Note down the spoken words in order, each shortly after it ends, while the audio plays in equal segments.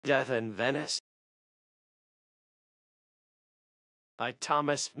Death in Venice by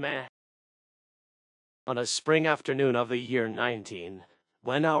Thomas Mann. On a spring afternoon of the year 19,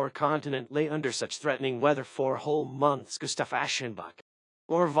 when our continent lay under such threatening weather for whole months, Gustav Aschenbach,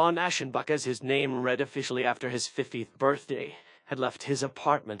 or von Aschenbach as his name read officially after his 50th birthday, had left his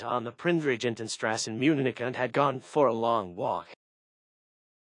apartment on the Prinzregentenstrasse in Munich and had gone for a long walk.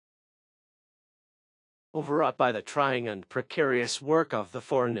 Overwrought by the trying and precarious work of the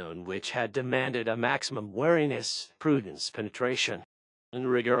forenoon, which had demanded a maximum wariness, prudence, penetration, and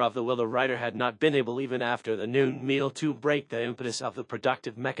rigor of the will, the writer had not been able even after the noon meal to break the impetus of the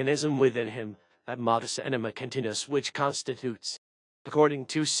productive mechanism within him, that modus anima continuus which constitutes, according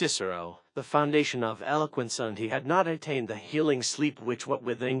to Cicero, the foundation of eloquence, and he had not attained the healing sleep which, what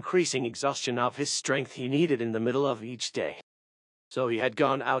with the increasing exhaustion of his strength, he needed in the middle of each day. So he had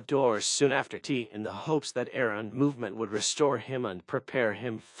gone outdoors soon after tea in the hopes that air and movement would restore him and prepare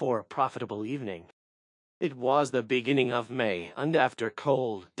him for a profitable evening. It was the beginning of May, and after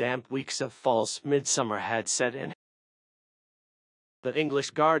cold, damp weeks of false midsummer had set in, the English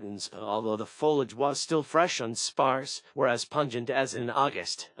gardens, although the foliage was still fresh and sparse, were as pungent as in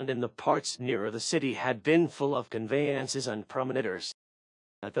August, and in the parts nearer the city had been full of conveyances and promenaders.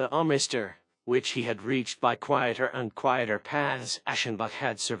 At the Amster, which he had reached by quieter and quieter paths, Aschenbach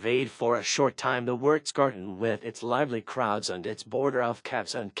had surveyed for a short time the Works garden with its lively crowds and its border of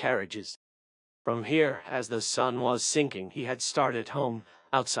cabs and carriages. From here, as the sun was sinking, he had started home,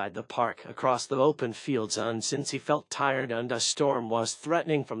 outside the park, across the open fields, and since he felt tired and a storm was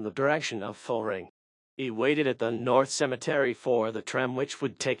threatening from the direction of Foring, he waited at the North Cemetery for the tram which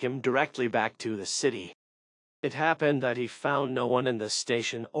would take him directly back to the city. It happened that he found no one in the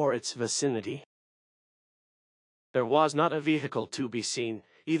station or its vicinity. There was not a vehicle to be seen,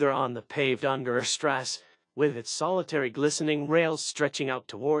 either on the paved Ungerstrasse, with its solitary glistening rails stretching out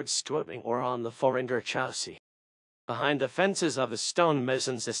towards Stubing, or on the Foringer Chaussee. Behind the fences of the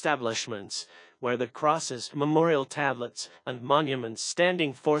stonemasons' establishments, where the crosses, memorial tablets, and monuments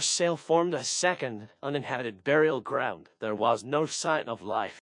standing for sale formed a second, uninhabited burial ground, there was no sign of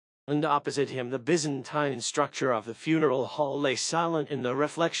life. And opposite him the Byzantine structure of the funeral hall lay silent in the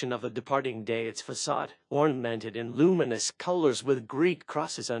reflection of the departing day, its facade ornamented in luminous colors with Greek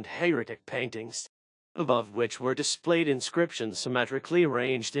crosses and hieratic paintings, above which were displayed inscriptions symmetrically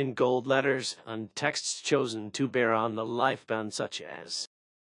arranged in gold letters, and texts chosen to bear on the lifebound, such as,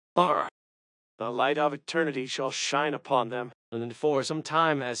 "R. The light of eternity shall shine upon them." And for some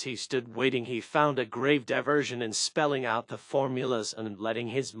time as he stood waiting, he found a grave diversion in spelling out the formulas and letting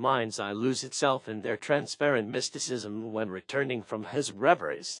his mind's eye lose itself in their transparent mysticism. When returning from his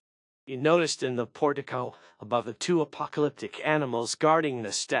reveries, he noticed in the portico, above the two apocalyptic animals guarding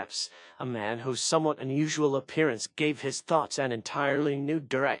the steps, a man whose somewhat unusual appearance gave his thoughts an entirely new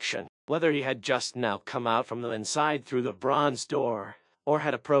direction. Whether he had just now come out from the inside through the bronze door, or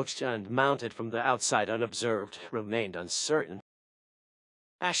had approached and mounted from the outside unobserved, remained uncertain.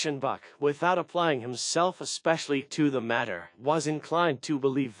 Aschenbach, without applying himself especially to the matter, was inclined to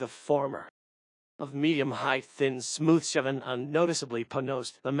believe the former. Of medium height, thin, smooth-shaven, and noticeably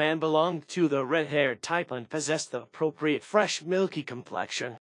pronounced, the man belonged to the red-haired type and possessed the appropriate fresh, milky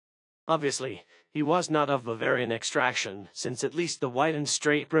complexion. Obviously, he was not of Bavarian extraction, since at least the white and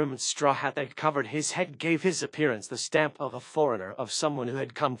straight-brimmed straw hat that covered his head gave his appearance the stamp of a foreigner, of someone who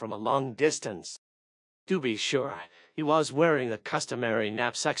had come from a long distance. To be sure, he was wearing the customary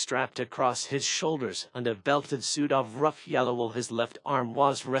knapsack strapped across his shoulders, and a belted suit of rough yellow wool. His left arm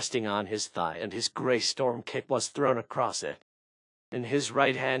was resting on his thigh, and his grey storm cape was thrown across it. In his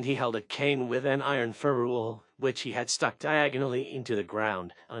right hand he held a cane with an iron ferrule, which he had stuck diagonally into the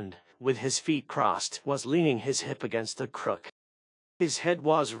ground, and, with his feet crossed, was leaning his hip against the crook. His head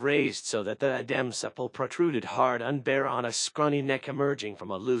was raised so that the adamsapple protruded hard and bare on a scrawny neck emerging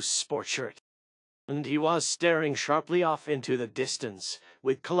from a loose sport shirt. And he was staring sharply off into the distance,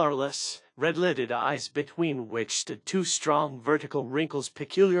 with colorless, red-lidded eyes between which stood two strong vertical wrinkles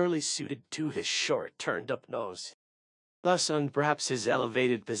peculiarly suited to his short, turned-up nose. Thus, and perhaps his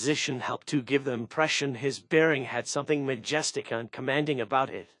elevated position helped to give the impression, his bearing had something majestic and commanding about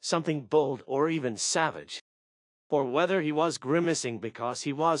it, something bold or even savage. For whether he was grimacing because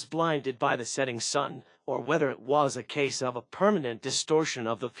he was blinded by the setting sun, or whether it was a case of a permanent distortion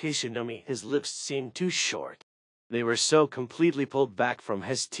of the physiognomy, his lips seemed too short. They were so completely pulled back from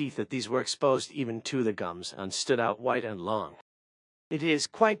his teeth that these were exposed even to the gums, and stood out white and long. It is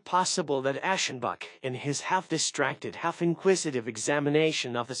quite possible that Aschenbach, in his half-distracted, half-inquisitive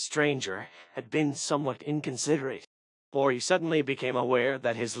examination of the stranger, had been somewhat inconsiderate, for he suddenly became aware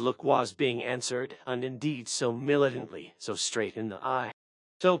that his look was being answered, and indeed so militantly, so straight in the eye,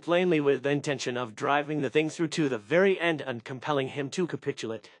 so plainly with the intention of driving the thing through to the very end and compelling him to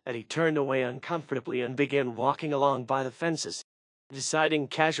capitulate, that he turned away uncomfortably and began walking along by the fences, deciding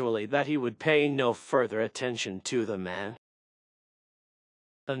casually that he would pay no further attention to the man.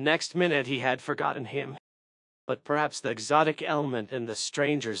 The next minute he had forgotten him. But perhaps the exotic element in the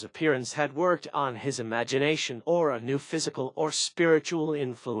stranger's appearance had worked on his imagination, or a new physical or spiritual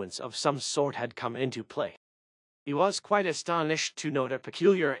influence of some sort had come into play. He was quite astonished to note a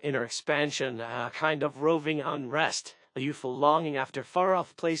peculiar inner expansion, a kind of roving unrest, a youthful longing after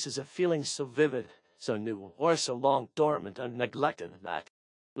far-off places, of feelings so vivid, so new, or so long dormant and neglected that,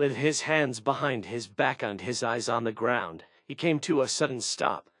 with his hands behind his back and his eyes on the ground, he came to a sudden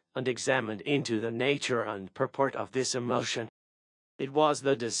stop and examined into the nature and purport of this emotion. It was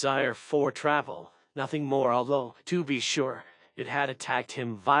the desire for travel, nothing more, although, to be sure, it had attacked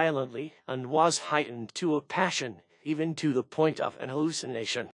him violently and was heightened to a passion, even to the point of an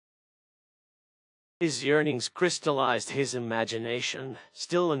hallucination. His yearnings crystallized his imagination,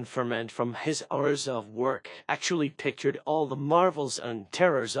 still in ferment from his hours of work, actually pictured all the marvels and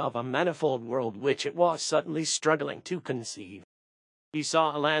terrors of a manifold world which it was suddenly struggling to conceive. He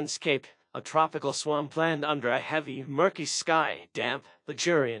saw a landscape, a tropical swampland under a heavy, murky sky, damp,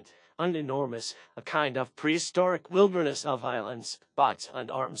 luxuriant, and enormous, a kind of prehistoric wilderness of islands, spots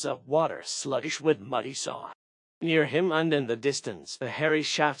and arms of water sluggish with muddy saw. Near him and in the distance, the hairy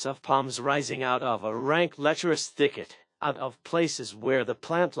shafts of palms rising out of a rank lecherous thicket, out of places where the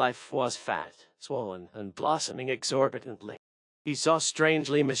plant life was fat, swollen, and blossoming exorbitantly. He saw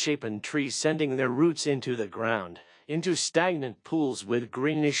strangely misshapen trees sending their roots into the ground, into stagnant pools with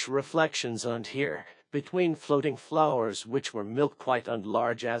greenish reflections, and here, between floating flowers which were milk-white and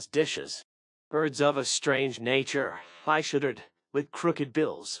large as dishes, birds of a strange nature, high-shouldered, with crooked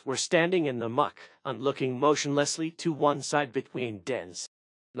bills, were standing in the muck and looking motionlessly to one side between dense,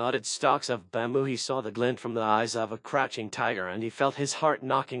 knotted stalks of bamboo. He saw the glint from the eyes of a crouching tiger, and he felt his heart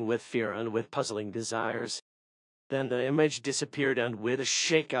knocking with fear and with puzzling desires. Then the image disappeared, and with a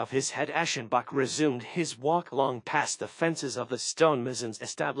shake of his head Aschenbach resumed his walk along past the fences of the stonemasons'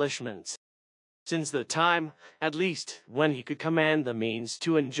 establishments. Since the time, at least, when he could command the means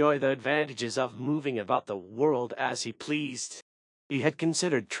to enjoy the advantages of moving about the world as he pleased, he had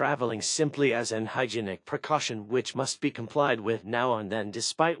considered traveling simply as an hygienic precaution which must be complied with now and then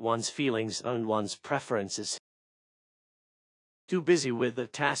despite one's feelings and one's preferences. Too busy with the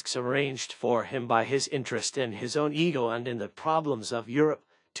tasks arranged for him by his interest in his own ego and in the problems of Europe,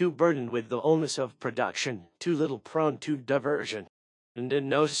 too burdened with the onus of production, too little prone to diversion, and in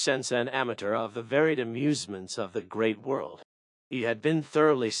no sense an amateur of the varied amusements of the great world. He had been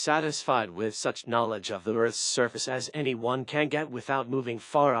thoroughly satisfied with such knowledge of the earth's surface as any one can get without moving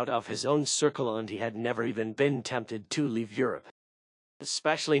far out of his own circle, and he had never even been tempted to leave Europe,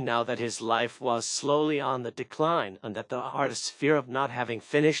 especially now that his life was slowly on the decline, and that the artist's fear of not having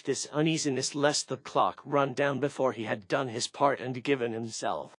finished this uneasiness lest the clock run down before he had done his part and given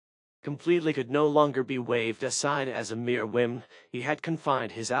himself completely could no longer be waved aside as a mere whim. He had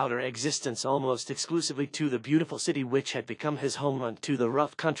confined his outer existence almost exclusively to the beautiful city which had become his home, and to the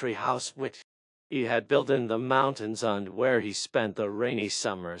rough country house which he had built in the mountains and where he spent the rainy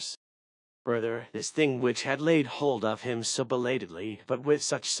summers. Further, this thing which had laid hold of him so belatedly, but with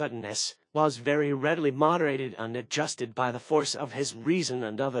such suddenness, was very readily moderated and adjusted by the force of his reason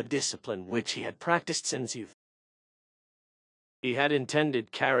and of a discipline which he had practiced since youth. He had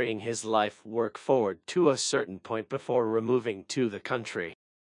intended carrying his life work forward to a certain point before removing to the country,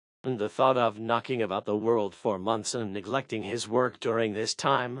 and the thought of knocking about the world for months and neglecting his work during this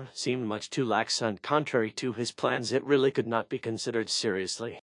time seemed much too lax and contrary to his plans. It really could not be considered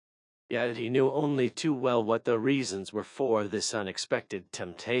seriously. Yet he knew only too well what the reasons were for this unexpected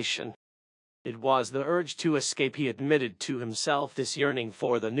temptation. It was the urge to escape, he admitted to himself, this yearning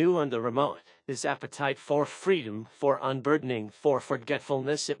for the new and the remote, this appetite for freedom, for unburdening, for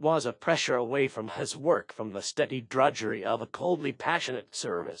forgetfulness. It was a pressure away from his work, from the steady drudgery of a coldly passionate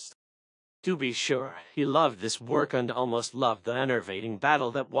service. To be sure, he loved this work and almost loved the enervating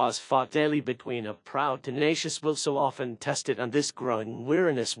battle that was fought daily between a proud, tenacious will so often tested and this growing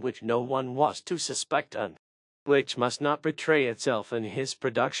weariness which no one was to suspect, and which must not betray itself in his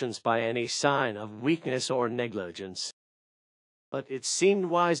productions by any sign of weakness or negligence. But it seemed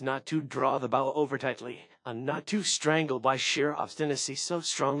wise not to draw the bow over tightly, and not to strangle by sheer obstinacy so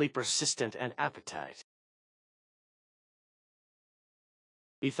strongly persistent an appetite.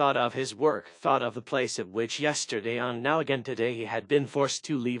 He thought of his work, thought of the place at which yesterday and now again today he had been forced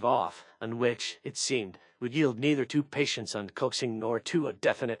to leave off, and which, it seemed, would yield neither to patience and coaxing nor to a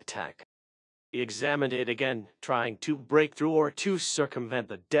definite attack. He examined it again, trying to break through or to circumvent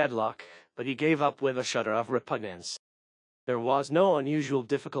the deadlock, but he gave up with a shudder of repugnance. There was no unusual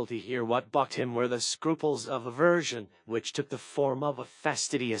difficulty here. What balked him were the scruples of aversion, which took the form of a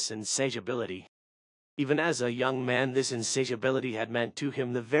fastidious insatiability. Even as a young man, this insatiability had meant to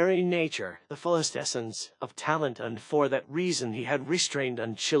him the very nature, the fullest essence, of talent, and for that reason he had restrained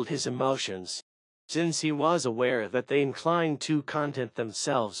and chilled his emotions, since he was aware that they inclined to content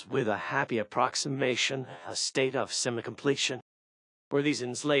themselves with a happy approximation, a state of semi-completion. Were these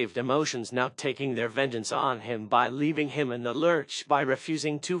enslaved emotions now taking their vengeance on him by leaving him in the lurch, by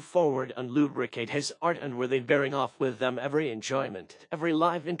refusing to forward and lubricate his art, and were they bearing off with them every enjoyment, every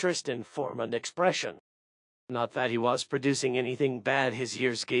live interest in form and expression? Not that he was producing anything bad. His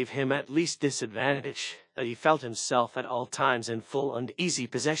years gave him at least this advantage, that he felt himself at all times in full and easy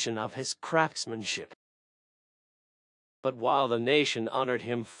possession of his craftsmanship. But while the nation honored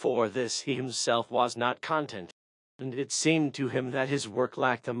him for this, he himself was not content, and it seemed to him that his work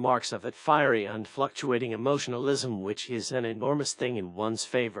lacked the marks of that fiery and fluctuating emotionalism which is an enormous thing in one's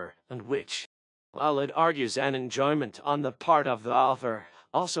favor, and which, while it argues an enjoyment on the part of the author,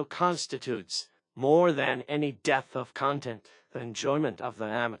 also constitutes, more than any depth of content, the enjoyment of the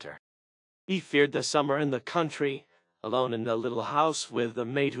amateur. He feared the summer in the country, alone in the little house with the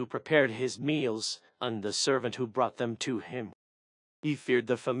maid who prepared his meals, and the servant who brought them to him. He feared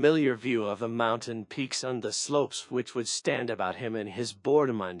the familiar view of the mountain peaks and the slopes which would stand about him in his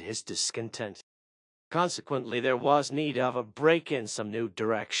boredom and his discontent. Consequently, there was need of a break in some new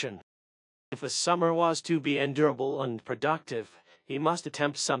direction. If the summer was to be endurable and productive, he must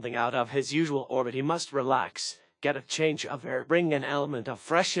attempt something out of his usual orbit. He must relax, get a change of air, bring an element of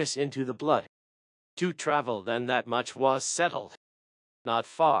freshness into the blood. To travel, then, that much was settled. Not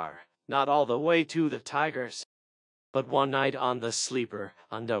far, not all the way to the Tigers, but one night on the sleeper,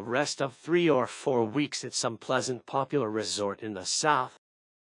 and a rest of 3 or 4 weeks at some pleasant popular resort in the south.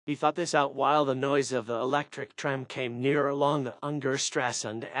 He thought this out while the noise of the electric tram came nearer along the Ungerstrasse,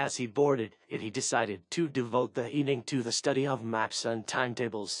 and as he boarded it he decided to devote the evening to the study of maps and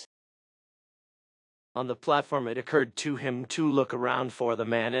timetables. On the platform it occurred to him to look around for the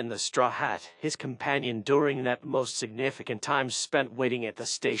man in the straw hat, his companion during that most significant time spent waiting at the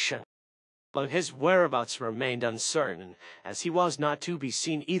station. But his whereabouts remained uncertain, as he was not to be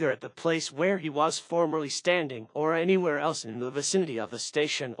seen either at the place where he was formerly standing, or anywhere else in the vicinity of the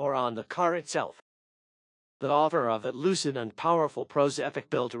station or on the car itself. The author of that lucid and powerful prose epic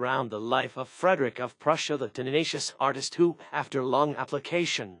built around the life of Frederick of Prussia, the tenacious artist who, after long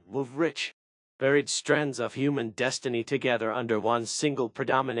application, wove rich, varied strands of human destiny together under one single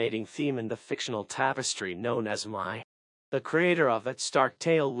predominating theme in the fictional tapestry known as My. The creator of that stark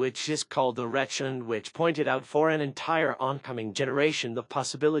tale which is called The Wretch, and which pointed out for an entire oncoming generation the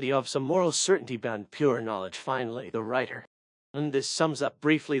possibility of some moral certainty beyond pure knowledge. Finally, the writer. And this sums up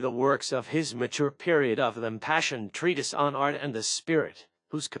briefly the works of his mature period of the impassioned treatise on art and the spirit,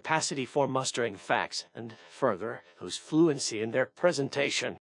 whose capacity for mustering facts, and further, whose fluency in their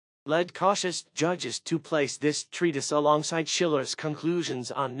presentation, led cautious judges to place this treatise alongside Schiller's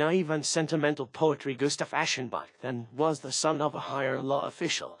conclusions on naive and sentimental poetry. Gustav Aschenbach then was the son of a higher law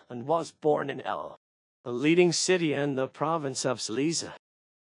official, and was born in L, a leading city in the province of Silesia.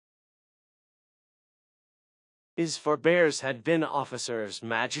 His forebears had been officers,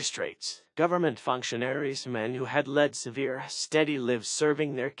 magistrates, government functionaries, men who had led severe, steady lives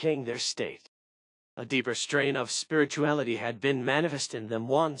serving their king, their state. A deeper strain of spirituality had been manifest in them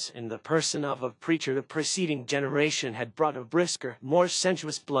once, in the person of a preacher. The preceding generation had brought a brisker, more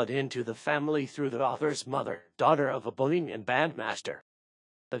sensuous blood into the family through the author's mother, daughter of a Bohemian bandmaster.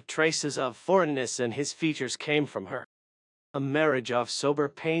 The traces of foreignness in his features came from her. A marriage of sober,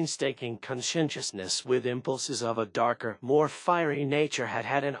 painstaking conscientiousness with impulses of a darker, more fiery nature had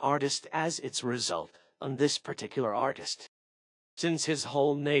had an artist as its result, and this particular artist, since his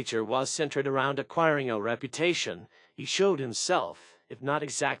whole nature was centered around acquiring a reputation, he showed himself, if not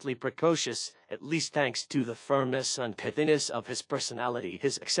exactly precocious, at least thanks to the firmness and pithiness of his personality,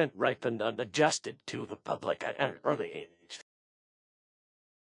 his accent ripened and adjusted to the public at an early age.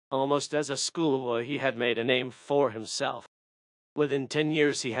 Almost as a schoolboy he had made a name for himself. Within 10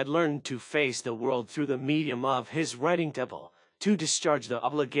 years he had learned to face the world through the medium of his writing table, to discharge the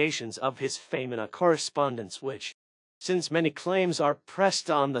obligations of his fame in a correspondence which, since many claims are pressed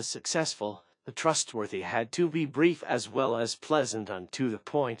on the successful, the trustworthy had to be brief as well as pleasant and to the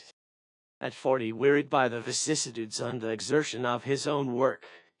point. At 40, wearied by the vicissitudes and the exertion of his own work,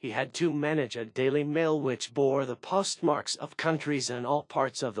 he had to manage a daily mail which bore the postmarks of countries in all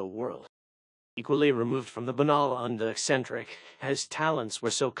parts of the world. Equally removed from the banal and the eccentric, his talents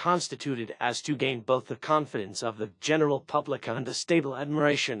were so constituted as to gain both the confidence of the general public and the stable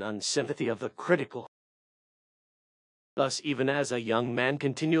admiration and sympathy of the critical. Thus, even as a young man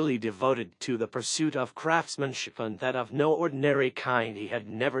continually devoted to the pursuit of craftsmanship and that of no ordinary kind, he had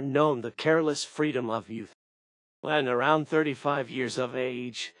never known the careless freedom of youth. When around 35 years of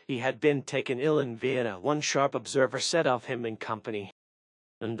age, he had been taken ill in Vienna. One sharp observer said of him in company,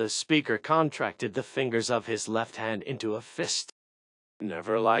 and the speaker contracted the fingers of his left hand into a fist.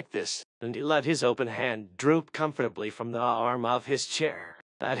 "Never like this," and he let his open hand droop comfortably from the arm of his chair.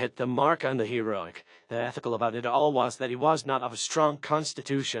 That hit the mark on the heroic. The ethical about it all was that he was not of a strong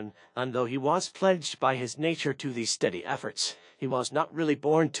constitution, and though he was pledged by his nature to these steady efforts, he was not really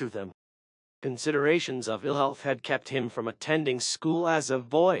born to them. Considerations of ill health had kept him from attending school as a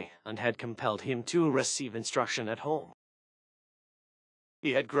boy, and had compelled him to receive instruction at home.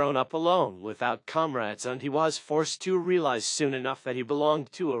 He had grown up alone, without comrades, and he was forced to realize soon enough that he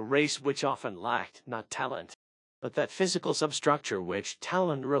belonged to a race which often lacked, not talent, but that physical substructure which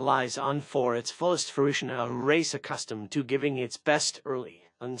talent relies on for its fullest fruition, a race accustomed to giving its best early,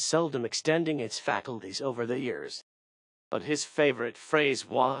 and seldom extending its faculties over the years. But his favorite phrase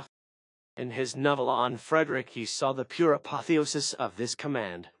was, in his novel on Frederick, he saw the pure apotheosis of this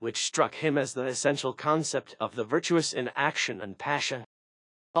command, which struck him as the essential concept of the virtuous in action and passion.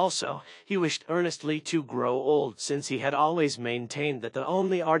 Also, he wished earnestly to grow old, since he had always maintained that the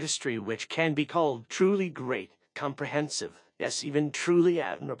only artistry which can be called truly great, comprehensive, yes, even truly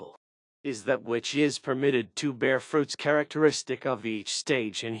admirable, is that which is permitted to bear fruits characteristic of each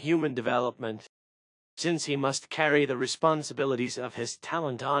stage in human development. Since he must carry the responsibilities of his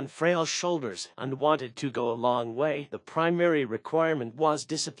talent on frail shoulders and wanted to go a long way, the primary requirement was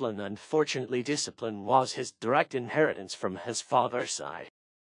discipline, and fortunately discipline was his direct inheritance from his father's side.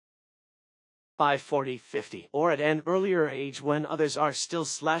 By 40, 50, or at an earlier age when others are still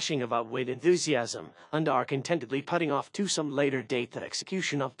slashing about with enthusiasm and are contentedly putting off to some later date the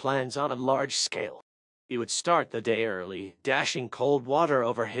execution of plans on a large scale, he would start the day early, dashing cold water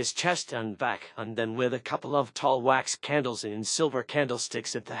over his chest and back, and then with a couple of tall wax candles in silver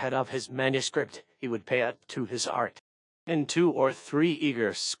candlesticks at the head of his manuscript, he would pay it to his art. In 2 or 3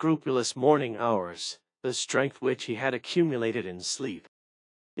 eager, scrupulous morning hours, the strength which he had accumulated in sleep.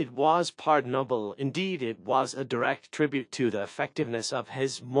 It was pardonable, indeed it was a direct tribute to the effectiveness of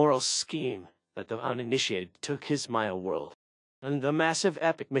his moral scheme, that the uninitiated took his Maya world, and the massive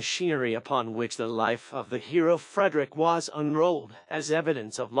epic machinery upon which the life of the hero Frederick was unrolled, as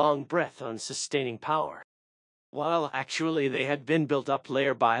evidence of long breath and sustaining power, while actually they had been built up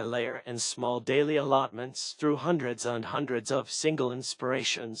layer by layer in small daily allotments through hundreds and hundreds of single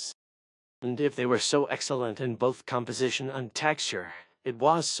inspirations. And if they were so excellent in both composition and texture, it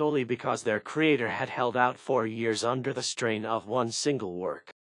was solely because their creator had held out for years under the strain of one single work,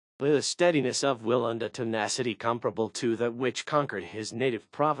 with a steadiness of will and a tenacity comparable to that which conquered his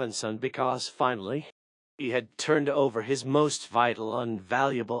native province, and because, finally, he had turned over his most vital and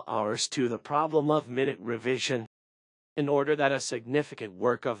valuable hours to the problem of minute revision, in order that a significant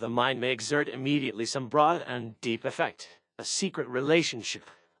work of the mind may exert immediately some broad and deep effect. A secret relationship,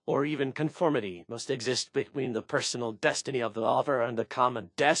 or even conformity, must exist between the personal destiny of the author and the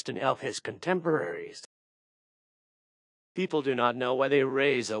common destiny of his contemporaries. People do not know why they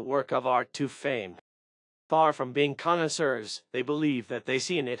raise a work of art to fame. Far from being connoisseurs, they believe that they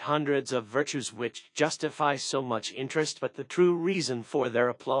see in it hundreds of virtues which justify so much interest, but the true reason for their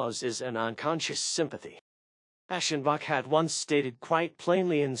applause is an unconscious sympathy. Aschenbach had once stated quite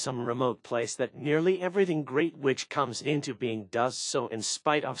plainly in some remote place that nearly everything great which comes into being does so in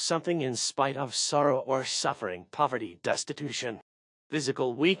spite of something, in spite of sorrow or suffering, poverty, destitution,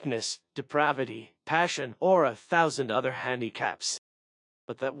 physical weakness, depravity, passion, or 1,000 other handicaps.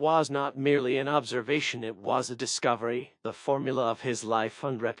 But that was not merely an observation, it was a discovery, the formula of his life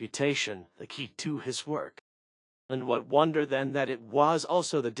and reputation, the key to his work. And what wonder then that it was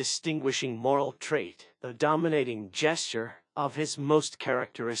also the distinguishing moral trait, the dominating gesture, of his most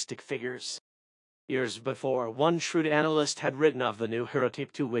characteristic figures. Years before, one shrewd analyst had written of the new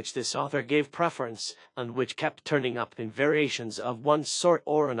hierotype to which this author gave preference, and which kept turning up in variations of one sort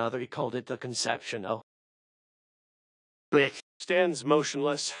or another. He called it the conception of stands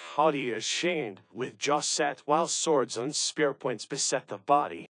motionless, haughty, ashamed, with jaw set, while swords and spear points beset the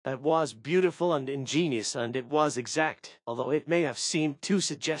body. That was beautiful and ingenious, and it was exact, although it may have seemed to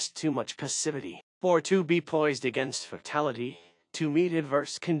suggest too much passivity. For to be poised against fatality, to meet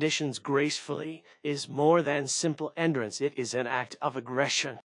adverse conditions gracefully, is more than simple endurance, it is an act of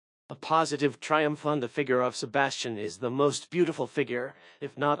aggression. A positive triumph on the figure of Sebastian is the most beautiful figure,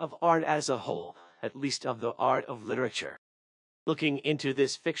 if not of art as a whole, at least of the art of literature. Looking into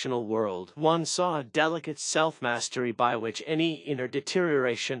this fictional world, one saw a delicate self-mastery by which any inner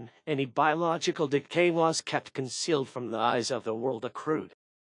deterioration, any biological decay was kept concealed from the eyes of the world accrued.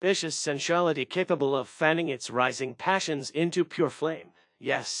 Vicious sensuality capable of fanning its rising passions into pure flame,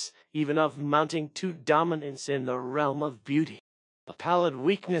 yes, even of mounting to dominance in the realm of beauty. A pallid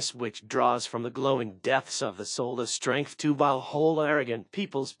weakness which draws from the glowing depths of the soul the strength to bow whole arrogant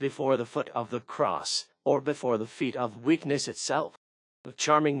peoples before the foot of the cross, or before the feet of weakness itself. The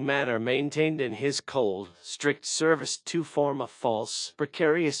charming manner maintained in his cold, strict service to form a false,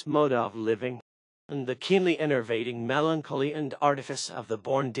 precarious mode of living, and the keenly enervating melancholy and artifice of the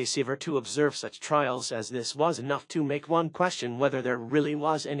born deceiver to observe such trials as this was enough to make one question whether there really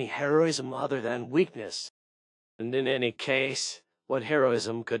was any heroism other than weakness. And in any case, what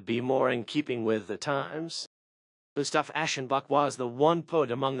heroism could be more in keeping with the times? Gustav Aschenbach was the one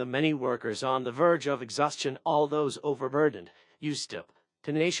poet among the many workers on the verge of exhaustion, all those overburdened, used-up,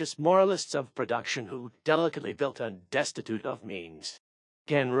 tenacious moralists of production who, delicately built and destitute of means,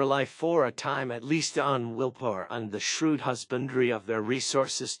 can rely for a time at least on willpower and the shrewd husbandry of their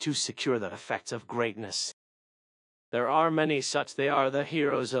resources to secure the effects of greatness. There are many such. They are the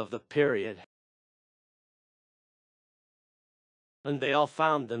heroes of the period. And they all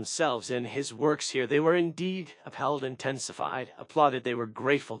found themselves in his works here. They were indeed upheld, intensified, applauded. They were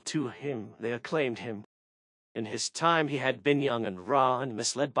grateful to him. They acclaimed him. In his time he had been young and raw and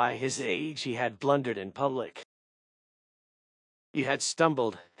misled by his age. He had blundered in public. He had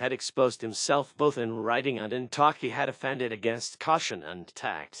stumbled, had exposed himself both in writing and in talk. He had offended against caution and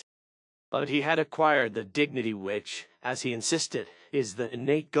tact. But he had acquired the dignity which, as he insisted, is the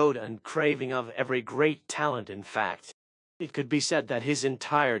innate goad and craving of every great talent. In fact, it could be said that his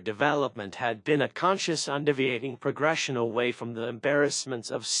entire development had been a conscious undeviating progression away from the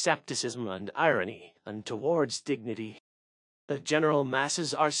embarrassments of scepticism and irony, and towards dignity. The general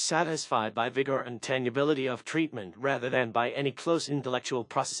masses are satisfied by vigor and tenability of treatment rather than by any close intellectual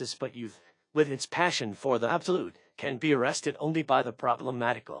processes, but youth, with its passion for the absolute, can be arrested only by the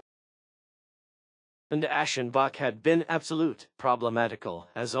problematical. And Aschenbach had been absolute, problematical,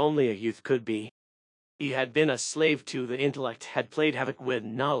 as only a youth could be. He had been a slave to the intellect, had played havoc with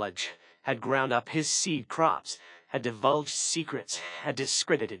knowledge, had ground up his seed crops, had divulged secrets, had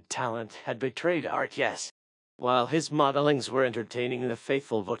discredited talent, had betrayed art, yes, while his modelings were entertaining the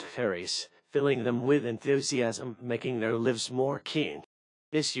faithful votaries, filling them with enthusiasm, making their lives more keen.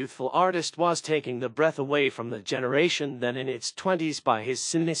 This youthful artist was taking the breath away from the generation then in its 20s by his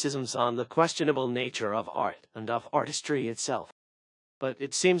cynicisms on the questionable nature of art and of artistry itself. But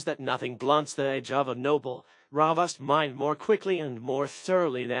it seems that nothing blunts the edge of a noble, robust mind more quickly and more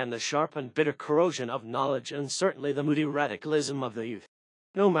thoroughly than the sharp and bitter corrosion of knowledge, and certainly the moody radicalism of the youth,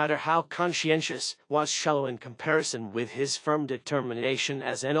 no matter how conscientious, was shallow in comparison with his firm determination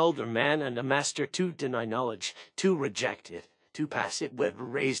as an older man and a master to deny knowledge, to reject it, to pass it with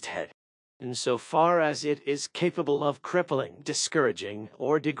raised head. In so far as it is capable of crippling, discouraging,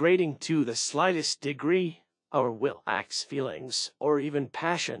 or degrading to the slightest degree our will, acts, feelings, or even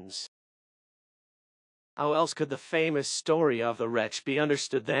passions. How else could the famous story of the wretch be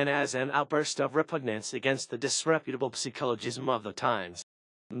understood than as an outburst of repugnance against the disreputable psychologism of the times,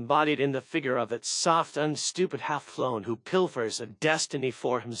 embodied in the figure of that soft and stupid half-clone who pilfers a destiny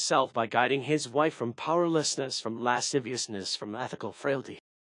for himself by guiding his wife from powerlessness, from lasciviousness, from ethical frailty,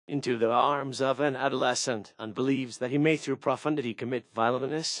 into the arms of an adolescent, and believes that he may through profundity commit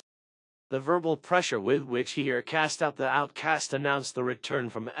violentness? The verbal pressure with which he here cast out the outcast announced the return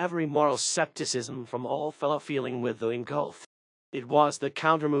from every moral scepticism, from all fellow-feeling with the engulfed. It was the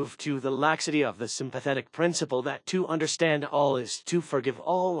countermove to the laxity of the sympathetic principle that to understand all is to forgive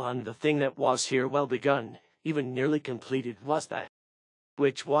all, and the thing that was here well begun, even nearly completed, was that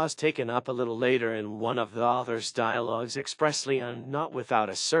which was taken up a little later in one of the author's dialogues expressly and not without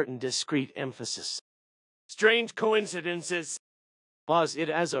a certain discreet emphasis. Strange coincidences! Was it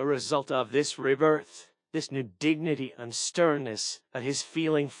as a result of this rebirth, this new dignity and sternness, that his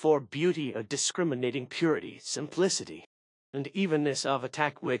feeling for beauty, a discriminating purity, simplicity, and evenness of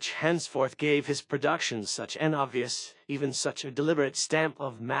attack which henceforth gave his productions such an obvious, even such a deliberate stamp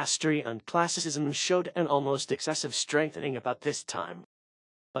of mastery and classicism, showed an almost excessive strengthening about this time?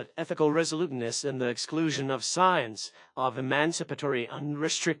 But ethical resoluteness and the exclusion of science, of emancipatory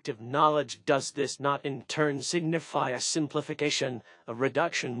unrestrictive knowledge, does this not in turn signify a simplification, a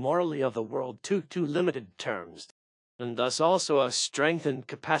reduction morally of the world to limited terms, and thus also a strengthened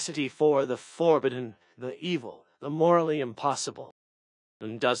capacity for the forbidden, the evil, the morally impossible?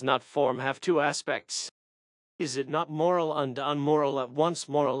 And does not form have two aspects? Is it not moral and unmoral at once,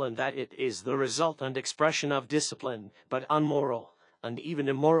 moral in that it is the result and expression of discipline, but unmoral, and even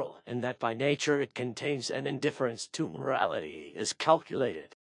immoral in that by nature it contains an indifference to morality, is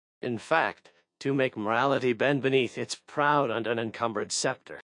calculated, in fact, to make morality bend beneath its proud and unencumbered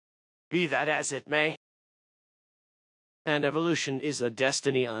scepter? Be that as it may, and evolution is a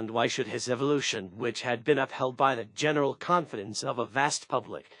destiny, and why should his evolution, which had been upheld by the general confidence of a vast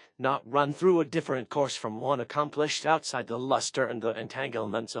public, not run through a different course from one accomplished outside the luster and the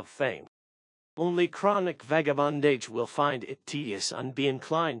entanglements of fame? Only chronic vagabondage will find it tedious and be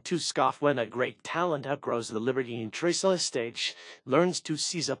inclined to scoff when a great talent outgrows the libertine chrysalis stage, learns to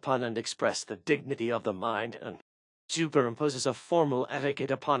seize upon and express the dignity of the mind, and superimposes a formal etiquette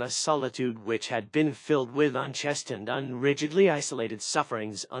upon a solitude which had been filled with unchastened and rigidly isolated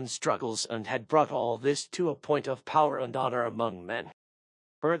sufferings and struggles, and had brought all this to a point of power and honor among men.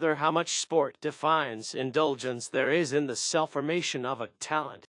 Further, how much sport, defiance, indulgence there is in the self-formation of a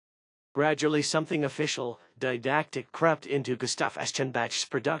talent. Gradually something official, didactic crept into Gustav Eschenbach's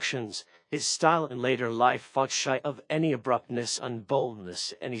productions. His style in later life fought shy of any abruptness and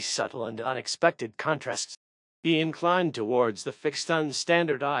boldness, any subtle and unexpected contrasts. He inclined towards the fixed and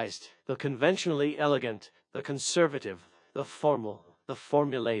standardized, the conventionally elegant, the conservative, the formal, the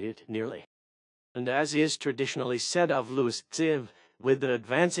formulated nearly. And as is traditionally said of Louis Xiv, with the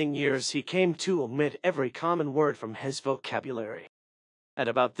advancing years he came to omit every common word from his vocabulary. At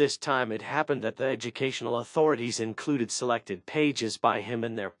about this time it happened that the educational authorities included selected pages by him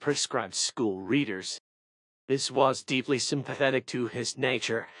in their prescribed school readers. This was deeply sympathetic to his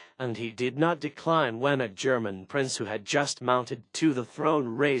nature, and he did not decline when a German prince who had just mounted to the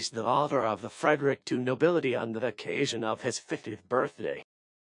throne raised the author of the Frederick to nobility on the occasion of his 50th birthday.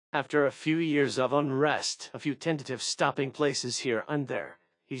 After a few years of unrest, a few tentative stopping places here and there,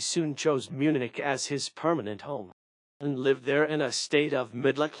 he soon chose Munich as his permanent home, and lived there in a state of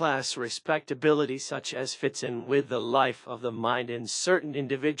middle-class respectability such as fits in with the life of the mind in certain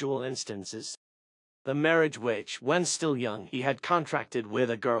individual instances. The marriage which, when still young, he had contracted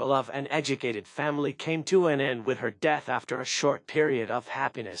with a girl of an educated family came to an end with her death after a short period of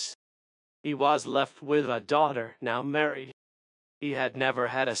happiness. He was left with a daughter, now married. He had never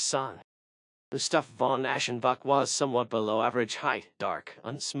had a son. Gustav von Aschenbach was somewhat below average height, dark,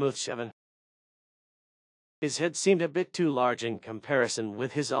 and smooth-shaven. His head seemed a bit too large in comparison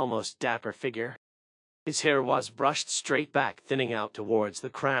with his almost dapper figure. His hair was brushed straight back, thinning out towards the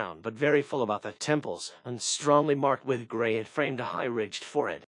crown, but very full about the temples, and strongly marked with gray. It framed a high-ridged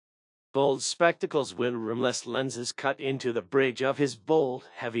forehead. Bold spectacles with rimless lenses cut into the bridge of his bold,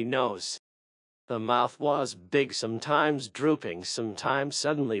 heavy nose. The mouth was big, sometimes drooping, sometimes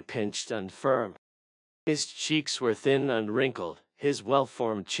suddenly pinched and firm. His cheeks were thin and wrinkled. His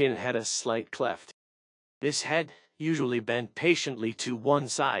well-formed chin had a slight cleft. This head, usually bent patiently to one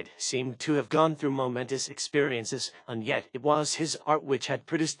side, seemed to have gone through momentous experiences, and yet it was his art which had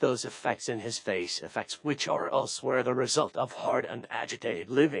produced those effects in his face, effects which are elsewhere the result of hard and agitated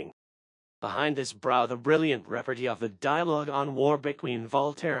living. Behind his brow the brilliant repartee of the dialogue on war between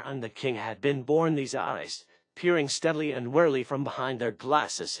Voltaire and the king had been born. These eyes, peering steadily and warily from behind their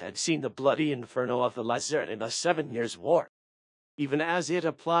glasses, had seen the bloody inferno of the Lizard in the 7 Years' War. Even as it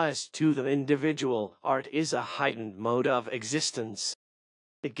applies to the individual, art is a heightened mode of existence.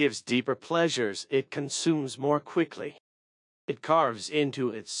 It gives deeper pleasures, it consumes more quickly. It carves into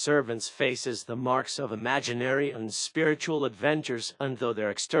its servants' faces the marks of imaginary and spiritual adventures, and though their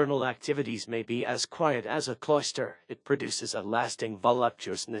external activities may be as quiet as a cloister, it produces a lasting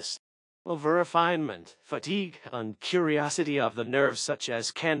voluptuousness, over refinement, fatigue, and curiosity of the nerves such as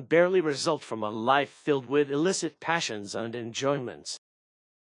can barely result from a life filled with illicit passions and enjoyments.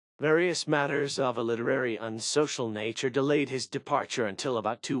 Various matters of a literary and social nature delayed his departure until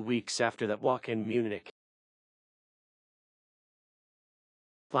about 2 weeks after that walk in Munich.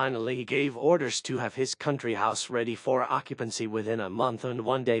 Finally, he gave orders to have his country house ready for occupancy within a month, and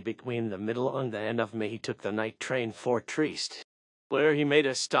one day between the middle and the end of May he took the night train for Trieste, where he made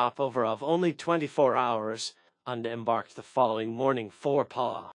a stopover of only 24 hours, and embarked the following morning for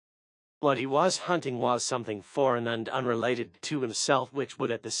Pau. What he was hunting was something foreign and unrelated to himself, which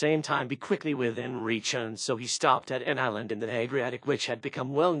would at the same time be quickly within reach, and so he stopped at an island in the Adriatic which had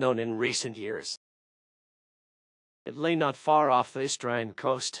become well known in recent years. It lay not far off the Istrian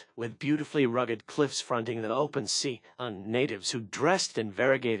coast, with beautifully rugged cliffs fronting the open sea, and natives who dressed in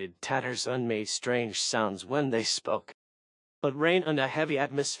variegated tatters and made strange sounds when they spoke. But rain and a heavy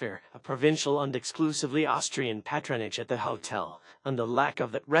atmosphere, a provincial and exclusively Austrian patronage at the hotel, and the lack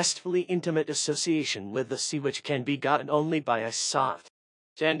of that restfully intimate association with the sea which can be gotten only by a soft,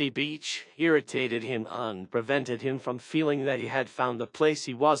 Sandy Beach irritated him and prevented him from feeling that he had found the place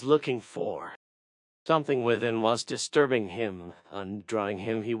he was looking for. Something within was disturbing him and drawing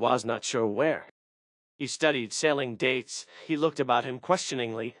him he was not sure where. He studied sailing dates, he looked about him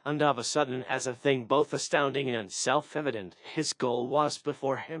questioningly, and of a sudden, as a thing both astounding and self-evident, his goal was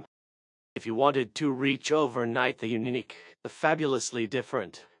before him. If you wanted to reach overnight the unique, the fabulously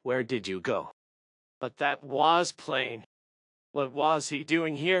different, where did you go? But that was plain. What was he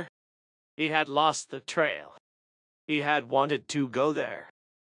doing here? He had lost the trail. He had wanted to go there.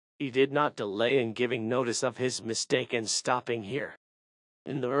 He did not delay in giving notice of his mistake and stopping here.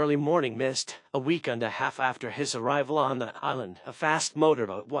 In the early morning mist, a week and a half after his arrival on the island, a fast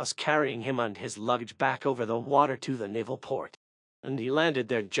motorboat was carrying him and his luggage back over the water to the naval port, and he landed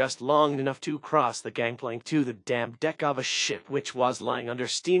there just long enough to cross the gangplank to the damp deck of a ship which was lying under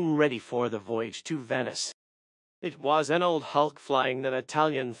steam ready for the voyage to Venice. It was an old hulk flying the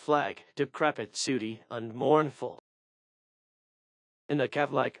Italian flag, decrepit, sooty, and mournful. In a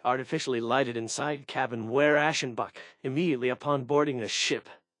cave-like, artificially lighted inside cabin where Aschenbach, immediately upon boarding the ship,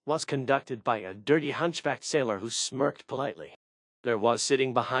 was conducted by a dirty hunchbacked sailor who smirked politely. There was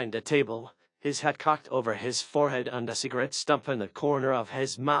sitting behind a table, his hat cocked over his forehead and a cigarette stump in the corner of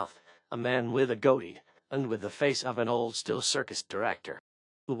his mouth, a man with a goatee, and with the face of an old still circus director,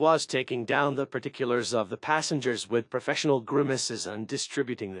 who was taking down the particulars of the passengers with professional grimaces and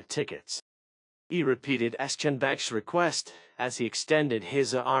distributing the tickets. He repeated Aschenbach's request as he extended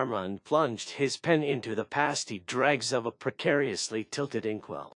his arm and plunged his pen into the pasty dregs of a precariously tilted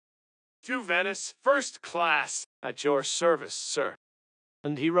inkwell. "To Venice, first class, At your service, sir."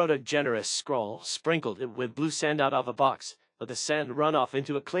 And he wrote a generous scrawl, sprinkled it with blue sand out of a box, let the sand run off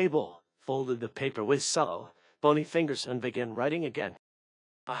into a clay bowl, folded the paper with sallow, bony fingers, and began writing again.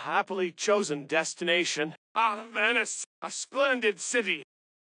 "A happily chosen destination. Venice, a splendid city.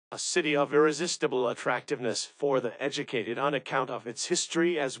 A city of irresistible attractiveness for the educated on account of its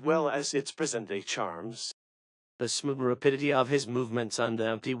history as well as its present-day charms." The smooth rapidity of his movements and the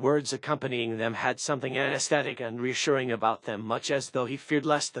empty words accompanying them had something anesthetic and reassuring about them, much as though he feared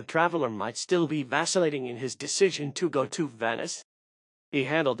lest the traveler might still be vacillating in his decision to go to Venice. He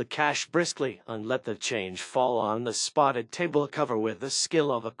handled the cash briskly and let the change fall on the spotted table cover with the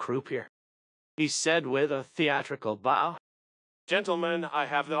skill of a croupier. He said with a theatrical bow, "Gentlemen, I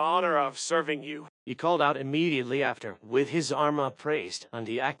have the honor of serving you." He called out immediately after, with his arm upraised, and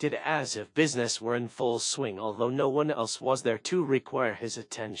he acted as if business were in full swing, although no one else was there to require his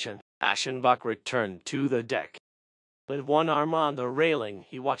attention. Aschenbach returned to the deck. With one arm on the railing,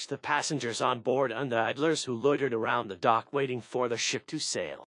 he watched the passengers on board and the idlers who loitered around the dock waiting for the ship to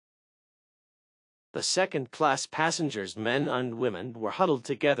sail. The second-class passengers, men and women, were huddled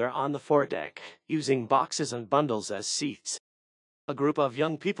together on the foredeck, using boxes and bundles as seats. A group of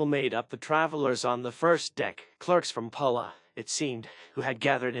young people made up the travelers on the first deck, clerks from Pula, it seemed, who had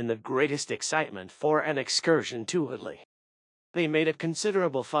gathered in the greatest excitement for an excursion to Italy. They made a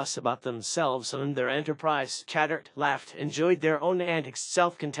considerable fuss about themselves and their enterprise, chattered, laughed, enjoyed their own antics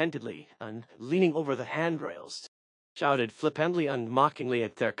self-contentedly, and, leaning over the handrails, shouted flippantly and mockingly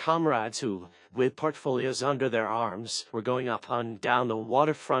at their comrades who, with portfolios under their arms, were going up and down the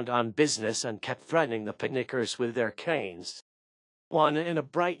waterfront on business and kept threatening the picnickers with their canes. One in a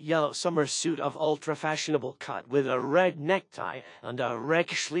bright yellow summer suit of ultra-fashionable cut with a red necktie and a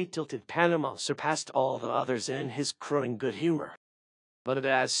rakishly tilted Panama surpassed all the others in his crowing good humor. But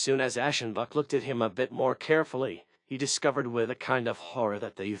as soon as Aschenbach looked at him a bit more carefully, he discovered with a kind of horror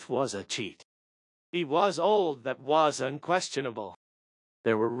that the youth was a cheat. He was old, that was unquestionable.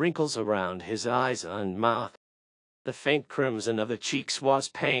 There were wrinkles around his eyes and mouth. The faint crimson of the cheeks was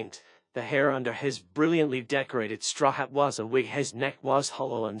paint. The hair under his brilliantly decorated straw hat was a wig, his neck was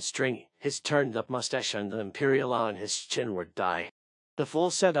hollow and stringy, his turned-up mustache and the imperial on his chin were dye. The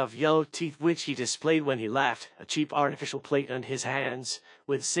full set of yellow teeth which he displayed when he laughed, a cheap artificial plate, and his hands,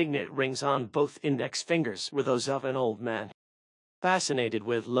 with signet rings on both index fingers, were those of an old man. Fascinated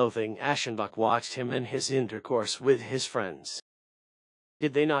with loathing, Aschenbach watched him in his intercourse with his friends.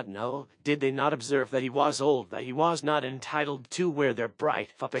 Did they not know, did they not observe that he was old, that he was not entitled to wear their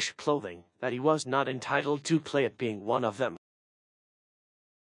bright, foppish clothing, that he was not entitled to play at being one of them?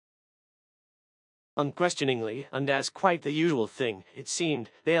 Unquestioningly, and as quite the usual thing, it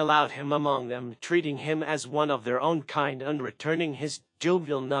seemed, they allowed him among them, treating him as one of their own kind and returning his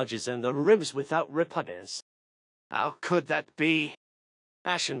jovial nudges and the ribs without repugnance. How could that be?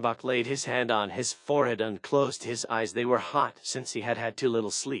 Aschenbach laid his hand on his forehead and closed his eyes. They were hot, since he had had too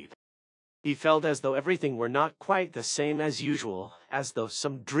little sleep. He felt as though everything were not quite the same as usual, as though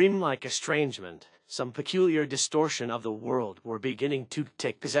some dreamlike estrangement, some peculiar distortion of the world were beginning to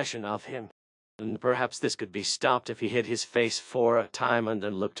take possession of him. And perhaps this could be stopped if he hid his face for a time and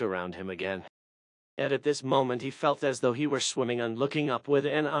then looked around him again. Yet at this moment he felt as though he were swimming, and looking up with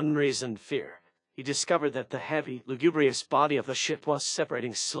an unreasoned fear, he discovered that the heavy, lugubrious body of the ship was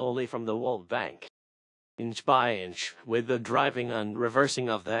separating slowly from the walled bank. Inch by inch, with the driving and reversing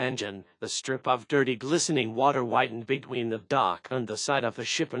of the engine, the strip of dirty, glistening water widened between the dock and the side of the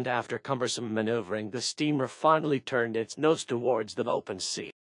ship, and after cumbersome maneuvering, the steamer finally turned its nose towards the open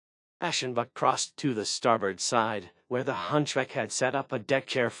sea. Aschenbach crossed to the starboard side, where the hunchback had set up a deck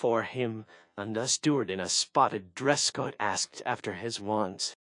chair for him, and a steward in a spotted dress coat asked after his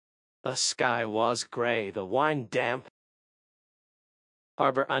wants. The sky was grey, the wine damp.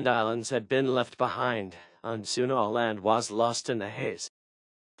 Harbor and islands had been left behind, and soon all land was lost in the haze.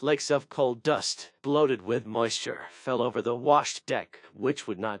 Flakes of cold dust, bloated with moisture, fell over the washed deck, which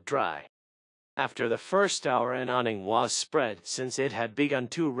would not dry. After the first hour an awning was spread, since it had begun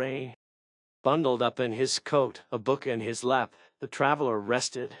to rain. Bundled up in his coat, a book in his lap, the traveler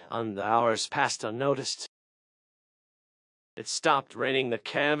rested, and the hours passed unnoticed. It stopped raining, the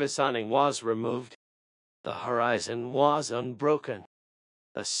canvas awning was removed. The horizon was unbroken.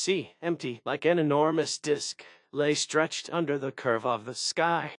 The sea, empty like an enormous disk, lay stretched under the curve of the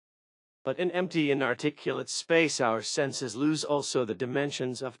sky. But in empty, inarticulate space our senses lose also the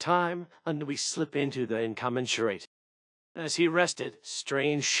dimensions of time, and we slip into the incommensurate. As he rested,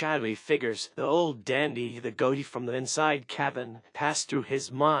 strange shadowy figures, the old dandy, the goatee from the inside cabin, passed through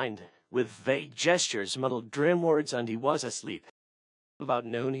his mind, with vague gestures, muddled dream words, and he was asleep. About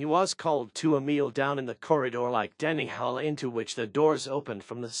noon he was called to a meal down in the corridor-like dining hall, into which the doors opened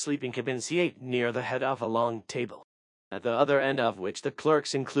from the sleeping cabins. He ate near the head of a long table, at the other end of which the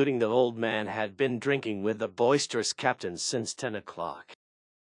clerks, including the old man, had been drinking with the boisterous captain since 10 o'clock.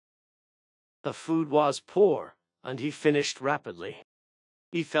 The food was poor, and he finished rapidly.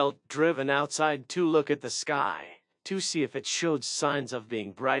 He felt driven outside to look at the sky, to see if it showed signs of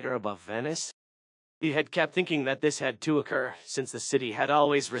being brighter above Venice. He had kept thinking that this had to occur, since the city had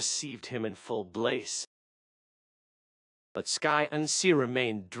always received him in full blaze. But sky and sea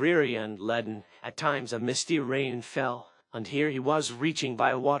remained dreary and leaden. At times a misty rain fell, and here he was reaching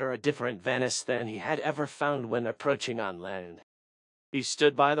by water a different Venice than he had ever found when approaching on land. He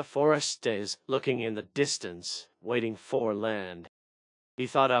stood by the forest stays, looking in the distance, waiting for land. He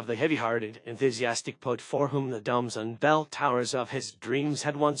thought of the heavy-hearted, enthusiastic poet for whom the domes and bell towers of his dreams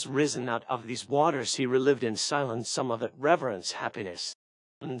had once risen. Out of these waters he relived in silence some of that reverence, happiness,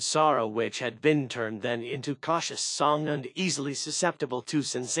 and sorrow which had been turned then into cautious song, and easily susceptible to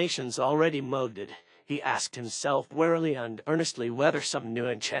sensations already molded. He asked himself wearily and earnestly whether some new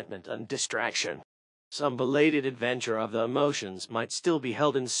enchantment and distraction, some belated adventure of the emotions, might still be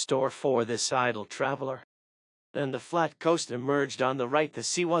held in store for this idle traveler. Then the flat coast emerged on the right. The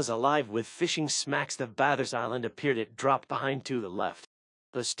sea was alive with fishing smacks. The Bathurst Island appeared. It dropped behind to the left.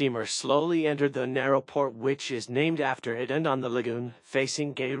 The steamer slowly entered the narrow port which is named after it, and on the lagoon,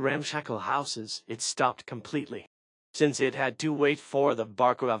 facing gay ramshackle houses, it stopped completely, since it had to wait for the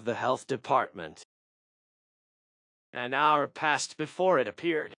barque of the health department. An hour passed before it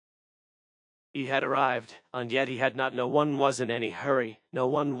appeared. He had arrived, and yet he had not. No one was in any hurry. No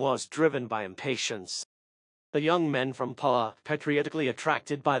one was driven by impatience. The young men from Pala, patriotically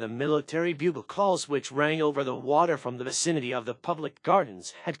attracted by the military bugle calls which rang over the water from the vicinity of the public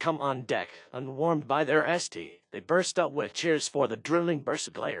gardens, had come on deck, and warmed by their tea, they burst out with cheers for the drilling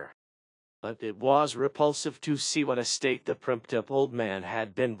Bersaglier. But it was repulsive to see what a state the primped-up old man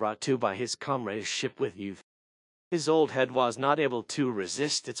had been brought to by his comradeship with youth. His old head was not able to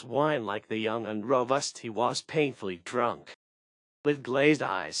resist its wine like the young and robust. He was painfully drunk. With glazed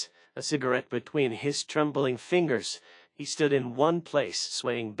eyes, a cigarette between his trembling fingers, he stood in one place,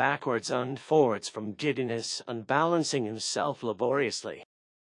 swaying backwards and forwards from giddiness and balancing himself laboriously.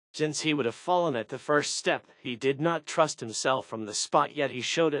 Since he would have fallen at the first step, he did not trust himself from the spot, yet he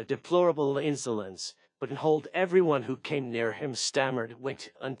showed a deplorable insolence, but behold, everyone who came near him stammered,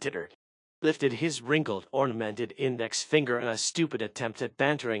 winked, and tittered, lifted his wrinkled, ornamented index finger in a stupid attempt at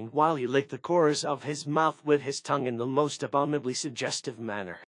bantering, while he licked the corners of his mouth with his tongue in the most abominably suggestive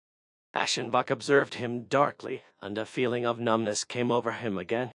manner. Aschenbach observed him darkly, and a feeling of numbness came over him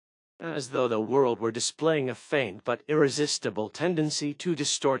again, as though the world were displaying a faint but irresistible tendency to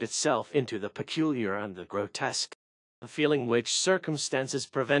distort itself into the peculiar and the grotesque, a feeling which circumstances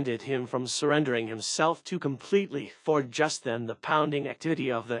prevented him from surrendering himself to completely, for just then the pounding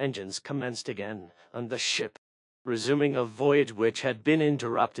activity of the engines commenced again, and the ship, resuming a voyage which had been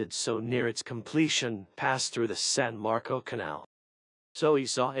interrupted so near its completion, passed through the San Marco Canal. So he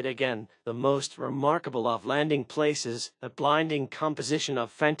saw it again, the most remarkable of landing places, a blinding composition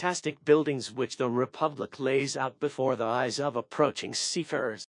of fantastic buildings which the Republic lays out before the eyes of approaching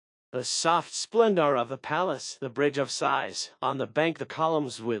seafarers. The soft splendor of the palace, the bridge of sighs, on the bank the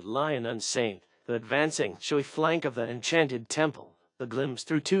columns with lion and saint, the advancing, showy flank of the enchanted temple, the glimpse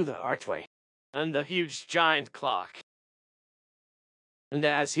through to the archway, and the huge giant clock. And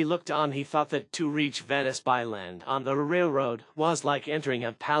as he looked on, he thought that to reach Venice by land on the railroad was like entering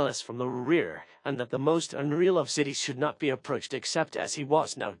a palace from the rear, and that the most unreal of cities should not be approached except as he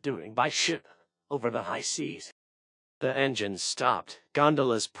was now doing by ship, over the high seas. The engines stopped,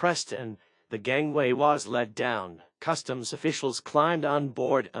 gondolas pressed in, the gangway was let down, customs officials climbed on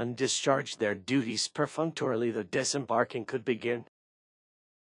board and discharged their duties perfunctorily. The disembarking could begin.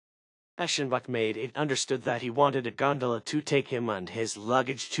 Aschenbach made it understood that he wanted a gondola to take him and his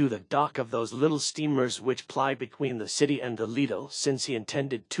luggage to the dock of those little steamers which ply between the city and the Lido, since he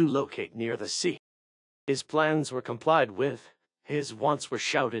intended to locate near the sea. His plans were complied with, his wants were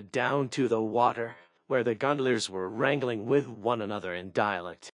shouted down to the water, where the gondoliers were wrangling with one another in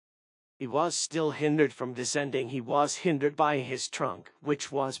dialect. He was still hindered from descending. He was hindered by his trunk,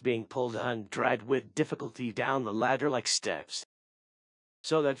 which was being pulled and dragged with difficulty down the ladder-like steps,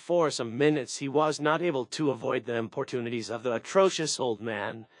 so that for some minutes he was not able to avoid the importunities of the atrocious old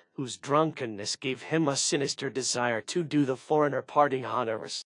man, whose drunkenness gave him a sinister desire to do the foreigner parting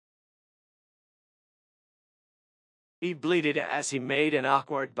honors. He bleated as he made an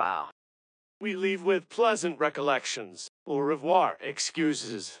awkward bow. We leave with pleasant recollections. Au revoir,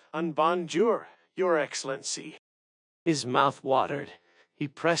 excuses, and bonjour, Your Excellency. His mouth watered. He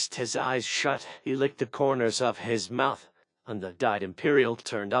pressed his eyes shut. He licked the corners of his mouth, and the dyed imperial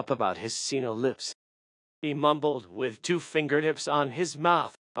turned up about his senile lips. He mumbled with two fingertips on his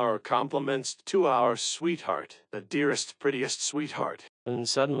mouth, Our compliments to our sweetheart, the dearest, prettiest sweetheart. And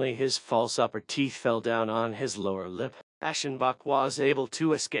suddenly his false upper teeth fell down on his lower lip. Aschenbach was able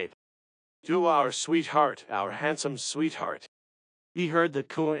to escape. To our sweetheart, our handsome sweetheart. He heard the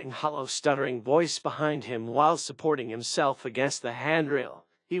cooing, hollow, stuttering voice behind him while supporting himself against the handrail.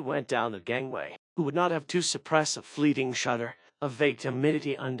 He went down the gangway. Who would not have to suppress a fleeting shudder, a vague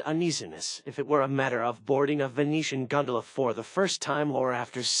timidity and uneasiness, if it were a matter of boarding a Venetian gondola for the first time or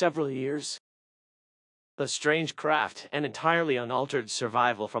after several years? The strange craft, an entirely unaltered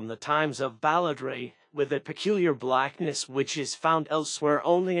survival from the times of balladry, with a peculiar blackness which is found elsewhere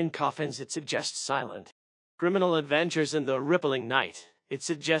only in coffins, it suggests silent, criminal adventures in the rippling night. It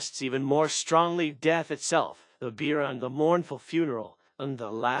suggests even more strongly death itself, the bier and the mournful funeral, and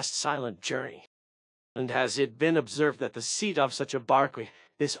the last silent journey. And has it been observed that the seat of such a barque,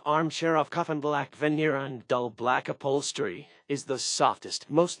 this armchair of coffin-black veneer and dull black upholstery, is the softest,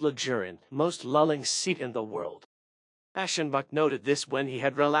 most luxuriant, most lulling seat in the world? Aschenbach noted this when he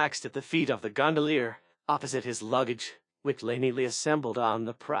had relaxed at the feet of the gondolier, opposite his luggage, which lay neatly assembled on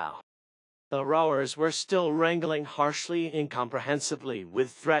the prow. The rowers were still wrangling harshly, incomprehensibly,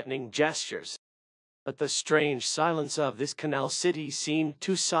 with threatening gestures. But the strange silence of this canal city seemed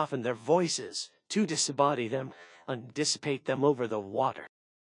to soften their voices, to disembody them, and dissipate them over the water.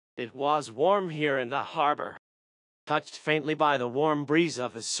 It was warm here in the harbor. Touched faintly by the warm breeze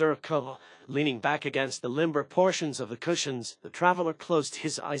of the circle, leaning back against the limber portions of the cushions, the traveler closed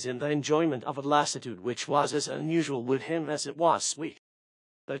his eyes in the enjoyment of a lassitude which was as unusual with him as it was sweet.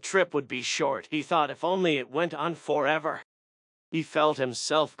 The trip would be short, he thought, if only it went on forever. He felt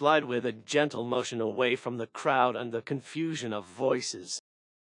himself glide with a gentle motion away from the crowd and the confusion of voices.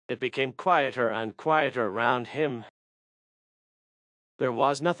 It became quieter and quieter round him. There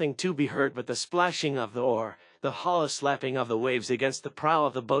was nothing to be heard but the splashing of the oar, the hollow slapping of the waves against the prow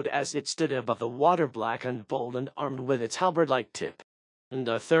of the boat as it stood above the water, black and bold and armed with its halberd-like tip. And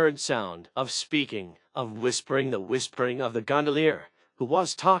a third sound, of speaking, of whispering, the whispering of the gondolier, who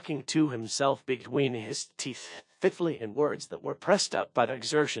was talking to himself between his teeth, fitfully in words that were pressed out by the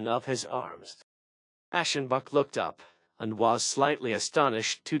exertion of his arms. Aschenbach looked up, and was slightly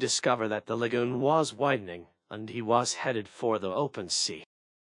astonished to discover that the lagoon was widening, and he was headed for the open sea.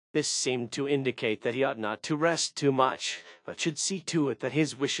 This seemed to indicate that he ought not to rest too much, but should see to it that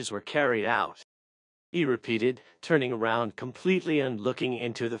his wishes were carried out. He repeated, turning around completely and looking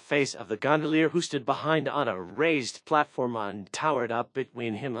into the face of the gondolier who stood behind on a raised platform and towered up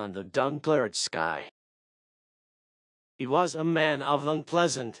between him and the dun-glared sky. He was a man of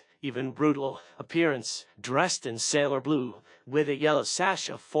unpleasant, even brutal, appearance, dressed in sailor blue, with a yellow sash,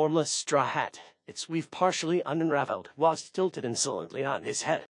 a formless straw hat, its weave partially unraveled, was tilted insolently on his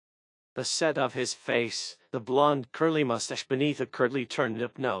head. The set of his face, the blond curly mustache beneath a curtly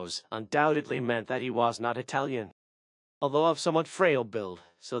turned-up nose, undoubtedly meant that he was not Italian. Although of somewhat frail build,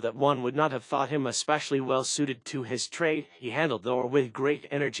 so that one would not have thought him especially well suited to his trade, he handled the oar with great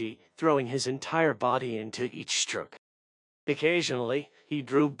energy, throwing his entire body into each stroke. Occasionally, he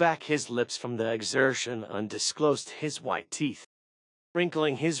drew back his lips from the exertion and disclosed his white teeth.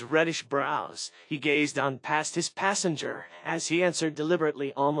 Wrinkling his reddish brows, he gazed on past his passenger as he answered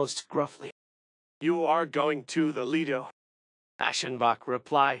deliberately, almost gruffly. You are going to the Lido? Aschenbach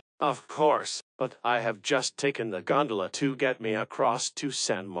replied. Of course, but I have just taken the gondola to get me across to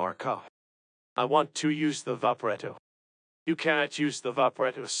San Marco. I want to use the Vaporetto. You cannot use the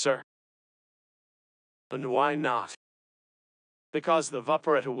Vaporetto, sir. And why not? Because the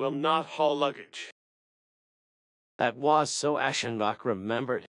Vaporetto will not haul luggage. That was so Aschenbach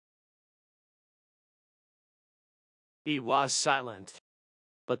remembered. He was silent.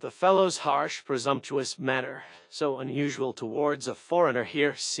 But the fellow's harsh, presumptuous manner, so unusual towards a foreigner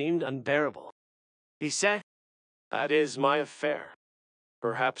here, seemed unbearable. He said, That is my affair.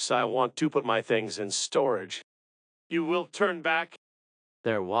 Perhaps I want to put my things in storage. You will turn back?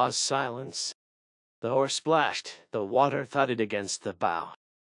 There was silence. The oar splashed, the water thudded against the bow.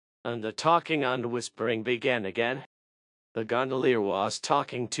 And the talking and whispering began again. The gondolier was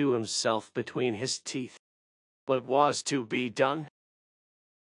talking to himself between his teeth. What was to be done?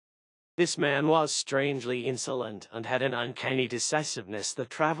 This man was strangely insolent and had an uncanny decisiveness. The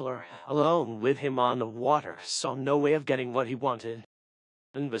traveler, alone with him on the water, saw no way of getting what he wanted.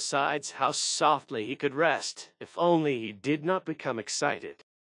 And besides, how softly he could rest, if only he did not become excited.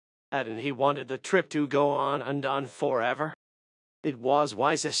 Hadn't he wanted the trip to go on and on forever? It was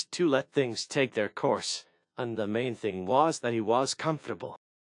wisest to let things take their course, and the main thing was that he was comfortable.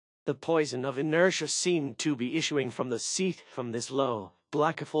 The poison of inertia seemed to be issuing from the seat, from this low,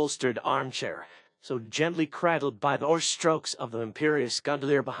 black-upholstered armchair, so gently cradled by the oar strokes of the imperious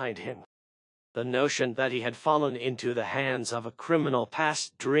gondolier behind him. The notion that he had fallen into the hands of a criminal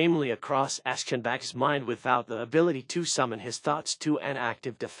passed dreamily across Aschenbach's mind without the ability to summon his thoughts to an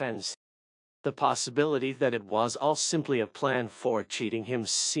active defense. The possibility that it was all simply a plan for cheating him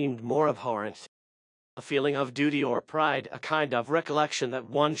seemed more abhorrent. A feeling of duty or pride, a kind of recollection that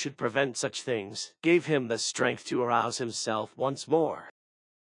one should prevent such things, gave him the strength to arouse himself once more.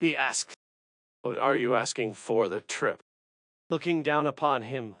 He asked, What are you asking for the trip? Looking down upon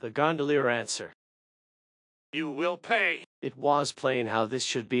him, the gondolier answered, You will pay. It was plain how this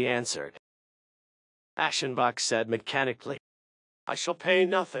should be answered. Aschenbach said mechanically, I shall pay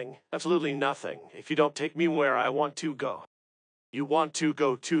nothing, absolutely nothing, if you don't take me where I want to go. You want to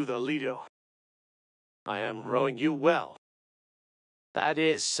go to the Lido. I am rowing you well. That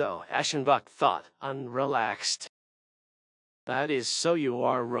is so, Aschenbach thought, unrelaxed. That is so, you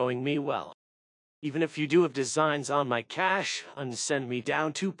are rowing me well. Even if you do have designs on my cash, and send me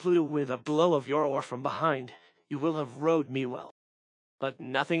down to Pluto with a blow of your oar from behind, you will have rowed me well. But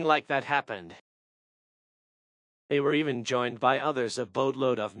nothing like that happened. They were even joined by others, a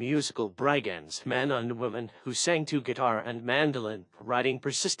boatload of musical brigands, men and women, who sang to guitar and mandolin, riding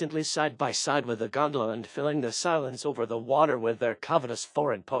persistently side by side with the gondola and filling the silence over the water with their covetous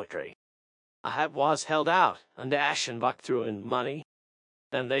foreign poetry. A hat was held out, and Aschenbach threw in money.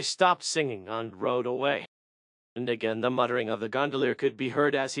 Then they stopped singing and rowed away. And again the muttering of the gondolier could be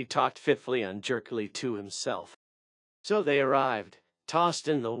heard as he talked fitfully and jerkily to himself. So they arrived, tossed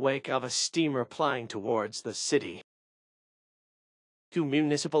in the wake of a steamer plying towards the city. Two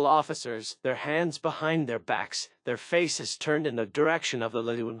municipal officers, their hands behind their backs, their faces turned in the direction of the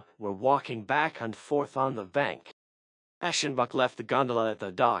lagoon, were walking back and forth on the bank. Aschenbach left the gondola at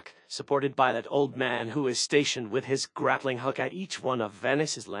the dock, supported by that old man who is stationed with his grappling hook at each one of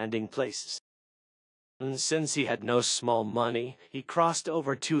Venice's landing places. And since he had no small money, he crossed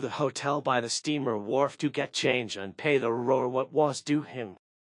over to the hotel by the steamer wharf to get change and pay the rower what was due him.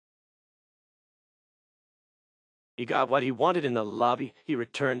 He got what he wanted in the lobby. He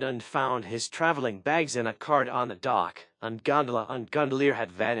returned and found his traveling bags in a cart on the dock, and gondola and gondolier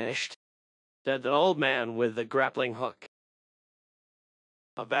had vanished. Said the old man with the grappling hook.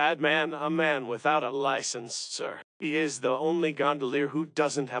 A bad man, a man without a license, sir. He is the only gondolier who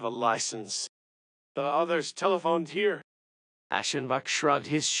doesn't have a license. The others telephoned here. Aschenbach shrugged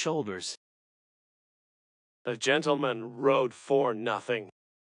his shoulders. The gentleman rode for nothing.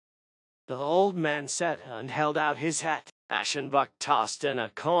 The old man said and held out his hat. Aschenbach tossed in a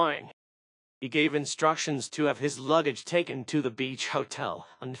coin. He gave instructions to have his luggage taken to the beach hotel,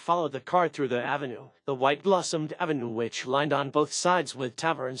 and followed the car through the avenue, the white-blossomed avenue which, lined on both sides with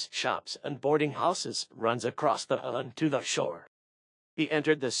taverns, shops, and boarding houses, runs across the island to the shore. He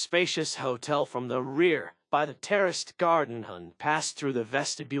entered the spacious hotel from the rear, by the terraced garden, and passed through the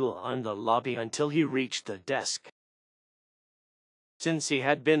vestibule and the lobby until he reached the desk. Since he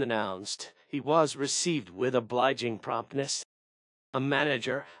had been announced, he was received with obliging promptness. A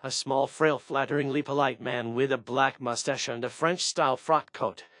manager, a small, frail, flatteringly polite man with a black mustache and a French-style frock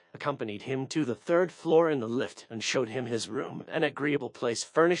coat, accompanied him to the third floor in the lift and showed him his room, an agreeable place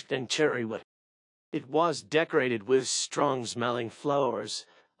furnished in cherry wood. It was decorated with strong-smelling flowers,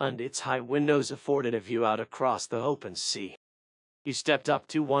 and its high windows afforded a view out across the open sea. He stepped up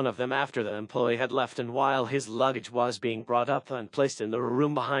to one of them after the employee had left, and while his luggage was being brought up and placed in the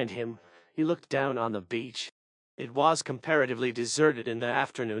room behind him, he looked down on the beach. It was comparatively deserted in the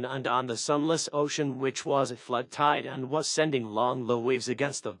afternoon, and on the sunless ocean, which was at flood tide and was sending long low waves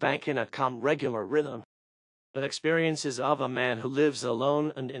against the bank in a calm, regular rhythm. The experiences of a man who lives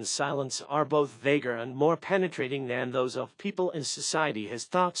alone and in silence are both vaguer and more penetrating than those of people in society. His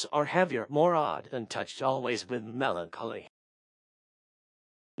thoughts are heavier, more odd, and touched always with melancholy.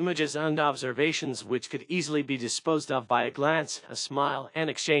 Images and observations which could easily be disposed of by a glance, a smile, an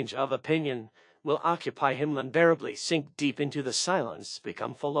exchange of opinion, will occupy him unbearably, sink deep into the silence,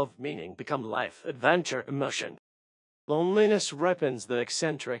 become full of meaning, become life, adventure, emotion. Loneliness ripens the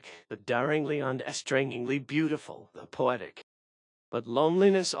eccentric, the daringly and estrangingly beautiful, the poetic. But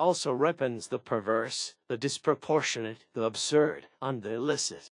loneliness also ripens the perverse, the disproportionate, the absurd, and the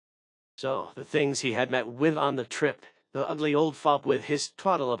illicit. So the things he had met with on the trip, the ugly old fop with his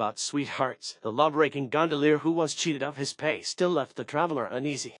twaddle about sweethearts, the law-breaking gondolier who was cheated of his pay, still left the traveler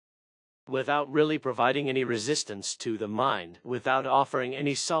uneasy. Without really providing any resistance to the mind, without offering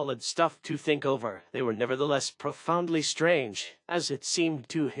any solid stuff to think over, they were nevertheless profoundly strange, as it seemed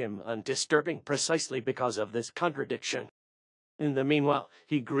to him, and disturbing precisely because of this contradiction. In the meanwhile,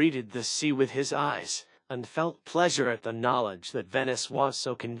 he greeted the sea with his eyes, and felt pleasure at the knowledge that Venice was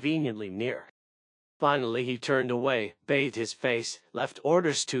so conveniently near. Finally he turned away, bathed his face, left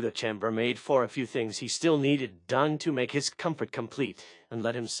orders to the chambermaid for a few things he still needed done to make his comfort complete, and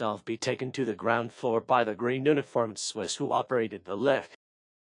let himself be taken to the ground floor by the green uniformed Swiss who operated the lift.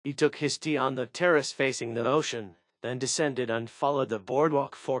 He took his tea on the terrace facing the ocean, then descended and followed the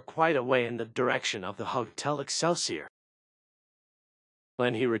boardwalk for quite a way in the direction of the Hotel Excelsior.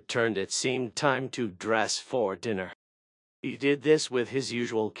 When he returned, it seemed time to dress for dinner. He did this with his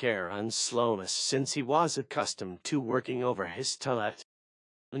usual care and slowness, since he was accustomed to working over his toilet.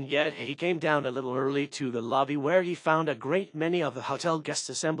 And yet he came down a little early to the lobby, where he found a great many of the hotel guests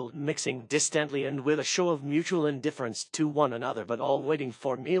assembled, mixing distantly and with a show of mutual indifference to one another, but all waiting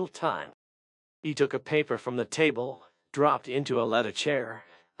for meal time. He took a paper from the table, dropped into a leather chair,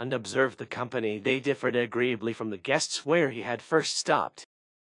 and observed the company. They differed agreeably from the guests where he had first stopped.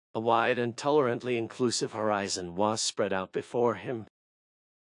 A wide and tolerantly inclusive horizon was spread out before him.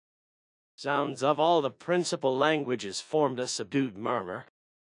 Sounds of all the principal languages formed a subdued murmur.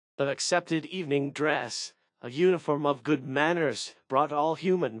 The accepted evening dress, a uniform of good manners, brought all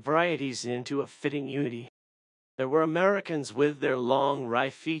human varieties into a fitting unity. There were Americans with their long, wry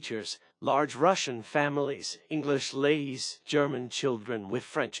features, large Russian families, English ladies, German children with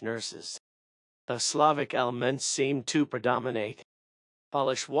French nurses. The Slavic element seemed to predominate.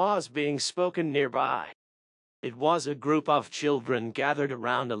 Polish was being spoken nearby. It was a group of children gathered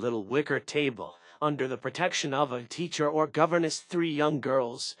around a little wicker table, under the protection of a teacher or governess. 3 young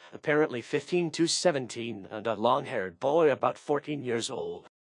girls, apparently 15 to 17, and a long-haired boy about 14 years old.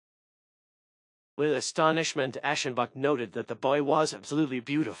 With astonishment, Aschenbach noted that the boy was absolutely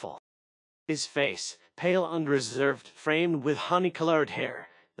beautiful. His face, pale and reserved, framed with honey-colored hair,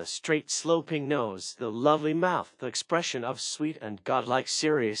 the straight sloping nose, the lovely mouth, the expression of sweet and godlike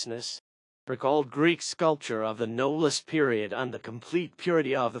seriousness, recalled Greek sculpture of the noblest period, and the complete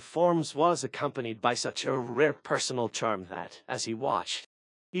purity of the forms was accompanied by such a rare personal charm that, as he watched,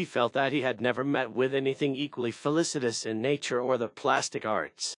 he felt that he had never met with anything equally felicitous in nature or the plastic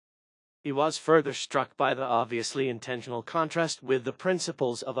arts. He was further struck by the obviously intentional contrast with the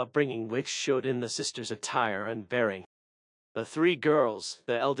principles of upbringing which showed in the sisters' attire and bearing. The 3 girls,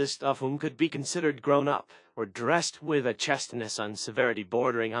 the eldest of whom could be considered grown up, were dressed with a chasteness and severity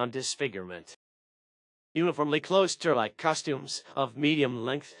bordering on disfigurement. Uniformly cloister-like costumes, of medium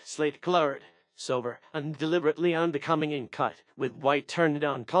length, slate-colored, sober, and deliberately unbecoming in cut, with white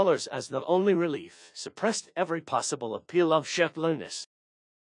turned-down collars as the only relief, suppressed every possible appeal of shapeliness.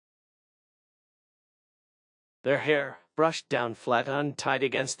 Their hair, brushed down flat and tied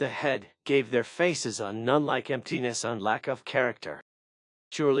against the head, gave their faces a nun-like emptiness and lack of character.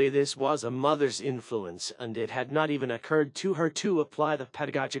 Surely this was a mother's influence, and it had not even occurred to her to apply the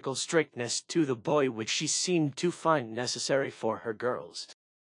pedagogical strictness to the boy which she seemed to find necessary for her girls.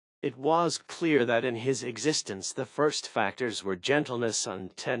 It was clear that in his existence the first factors were gentleness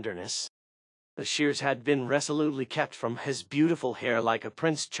and tenderness. The shears had been resolutely kept from his beautiful hair like a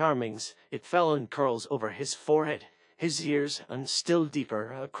Prince Charming's. It fell in curls over his forehead, his ears, and still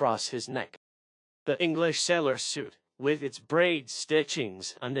deeper across his neck. The English sailor suit, with its braids,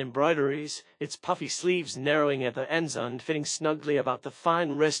 stitchings, and embroideries, its puffy sleeves narrowing at the ends and fitting snugly about the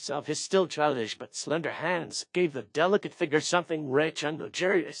fine wrists of his still childish but slender hands, gave the delicate figure something rich and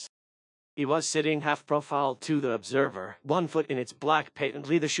luxurious. He was sitting half-profile to the observer, one foot in its black patent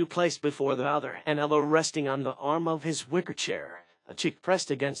leather shoe placed before the other, an elbow resting on the arm of his wicker chair, a cheek pressed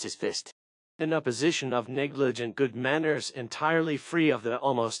against his fist. In a position of negligent good manners, entirely free of the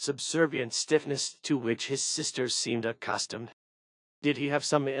almost subservient stiffness to which his sisters seemed accustomed. Did he have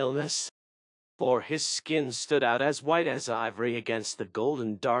some illness? For his skin stood out as white as ivory against the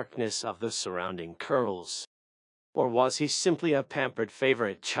golden darkness of the surrounding curls. Or was he simply a pampered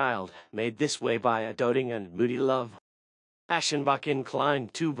favorite child, made this way by a doting and moody love? Aschenbach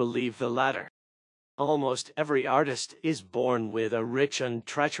inclined to believe the latter. Almost every artist is born with a rich and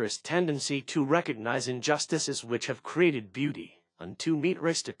treacherous tendency to recognize injustices which have created beauty, and to meet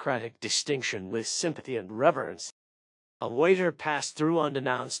aristocratic distinction with sympathy and reverence. A waiter passed through and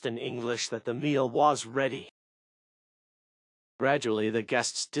announced in English that the meal was ready. Gradually the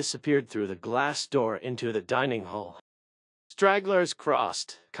guests disappeared through the glass door into the dining hall. Stragglers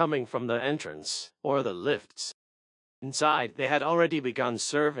crossed, coming from the entrance, or the lifts. Inside they had already begun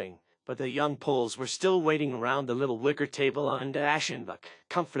serving, but the young Poles were still waiting round the little wicker table, and Aschenbach,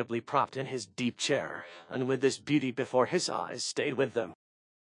 comfortably propped in his deep chair, and with this beauty before his eyes, stayed with them.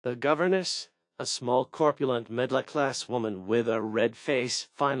 The governess, a small corpulent middle-class woman with a red face,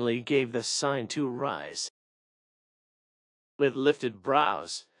 finally gave the sign to rise. With lifted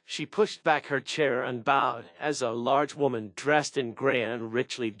brows, she pushed back her chair and bowed as a large woman dressed in gray and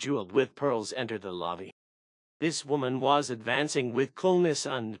richly jeweled with pearls entered the lobby. This woman was advancing with coolness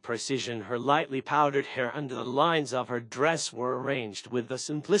and precision. Her lightly powdered hair and the lines of her dress were arranged with the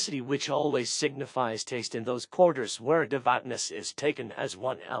simplicity which always signifies taste in those quarters where devoutness is taken as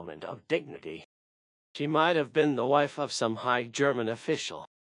one element of dignity. She might have been the wife of some high German official,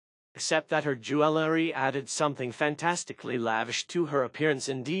 except that her jewelry added something fantastically lavish to her appearance.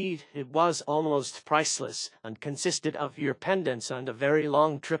 Indeed, it was almost priceless, and consisted of ear pendants and a very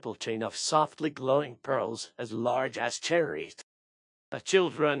long triple chain of softly glowing pearls as large as cherries. The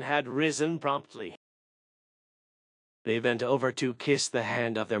children had risen promptly. They bent over to kiss the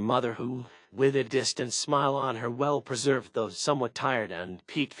hand of their mother, who, with a distant smile on her well-preserved though somewhat tired and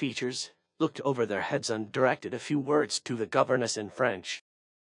peaked features, looked over their heads and directed a few words to the governess in French.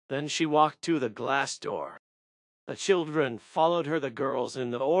 Then she walked to the glass door. The children followed her, the girls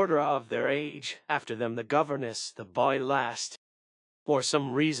in the order of their age, after them the governess, the boy last. For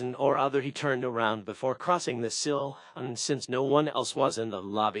some reason or other he turned around before crossing the sill, and since no one else was in the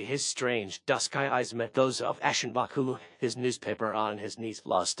lobby, his strange dusky eyes met those of Aschenbach, who, his newspaper on his knees,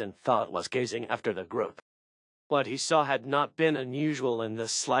 lost in thought, was gazing after the group. What he saw had not been unusual in the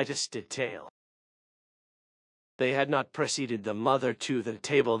slightest detail. They had not preceded the mother to the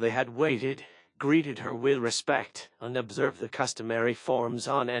table. They had waited, greeted her with respect, and observed the customary forms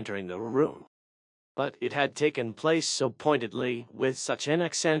on entering the room. But it had taken place so pointedly, with such an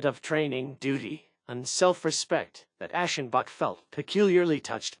accent of training, duty, and self-respect, that Aschenbach felt peculiarly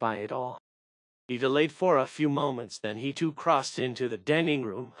touched by it all. He delayed for a few moments, then he too crossed into the dining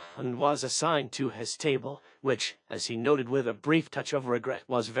room, and was assigned to his table, which, as he noted with a brief touch of regret,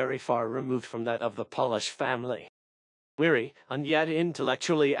 was very far removed from that of the Polish family. Weary, and yet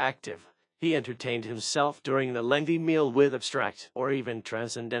intellectually active, he entertained himself during the lengthy meal with abstract or even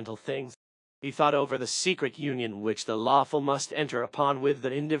transcendental things. He thought over the secret union which the lawful must enter upon with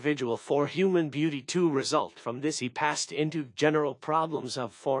the individual for human beauty to result. From this he passed into general problems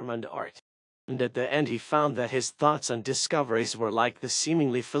of form and art. And at the end he found that his thoughts and discoveries were like the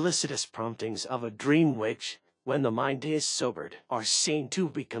seemingly felicitous promptings of a dream which, when the mind is sobered, are seen to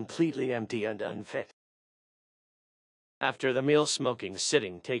be completely empty and unfit. After the meal, smoking,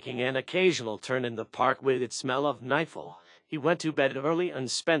 sitting, taking an occasional turn in the park with its smell of nightfall, he went to bed early and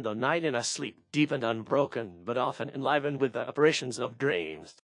spent the night in a sleep deep and unbroken, but often enlivened with the apparitions of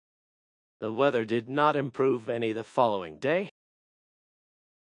dreams. The weather did not improve any the following day.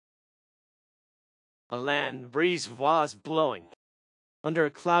 A land breeze was blowing. Under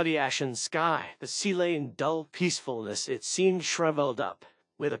a cloudy ashen sky, the sea lay in dull peacefulness. It seemed shriveled up,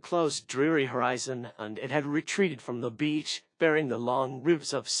 with a close dreary horizon, and it had retreated from the beach, bearing the long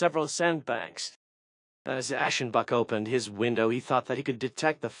roofs of several sandbanks. As Aschenbach opened his window, he thought that he could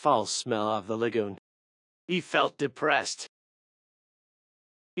detect the foul smell of the lagoon. He felt depressed.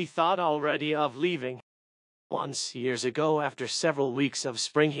 He thought already of leaving. Once, years ago, after several weeks of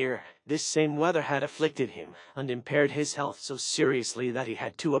spring here, this same weather had afflicted him and impaired his health so seriously that he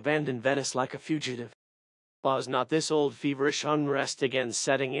had to abandon Venice like a fugitive. Was not this old feverish unrest again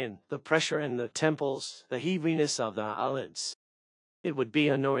setting in, the pressure in the temples, the heaviness of the eyelids? It would be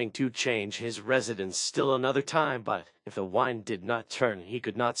annoying to change his residence still another time, but if the wine did not turn, he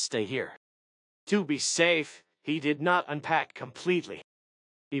could not stay here. To be safe, he did not unpack completely.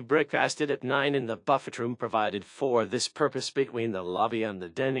 He breakfasted at 9 in the buffet room provided for this purpose between the lobby and the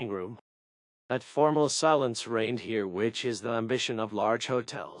dining room. That formal silence reigned here which is the ambition of large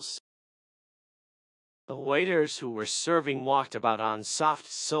hotels. The waiters who were serving walked about on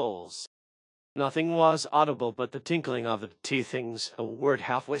soft soles. Nothing was audible but the tinkling of the tea things, a word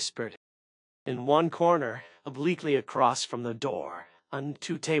half whispered. In one corner, obliquely across from the door, on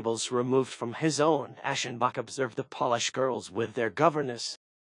 2 tables removed from his own, Aschenbach observed the polished girls with their governess.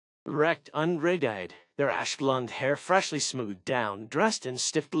 Erect, unred-eyed, their ash-blonde hair freshly smoothed down, dressed in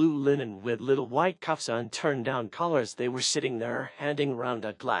stiff blue linen with little white cuffs on turned-down collars, they were sitting there, handing round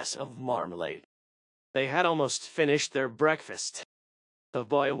a glass of marmalade. They had almost finished their breakfast. The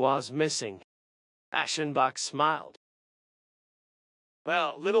boy was missing. Aschenbach smiled.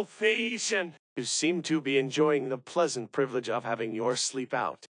 Well, little Phaetian, you seem to be enjoying the pleasant privilege of having your sleep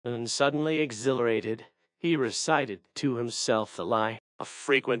out. And suddenly exhilarated, he recited to himself the lie. A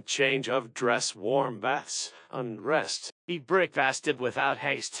frequent change of dress, warm baths, unrest. He breakfasted without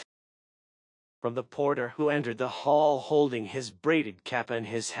haste. From the porter who entered the hall holding his braided cap in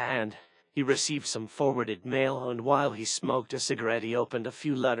his hand, he received some forwarded mail, and while he smoked a cigarette he opened a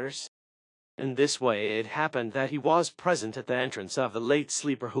few letters. In this way it happened that he was present at the entrance of the late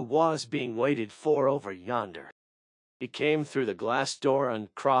sleeper who was being waited for over yonder. He came through the glass door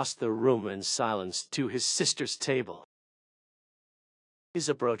and crossed the room in silence to his sister's table. His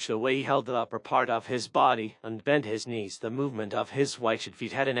approach, the way he held the upper part of his body and bent his knees, the movement of his white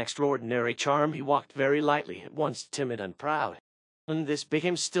feet had an extraordinary charm. He walked very lightly, at once timid and proud. And this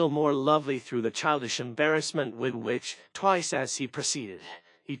became still more lovely through the childish embarrassment with which, twice as he proceeded,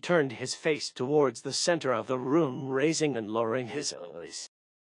 he turned his face towards the center of the room, raising and lowering his eyes.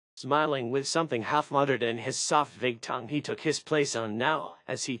 Smiling with something half-muttered in his soft, vague tongue, he took his place, and now,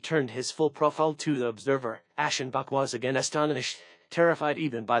 as he turned his full profile to the observer, Aschenbach was again astonished, terrified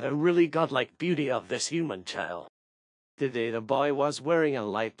even by the really godlike beauty of this human child. Today the boy was wearing a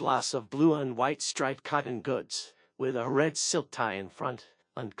light blouse of blue and white striped cotton goods, with a red silk tie in front,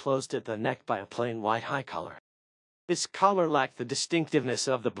 and closed at the neck by a plain white high collar. This collar lacked the distinctiveness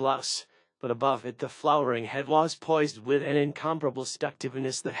of the blouse, but above it the flowering head was poised with an incomparable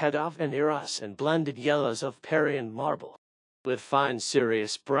seductiveness, the head of an Eros and blended yellows of Parian marble. With fine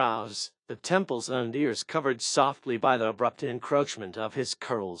serious brows, the temples and ears covered softly by the abrupt encroachment of his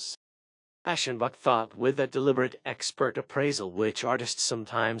curls. Aschenbach thought with that deliberate, expert appraisal which artists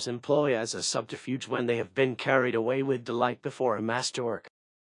sometimes employ as a subterfuge when they have been carried away with delight before a masterwork.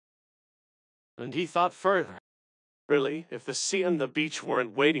 And he thought further. Really, if the sea and the beach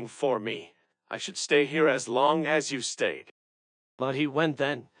weren't waiting for me, I should stay here as long as you stayed. But he went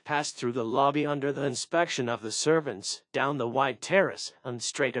then, passed through the lobby under the inspection of the servants, down the wide terrace, and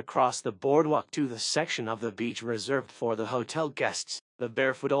straight across the boardwalk to the section of the beach reserved for the hotel guests. The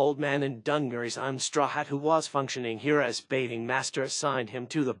barefoot old man in Dungarees and straw hat who was functioning here as bathing master assigned him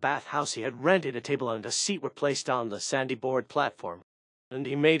to the bathhouse. He had rented a table and a seat were placed on the sandy board platform, and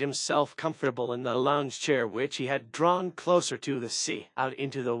he made himself comfortable in the lounge chair which he had drawn closer to the sea, out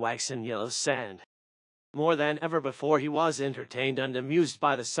into the waxen yellow sand. More than ever before he was entertained and amused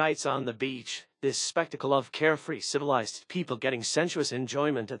by the sights on the beach, this spectacle of carefree civilized people getting sensuous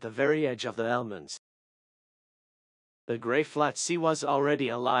enjoyment at the very edge of the elements. The grey flat sea was already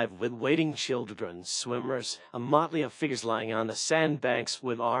alive with waiting children, swimmers, a motley of figures lying on the sandbanks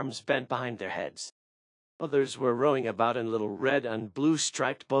with arms bent behind their heads. Others were rowing about in little red and blue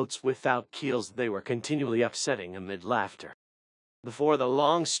striped boats without keels they were continually upsetting amid laughter. Before the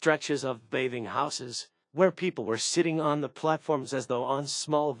long stretches of bathing houses, where people were sitting on the platforms as though on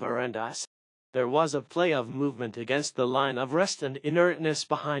small verandas, there was a play of movement against the line of rest and inertness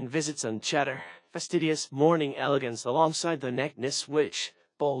behind visits and chatter, fastidious morning elegance alongside the nakedness which,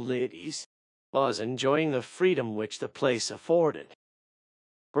 bold ladies, was enjoying the freedom which the place afforded.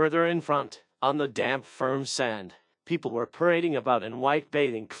 Further in front, on the damp firm sand, people were parading about in white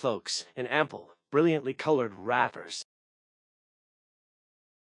bathing cloaks, in ample, brilliantly colored wrappers.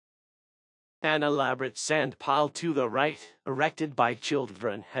 An elaborate sand pile to the right, erected by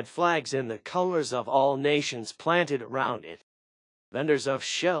children, had flags in the colors of all nations planted around it. Vendors of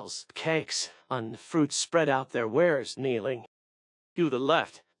shells, cakes, and fruit spread out their wares, kneeling. To the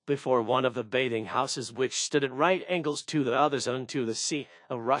left, Before one of the bathing houses, which stood at right angles to the others unto the sea,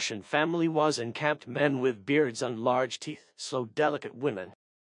 a Russian family was encamped, men with beards and large teeth, slow delicate women.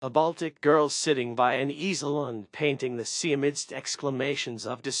 A Baltic girl sitting by an easel and painting the sea amidst exclamations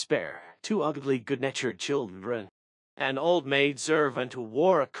of despair, two ugly good-natured children. An old maid servant who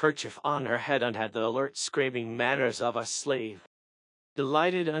wore a kerchief on her head and had the alert scraping manners of a slave.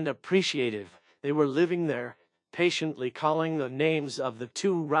 Delighted and appreciative, they were living there, patiently calling the names of the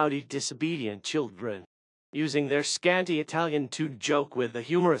two rowdy disobedient children, using their scanty Italian to joke with the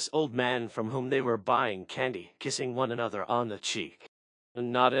humorous old man from whom they were buying candy, kissing one another on the cheek, and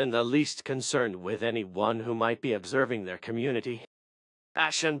not in the least concerned with anyone who might be observing their community.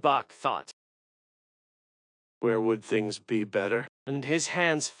 Aschenbach thought, Where would things be better? And his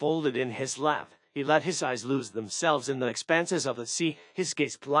hands folded in his lap, he let his eyes lose themselves in the expanses of the sea, his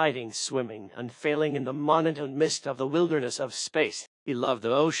gaze gliding, swimming, and failing in the monotone mist of the wilderness of space. He loved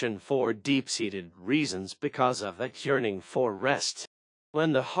the ocean for deep-seated reasons, because of that yearning for rest.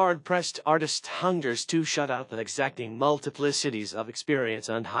 When the hard-pressed artist hungers to shut out the exacting multiplicities of experience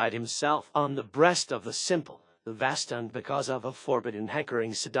and hide himself on the breast of the simple, the vast, and because of a forbidden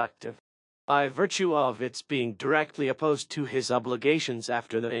hankering seductive, by virtue of its being directly opposed to his obligations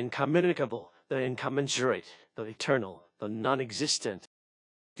after the incommunicable, the incommensurate, the eternal, the non-existent.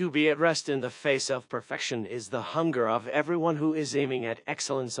 To be at rest in the face of perfection is the hunger of everyone who is aiming at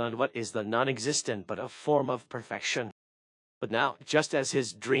excellence, and what is the non-existent but a form of perfection? But now, just as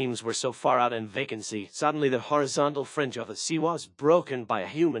his dreams were so far out in vacancy, suddenly the horizontal fringe of the sea was broken by a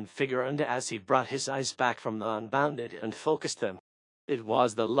human figure, and as he brought his eyes back from the unbounded and focused them, it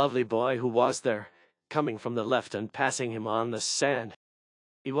was the lovely boy who was there, coming from the left and passing him on the sand.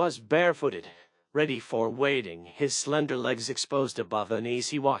 He was barefooted, ready for wading, his slender legs exposed above the knees.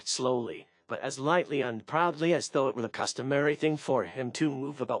 He walked slowly, but as lightly and proudly as though it were the customary thing for him to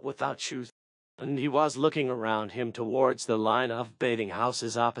move about without shoes. And he was looking around him towards the line of bathing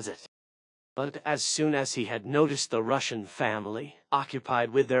houses opposite. But as soon as he had noticed the Russian family,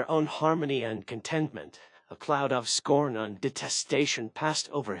 occupied with their own harmony and contentment, a cloud of scorn and detestation passed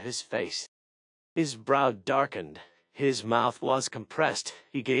over his face. His brow darkened, his mouth was compressed,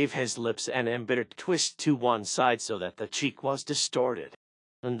 he gave his lips an embittered twist to one side so that the cheek was distorted,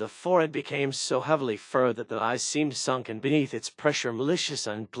 and the forehead became so heavily furrowed that the eyes seemed sunken beneath its pressure, malicious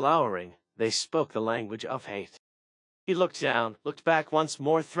and glowering. They spoke the language of hate. He looked down, looked back once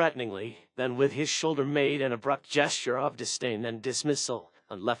more threateningly, then with his shoulder made an abrupt gesture of disdain and dismissal,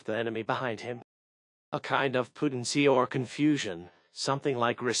 and left the enemy behind him. A kind of pudency or confusion, something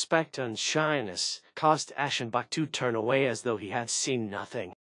like respect and shyness, caused Aschenbach to turn away as though he had seen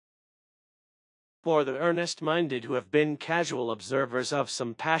nothing. For the earnest-minded who have been casual observers of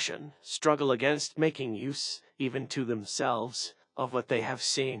some passion, struggle against making use, even to themselves, of what they have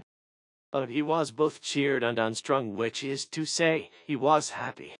seen. But he was both cheered and unstrung, which is to say, he was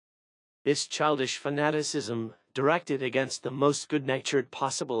happy. This childish fanaticism, directed against the most good-natured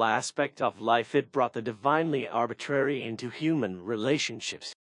possible aspect of life, it brought the divinely arbitrary into human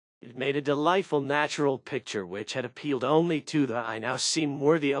relationships. It made a delightful natural picture which had appealed only to the eye now seemed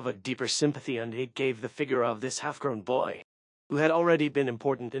worthy of a deeper sympathy, and it gave the figure of this half-grown boy, who had already been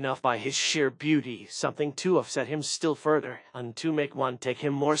important enough by his sheer beauty, something to upset him still further, and to make one take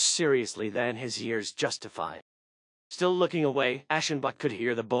him more seriously than his years justified. Still looking away, Aschenbach could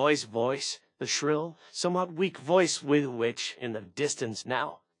hear the boy's voice, the shrill, somewhat weak voice with which, in the distance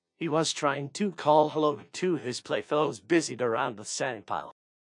now, he was trying to call hello to his playfellows busied around the sandpile.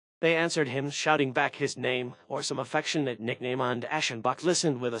 They answered him, shouting back his name, or some affectionate nickname, and Aschenbach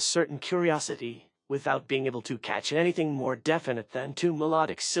listened with a certain curiosity, without being able to catch anything more definite than two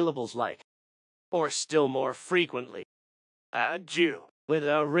melodic syllables like, or still more frequently, adieu, with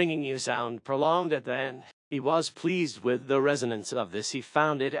a ringing sound prolonged at the end. He was pleased with the resonance of this. He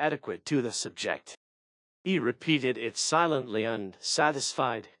found it adequate to the subject. He repeated it silently and,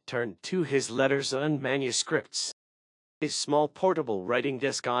 satisfied, turned to his letters and manuscripts. His small portable writing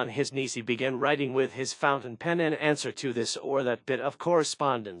desk on his knees, he began writing with his fountain pen an answer to this or that bit of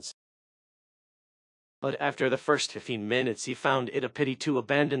correspondence. But after the first 15 minutes he found it a pity to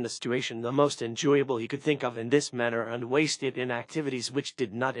abandon the situation, the most enjoyable he could think of, in this manner, and waste it in activities which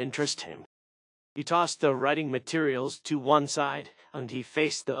did not interest him. He tossed the writing materials to one side, and he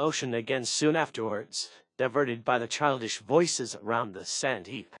faced the ocean again soon afterwards, diverted by the childish voices around the sand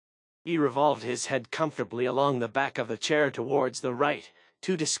heap. He revolved his head comfortably along the back of the chair towards the right,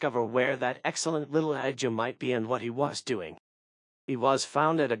 to discover where that excellent little adieu might be and what he was doing. He was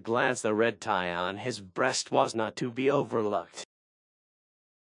found at a glance. The red tie on his breast was not to be overlooked.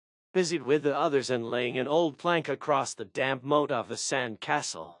 Busied with the others and laying an old plank across the damp moat of the sand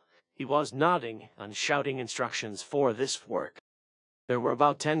castle, He was nodding and shouting instructions for this work. There were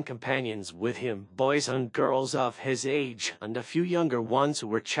about 10 companions with him, boys and girls of his age, and a few younger ones who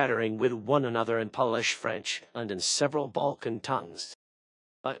were chattering with one another in Polish, French, and in several Balkan tongues.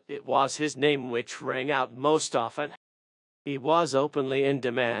 But it was his name which rang out most often. He was openly in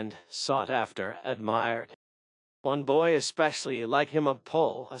demand, sought after, admired. One boy especially liked him, a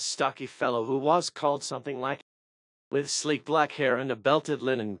Pole, a stocky fellow who was called something like, with sleek black hair and a belted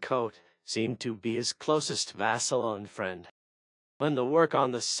linen coat, seemed to be his closest vassal and friend. When the work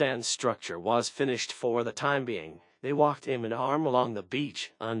on the sand structure was finished for the time being, they walked arm in arm along the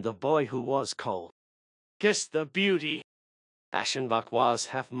beach, and the boy who was called Kiss the Beauty, Aschenbach, was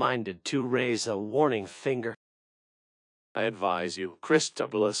half-minded to raise a warning finger. I advise you,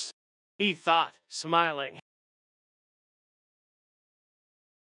 Christobulus, He thought, smiling,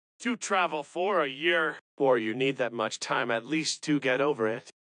 to travel for a year, or you need that much time at least to get over it.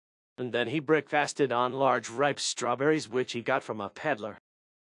 And then he breakfasted on large ripe strawberries which he got from a peddler.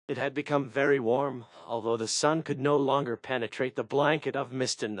 It had become very warm, although the sun could no longer penetrate the blanket of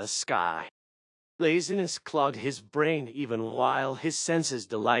mist in the sky. Laziness clogged his brain even while his senses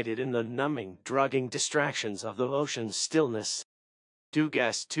delighted in the numbing, drugging distractions of the ocean's stillness. To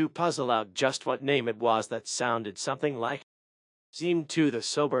guess, to puzzle out just what name it was that sounded something like, seemed to the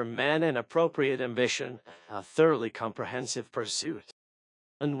sober man an appropriate ambition, a thoroughly comprehensive pursuit.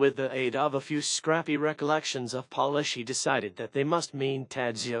 And with the aid of a few scrappy recollections of Polish, he decided that they must mean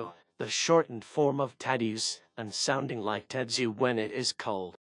Tadzio, the shortened form of Tadeusz, and sounding like Tadzio when it is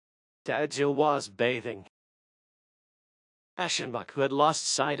cold. Tadzio was bathing. Aschenbach, who had lost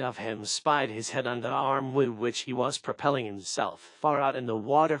sight of him, spied his head on the arm with which he was propelling himself far out in the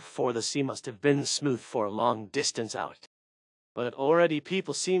water, for the sea must have been smooth for a long distance out. But already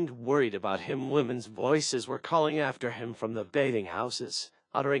people seemed worried about him. Women's voices were calling after him from the bathing houses,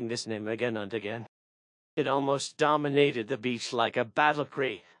 uttering this name again and again. It almost dominated the beach like a battle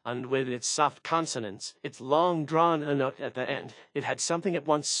cry, and with its soft consonants, its long-drawn note at the end, it had something at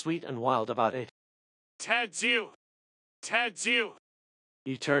once sweet and wild about it. Tadzio! Tadzio!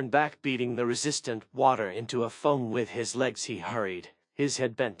 He turned back, beating the resistant water into a foam with his legs. He hurried, his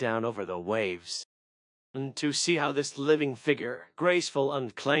head bent down over the waves. And to see how this living figure, graceful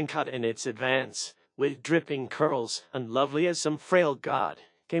and clean-cut in its advance, with dripping curls, and lovely as some frail god,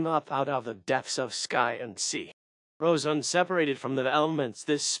 came up out of the depths of sky and sea, rose unseparated from the elements,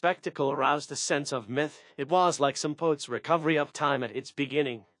 this spectacle aroused a sense of myth. It was like some poet's recovery of time at its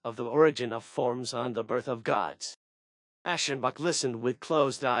beginning, of the origin of forms and the birth of gods. Aschenbach listened with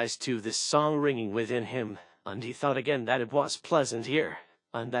closed eyes to this song ringing within him, and he thought again that it was pleasant here,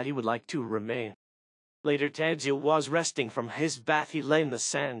 and that he would like to remain. Later, Tadzio was resting from his bath. He lay in the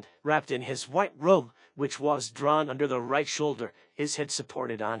sand, wrapped in his white robe, which was drawn under the right shoulder, his head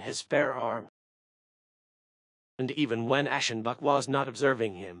supported on his bare arm. And even when Aschenbach was not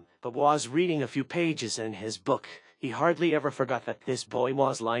observing him, but was reading a few pages in his book, he hardly ever forgot that this boy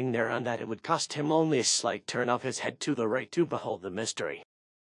was lying there, and that it would cost him only a slight turn of his head to the right to behold the mystery.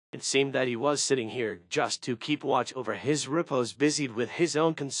 It seemed that he was sitting here just to keep watch over his repose, busied with his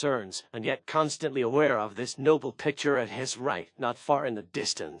own concerns, and yet constantly aware of this noble picture at his right, not far in the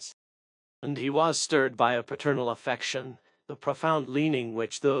distance. And he was stirred by a paternal affection, the profound leaning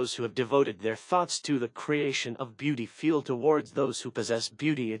which those who have devoted their thoughts to the creation of beauty feel towards those who possess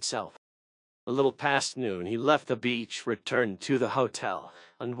beauty itself. A little past noon he left the beach, returned to the hotel,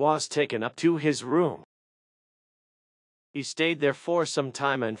 and was taken up to his room. He stayed there for some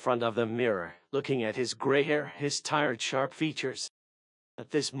time in front of the mirror, looking at his gray hair, his tired, sharp features.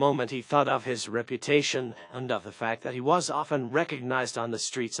 At this moment he thought of his reputation, and of the fact that he was often recognized on the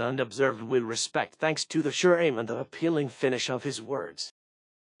streets and observed with respect thanks to the sure aim and the appealing finish of his words.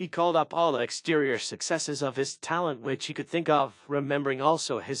 He called up all the exterior successes of his talent which he could think of, remembering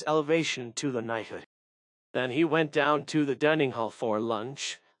also his elevation to the knighthood. Then he went down to the dining hall for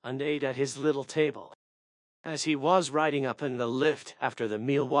lunch, and ate at his little table. As he was riding up in the lift after the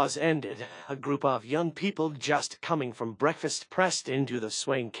meal was ended, a group of young people just coming from breakfast pressed into the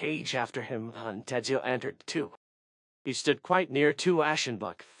swaying cage after him, and Tadzio entered too. He stood quite near to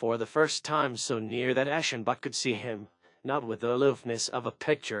Aschenbach, for the first time so near that Aschenbach could see him, not with the aloofness of a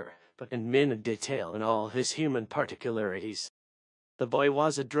picture, but in minute detail in all his human particularities. The boy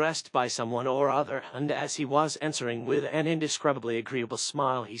was addressed by someone or other, and as he was answering with an indescribably agreeable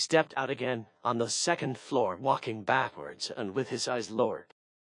smile, he stepped out again on the second floor, walking backwards and with his eyes lowered.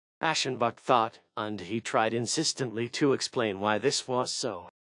 Aschenbach thought, and he tried insistently to explain why this was so.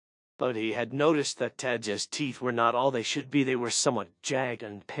 But he had noticed that Tadzio's teeth were not all they should be. They were somewhat jagged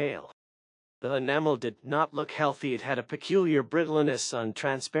and pale. The enamel did not look healthy. It had a peculiar brittleness and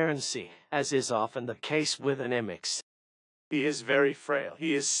transparency, as is often the case with anemics. He is very frail.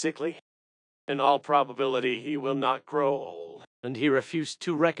 He is sickly. In all probability, he will not grow old. And he refused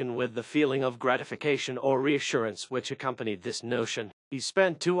to reckon with the feeling of gratification or reassurance which accompanied this notion. He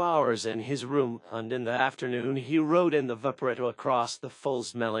spent 2 hours in his room, and in the afternoon he rode in the Vaporetto across the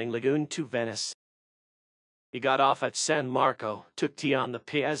full-smelling lagoon to Venice. He got off at San Marco, took tea on the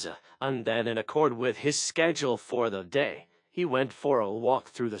piazza, and then, in accord with his schedule for the day, he went for a walk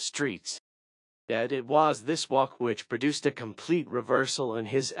through the streets. Yet it was this walk which produced a complete reversal in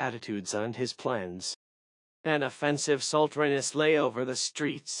his attitudes and his plans. An offensive sultriness lay over the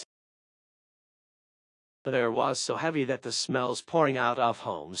streets. The air was so heavy that the smells pouring out of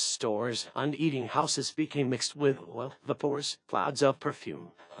homes, stores, and eating houses became mixed with oil, vapors, clouds of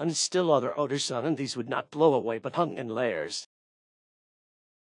perfume, and still other odors, and these would not blow away but hung in layers.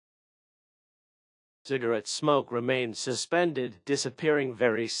 Cigarette smoke remained suspended, disappearing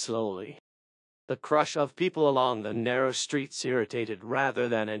very slowly. The crush of people along the narrow streets irritated rather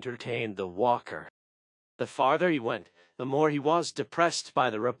than entertained the walker. The farther he went, the more he was depressed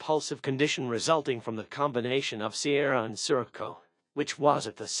by the repulsive condition resulting from the combination of Sierra and Sirocco, which was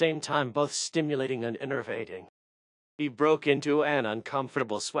at the same time both stimulating and enervating. He broke into an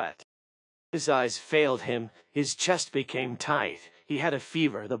uncomfortable sweat. His eyes failed him, his chest became tight, he had a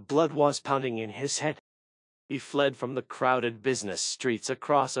fever, the blood was pounding in his head. He fled from the crowded business streets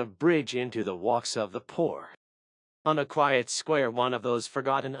across a bridge into the walks of the poor. On a quiet square, one of those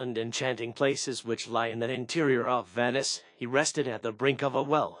forgotten and enchanting places which lie in the interior of Venice, he rested at the brink of a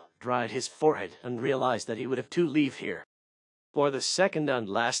well, dried his forehead, and realized that he would have to leave here. For the second and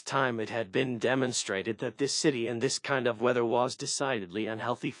last time it had been demonstrated that this city in this kind of weather was decidedly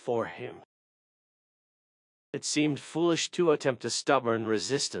unhealthy for him. It seemed foolish to attempt a stubborn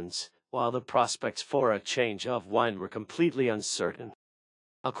resistance, while the prospects for a change of wind were completely uncertain.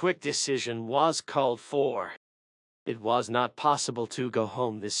 A quick decision was called for. It was not possible to go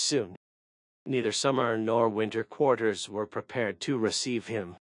home this soon. Neither summer nor winter quarters were prepared to receive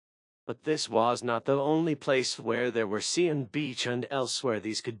him. But this was not the only place where there were sea and beach, and elsewhere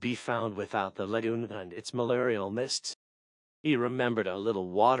these could be found without the lagoon and its malarial mists. He remembered a little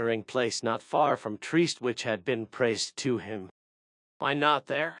watering place not far from Trieste which had been praised to him. Why not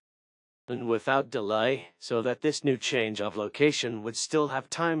there? And without delay, so that this new change of location would still have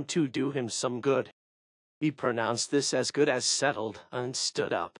time to do him some good. He pronounced this as good as settled, and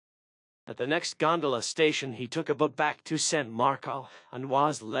stood up. At the next gondola station he took a boat back to San Marco, and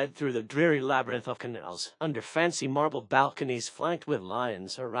was led through the dreary labyrinth of canals, under fancy marble balconies flanked with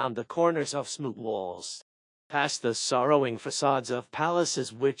lions around the corners of smooth walls, past the sorrowing facades of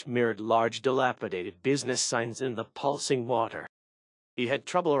palaces which mirrored large dilapidated business signs in the pulsing water. He had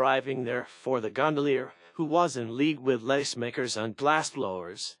trouble arriving there, for the gondolier, who was in league with lace-makers and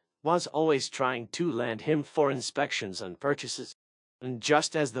glass-blowers, was always trying to land him for inspections and purchases. And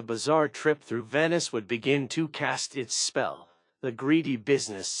just as the bizarre trip through Venice would begin to cast its spell, the greedy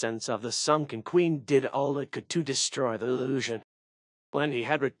business sense of the sunken queen did all it could to destroy the illusion. When he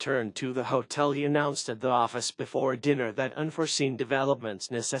had returned to the hotel, he announced at the office before dinner that unforeseen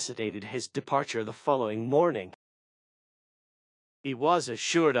developments necessitated his departure the following morning. He was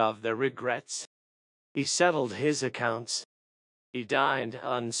assured of their regrets. He settled his accounts. He dined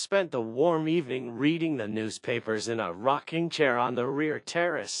and spent the warm evening reading the newspapers in a rocking chair on the rear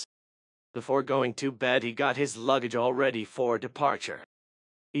terrace. Before going to bed, he got his luggage all ready for departure.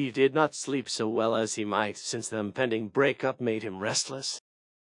 He did not sleep so well as he might, since the impending breakup made him restless.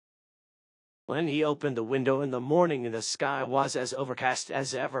 When he opened the window in the morning, the sky was as overcast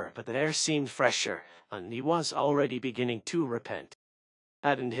as ever, but the air seemed fresher, and he was already beginning to repent.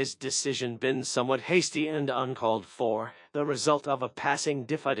 Hadn't his decision been somewhat hasty and uncalled for, the result of a passing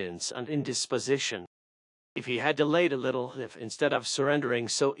diffidence and indisposition? If he had delayed a little, if instead of surrendering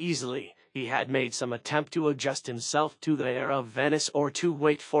so easily, he had made some attempt to adjust himself to the air of Venice, or to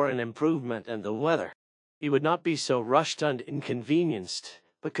wait for an improvement in the weather, he would not be so rushed and inconvenienced,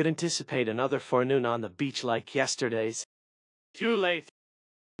 but could anticipate another forenoon on the beach like yesterday's. Too late.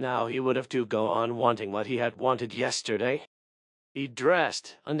 Now he would have to go on wanting what he had wanted yesterday. He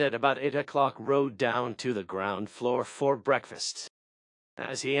dressed, and at about 8 o'clock rode down to the ground floor for breakfast.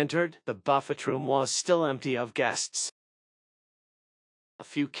 As he entered, the buffet room was still empty of guests. A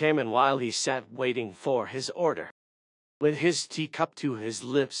few came in while he sat waiting for his order. With his teacup to his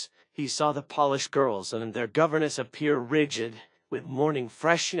lips, he saw the polished girls and their governess appear rigid, with morning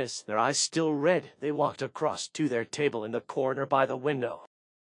freshness, their eyes still red. They walked across to their table in the corner by the window.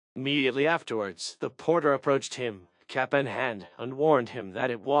 Immediately afterwards, the porter approached him, cap in hand, and warned him that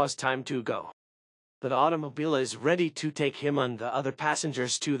it was time to go. The automobile is ready to take him and the other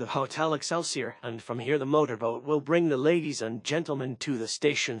passengers to the Hotel Excelsior, and from here the motorboat will bring the ladies and gentlemen to the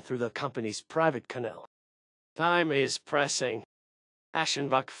station through the company's private canal. Time is pressing.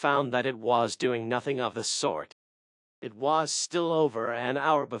 Aschenbach found that it was doing nothing of the sort. It was still over an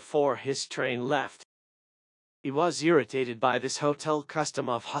hour before his train left. He was irritated by this hotel custom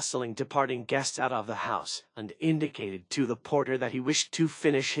of hustling departing guests out of the house, and indicated to the porter that he wished to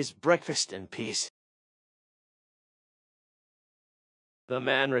finish his breakfast in peace. The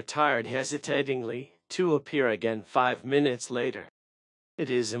man retired hesitatingly, to appear again 5 minutes later. It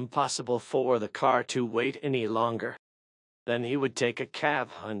is impossible for the car to wait any longer. Then he would take a cab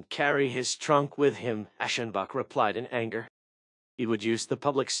and carry his trunk with him, Aschenbach replied in anger. He would use the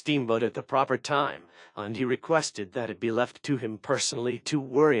public steamboat at the proper time, and he requested that it be left to him personally to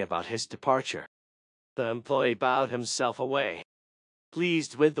worry about his departure. The employee bowed himself away.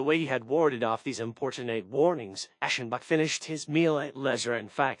 Pleased with the way he had warded off these importunate warnings, Aschenbach finished his meal at leisure. In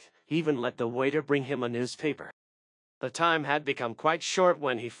fact, he even let the waiter bring him a newspaper. The time had become quite short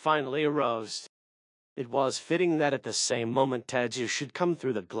when he finally arose. It was fitting that at the same moment Tadeu should come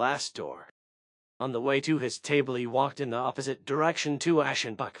through the glass door. On the way to his table he walked in the opposite direction to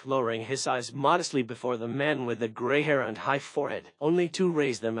Aschenbach, lowering his eyes modestly before the man with the gray hair and high forehead, only to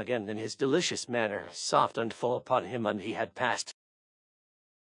raise them again in his delicious manner, soft and full upon him, and he had passed.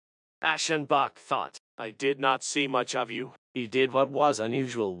 Aschenbach thought, I did not see much of you. He did what was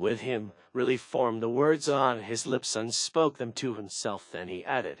unusual with him, really formed the words on his lips and spoke them to himself. Then he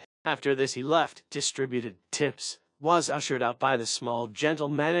added. After this he left, distributed tips, was ushered out by the small gentle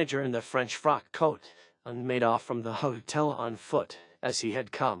manager in the French frock coat, and made off from the hotel on foot, as he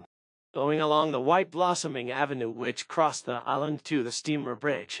had come. Going along the white blossoming avenue which crossed the island to the steamer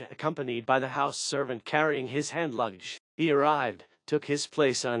bridge, accompanied by the house servant carrying his hand luggage, he arrived, took his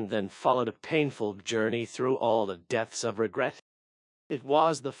place, and then followed a painful journey through all the depths of regret. It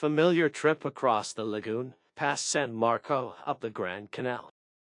was the familiar trip across the lagoon, past San Marco, up the Grand Canal.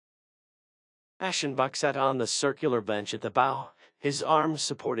 Aschenbach sat on the circular bench at the bow, his arms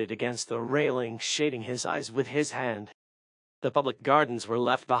supported against the railing, shading his eyes with his hand. The public gardens were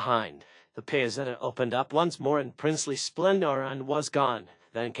left behind. The Piazzetta opened up once more in princely splendor and was gone.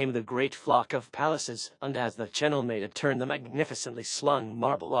 Then came the great flock of palaces, and as the channel made a turn the magnificently slung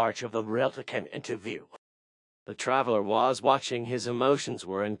marble arch of the Relta came into view. The traveler was watching. His emotions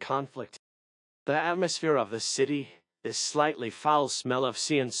were in conflict. The atmosphere of the city, this slightly foul smell of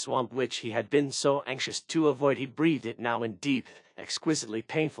sea and swamp which he had been so anxious to avoid, he breathed it now in deep, exquisitely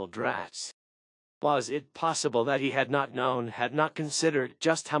painful draughts. Was it possible that he had not known, had not considered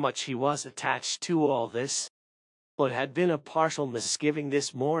just how much he was attached to all this? What had been a partial misgiving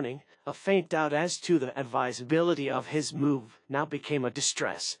this morning, a faint doubt as to the advisability of his move, now became a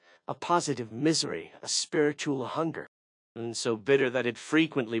distress, a positive misery, a spiritual hunger, and so bitter that it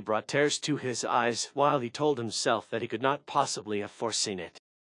frequently brought tears to his eyes, while he told himself that he could not possibly have foreseen it.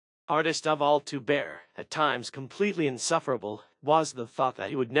 Hardest of all to bear, at times completely insufferable, was the thought that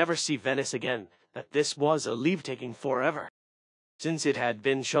he would never see Venice again, that this was a leave-taking forever. Since it had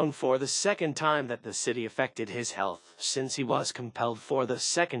been shown for the second time that the city affected his health, since he was compelled for the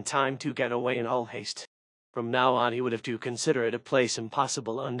second time to get away in all haste, from now on he would have to consider it a place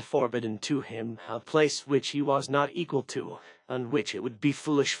impossible and forbidden to him, a place which he was not equal to, and which it would be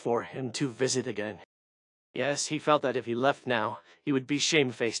foolish for him to visit again. Yes, he felt that if he left now, he would be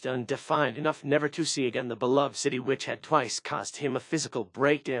shamefaced and defiant enough never to see again the beloved city which had twice caused him a physical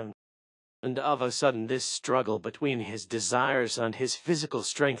breakdown. And of a sudden this struggle between his desires and his physical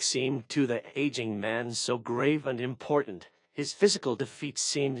strength seemed to the aging man so grave and important, his physical defeat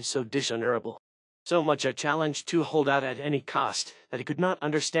seemed so dishonorable, so much a challenge to hold out at any cost, that he could not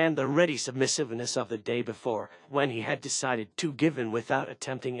understand the ready submissiveness of the day before, when he had decided to give in without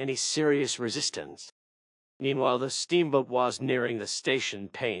attempting any serious resistance. Meanwhile the steamboat was nearing the station.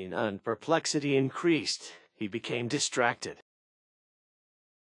 Pain and perplexity increased. He became distracted.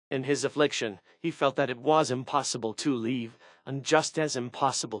 In his affliction, he felt that it was impossible to leave, and just as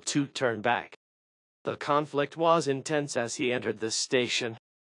impossible to turn back. The conflict was intense as he entered the station.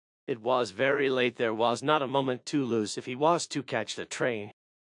 It was very late. There was not a moment to lose if he was to catch the train.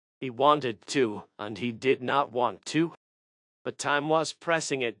 He wanted to, and he did not want to. But time was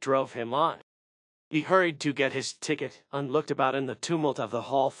pressing. It drove him on. He hurried to get his ticket, and looked about in the tumult of the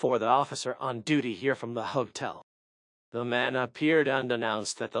hall for the officer on duty here from the hotel. The man appeared and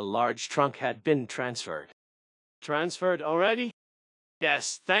announced that the large trunk had been transferred. Transferred already?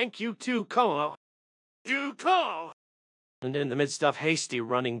 Yes, thank you, to Como. To Como! And in the midst of hasty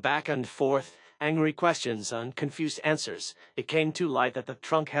running back and forth, angry questions and confused answers, it came to light that the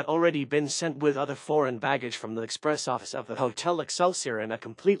trunk had already been sent with other foreign baggage from the express office of the Hotel Excelsior in a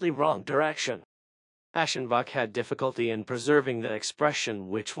completely wrong direction. Aschenbach had difficulty in preserving the expression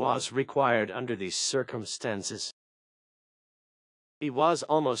which was required under these circumstances. He was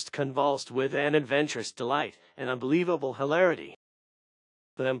almost convulsed with an adventurous delight and unbelievable hilarity.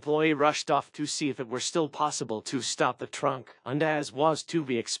 The employee rushed off to see if it were still possible to stop the trunk, and as was to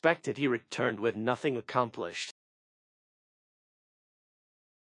be expected, he returned with nothing accomplished.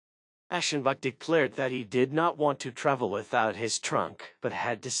 Aschenbach declared that he did not want to travel without his trunk, but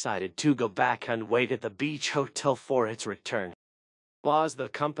had decided to go back and wait at the beach hotel for its return. Was the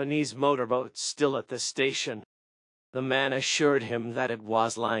company's motorboat still at the station? The man assured him that it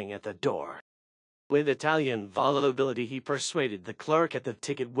was lying at the door. With Italian volubility, he persuaded the clerk at the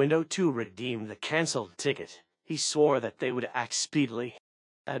ticket window to redeem the cancelled ticket. He swore that they would act speedily,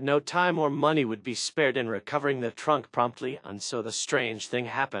 that no time or money would be spared in recovering the trunk promptly, and so the strange thing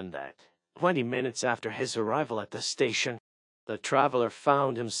happened that, 20 minutes after his arrival at the station, the traveler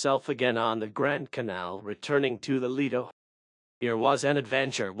found himself again on the Grand Canal, returning to the Lido. Here was an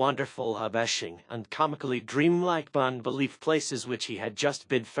adventure wonderful, abashing, and comically dreamlike beyond belief, places which he had just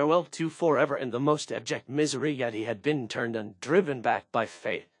bid farewell to forever in the most abject misery, yet he had been turned and driven back by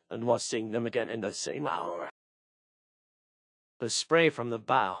fate, and was seeing them again in the same hour. The spray from the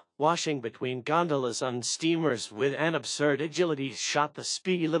bow, washing between gondolas and steamers with an absurd agility, shot the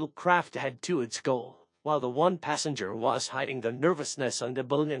speedy little craft ahead to its goal, while the one passenger was hiding the nervousness and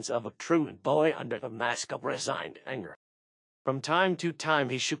ebullience of a truant boy under the mask of resigned anger. From time to time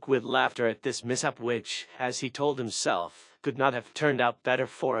he shook with laughter at this mishap which, as he told himself, could not have turned out better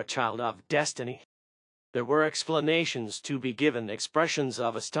for a child of destiny. There were explanations to be given, expressions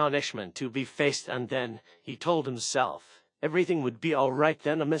of astonishment to be faced, and then, he told himself, everything would be all right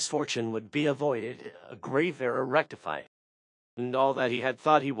then, a misfortune would be avoided, a grave error rectified. And all that he had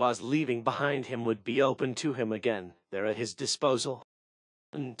thought he was leaving behind him would be open to him again, there at his disposal.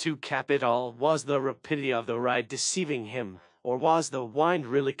 And to cap it all, was the rapidity of the ride deceiving him? Or was the wind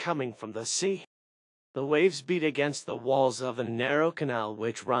really coming from the sea? The waves beat against the walls of the narrow canal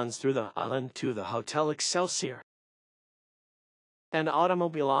which runs through the island to the Hotel Excelsior. An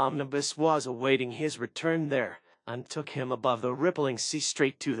automobile omnibus was awaiting his return there, and took him above the rippling sea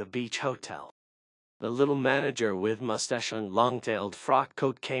straight to the beach hotel. The little manager with mustache and long-tailed frock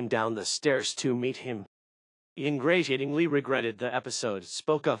coat came down the stairs to meet him. He ingratiatingly regretted the episode,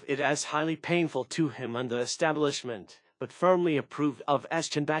 spoke of it as highly painful to him and the establishment, but firmly approved of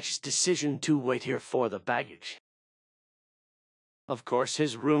Aschenbach's decision to wait here for the baggage. Of course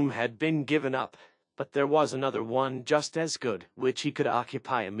his room had been given up, but there was another one just as good, which he could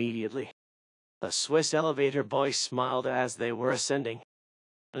occupy immediately. The Swiss elevator boy smiled as they were ascending.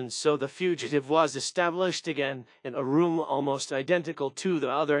 And so the fugitive was established again, in a room almost identical to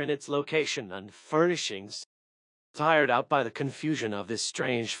the other in its location and furnishings. Tired out by the confusion of this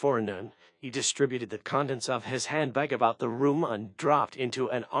strange forenoon, he distributed the contents of his handbag about the room and dropped into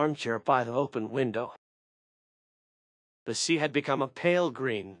an armchair by the open window. The sea had become a pale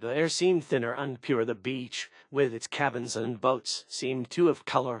green, the air seemed thinner and pure, the beach, with its cabins and boats, seemed to have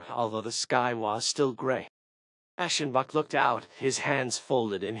color, although the sky was still gray. Aschenbach looked out, his hands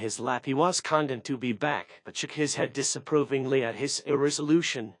folded in his lap. He was content to be back, but shook his head disapprovingly at his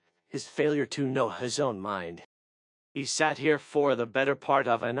irresolution, his failure to know his own mind. He sat here for the better part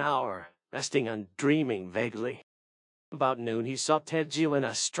of an hour, resting and dreaming vaguely. About noon he saw Tadgio in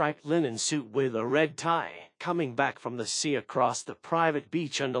a striped linen suit with a red tie, coming back from the sea across the private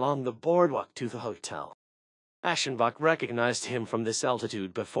beach and along the boardwalk to the hotel. Aschenbach recognized him from this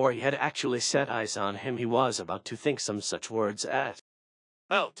altitude. Before he had actually set eyes on him, he was about to think some such words as,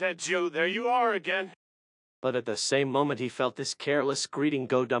 "Well, Tadgio, there you are again." But at the same moment he felt this careless greeting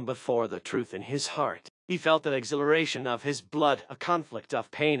go down before the truth in his heart. He felt the exhilaration of his blood, a conflict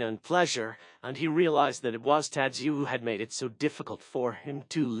of pain and pleasure, and he realized that it was Tadgio who had made it so difficult for him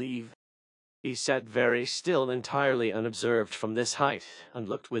to leave. He sat very still, entirely unobserved from this height, and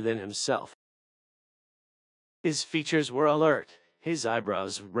looked within himself. His features were alert, his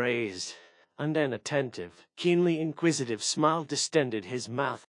eyebrows raised, and an attentive, keenly inquisitive smile distended his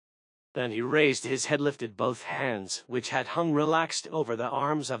mouth. Then he raised his head, lifted both hands, which had hung relaxed over the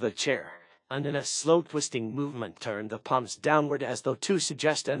arms of the chair, and in a slow twisting movement turned the palms downward as though to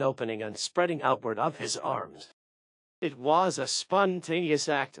suggest an opening and spreading outward of his arms. It was a spontaneous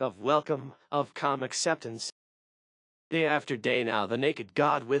act of welcome, of calm acceptance. Day after day now the naked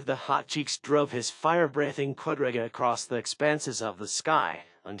god with the hot cheeks drove his fire-breathing quadriga across the expanses of the sky,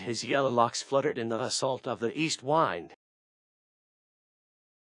 and his yellow locks fluttered in the assault of the east wind.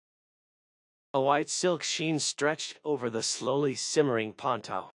 A white silk sheen stretched over the slowly simmering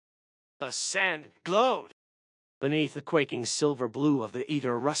ponto. The sand glowed. Beneath the quaking silver blue of the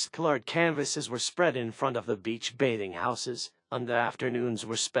either rust-colored canvases were spread in front of the beach bathing houses, and the afternoons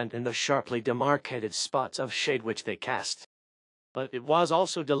were spent in the sharply demarcated spots of shade which they cast. But it was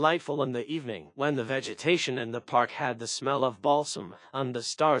also delightful in the evening, when the vegetation in the park had the smell of balsam, and the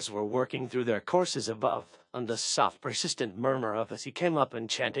stars were working through their courses above, and the soft persistent murmur of the sea came up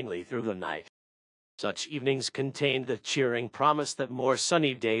enchantingly through the night. Such evenings contained the cheering promise that more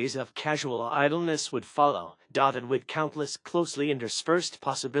sunny days of casual idleness would follow, dotted with countless closely interspersed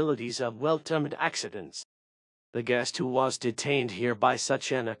possibilities of well-timed accidents. The guest who was detained here by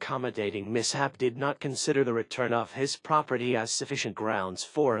such an accommodating mishap did not consider the return of his property as sufficient grounds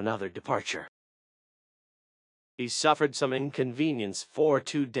for another departure. He suffered some inconvenience for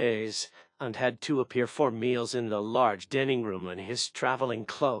 2 days, and had to appear for meals in the large dining room in his traveling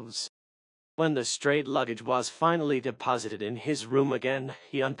clothes. When the strayed luggage was finally deposited in his room again,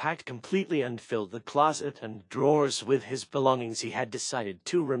 he unpacked completely and filled the closet and drawers with his belongings. He had decided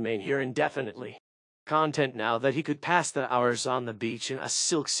to remain here indefinitely, content now that he could pass the hours on the beach in a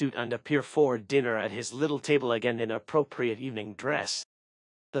silk suit and appear for dinner at his little table again in appropriate evening dress.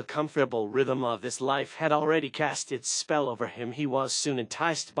 The comfortable rhythm of this life had already cast its spell over him. He was soon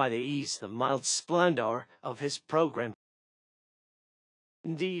enticed by the ease, the mild splendor of his program.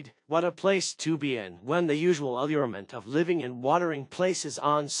 Indeed, what a place to be in when the usual allurement of living in watering places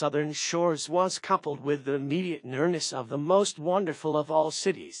on southern shores was coupled with the immediate nearness of the most wonderful of all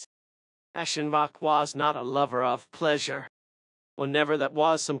cities. Aschenbach was not a lover of pleasure. Whenever that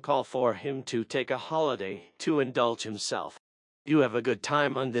was some call for him to take a holiday, to indulge himself, you have a good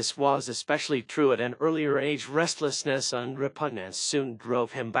time, and this was especially true at an earlier age. Restlessness and repugnance soon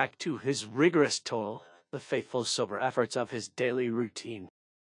drove him back to his rigorous toil, the faithful sober efforts of his daily routine.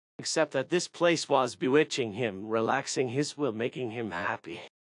 Except that this place was bewitching him, relaxing his will, making him happy.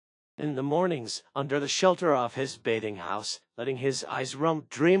 In the mornings, under the shelter of his bathing house, letting his eyes roam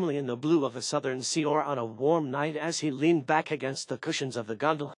dreamily in the blue of the southern sea, or on a warm night as he leaned back against the cushions of the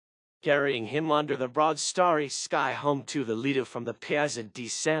gondola, carrying him under the broad starry sky home to the Lido from the Piazza di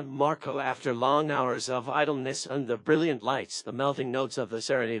San Marco after long hours of idleness and the brilliant lights, the melting notes of the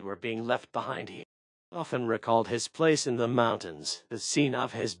serenade were being left behind. He often recalled his place in the mountains, the scene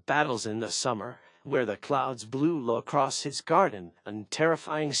of his battles in the summer, where the clouds blew low across his garden, and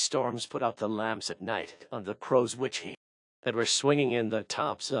terrifying storms put out the lamps at night, and the crows that were swinging in the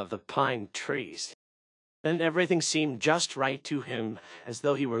tops of the pine trees. And everything seemed just right to him, as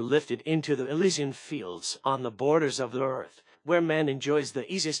though he were lifted into the Elysian fields on the borders of the earth, where man enjoys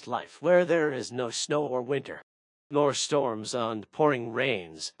the easiest life, where there is no snow or winter, nor storms and pouring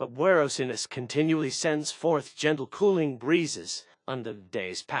rains, but where Oceanus continually sends forth gentle cooling breezes, and the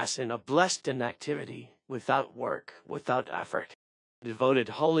days pass in a blessed inactivity, without work, without effort, devoted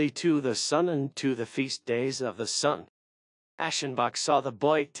wholly to the sun and to the feast days of the sun. Aschenbach saw the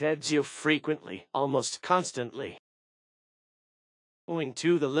boy Tedzio frequently, almost constantly. Owing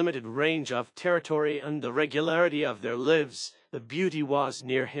to the limited range of territory and the regularity of their lives, the beauty was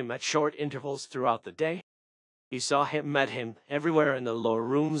near him at short intervals throughout the day. He met him everywhere, in the lower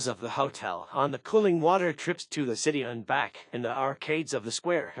rooms of the hotel, on the cooling water trips to the city and back, in the arcades of the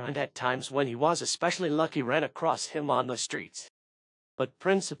square, and at times when he was especially lucky ran across him on the streets. But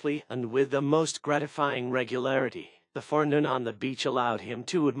principally, and with the most gratifying regularity, the forenoon on the beach allowed him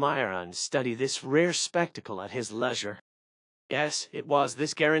to admire and study this rare spectacle at his leisure. Yes, it was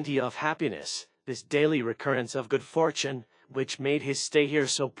this guarantee of happiness, this daily recurrence of good fortune, which made his stay here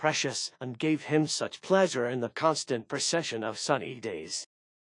so precious, and gave him such pleasure in the constant procession of sunny days.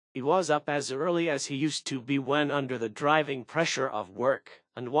 He was up as early as he used to be when under the driving pressure of work,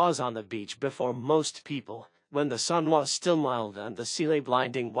 and was on the beach before most people, when the sun was still mild and the sea lay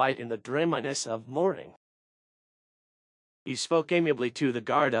blinding white in the dreaminess of morning. He spoke amiably to the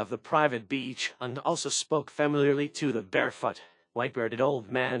guard of the private beach, and also spoke familiarly to the barefoot, white-bearded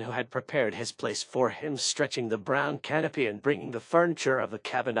old man who had prepared his place for him, stretching the brown canopy and bringing the furniture of the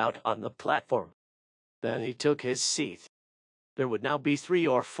cabin out on the platform. Then he took his seat. There would now be 3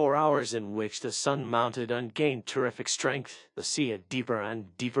 or 4 hours in which the sun mounted and gained terrific strength, the sea a deeper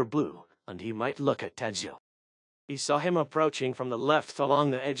and deeper blue, and he might look at Tadzio. He saw him approaching from the left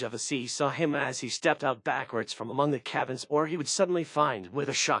along the edge of the sea, saw him as he stepped out backwards from among the cabins, or he would suddenly find, with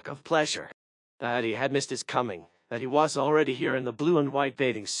a shock of pleasure, that he had missed his coming, that he was already here in the blue and white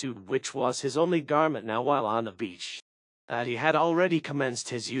bathing suit which was his only garment now while on the beach, that he had already commenced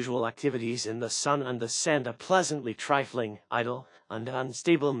his usual activities in the sun and the sand, a pleasantly trifling, idle, and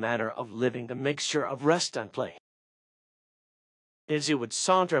unstable manner of living, the mixture of rest and play. As he would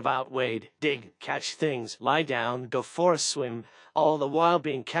saunter about, wade, dig, catch things, lie down, go for a swim, all the while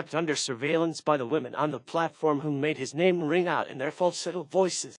being kept under surveillance by the women on the platform who made his name ring out in their falsetto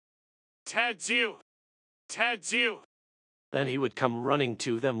voices. Ted's you! Ted's you! Then he would come running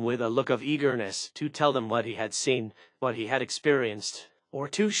to them with a look of eagerness to tell them what he had seen, what he had experienced, or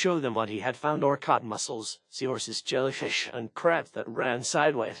to show them what he had found or caught: mussels, seahorses, jellyfish, and crabs that ran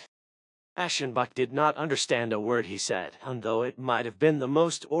sideways. Aschenbach did not understand a word he said, and though it might have been the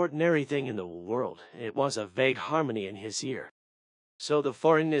most ordinary thing in the world, it was a vague harmony in his ear. So the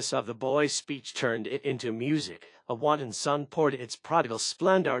foreignness of the boy's speech turned it into music. A wanton sun poured its prodigal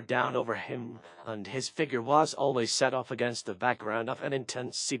splendor down over him, and his figure was always set off against the background of an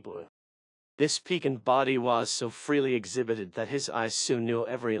intense sea blue. This piquant body was so freely exhibited that his eyes soon knew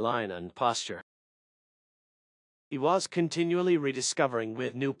every line and posture. He was continually rediscovering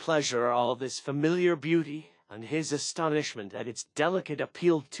with new pleasure all this familiar beauty, and his astonishment at its delicate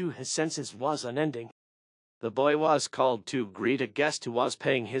appeal to his senses was unending. The boy was called to greet a guest who was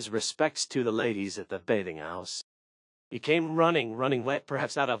paying his respects to the ladies at the bathing house. He came running wet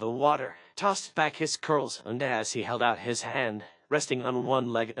perhaps out of the water, tossed back his curls, and as he held out his hand, resting on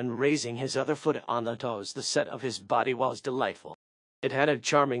one leg and raising his other foot on the toes, the set of his body was delightful. It had a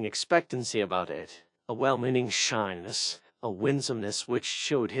charming expectancy about it, a well-meaning shyness, a winsomeness which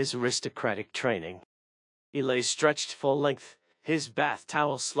showed his aristocratic training. He lay stretched full length, his bath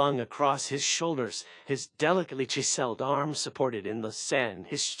towel slung across his shoulders, his delicately chiseled arm supported in the sand,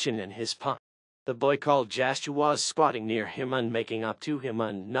 his chin in his palm. The boy called Jaschu was squatting near him and making up to him,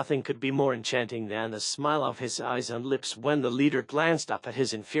 and nothing could be more enchanting than the smile of his eyes and lips when the leader glanced up at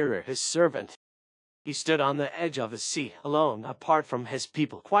his inferior, his servant. He stood on the edge of the sea, alone, apart from his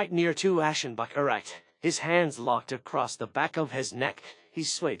people, quite near to Aschenbach, erect, his hands locked across the back of his neck. He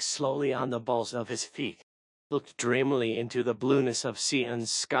swayed slowly on the balls of his feet, looked dreamily into the blueness of sea and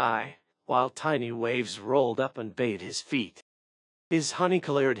sky, while tiny waves rolled up and bathed his feet. His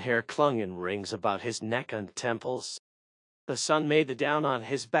honey-colored hair clung in rings about his neck and temples. The sun made the down on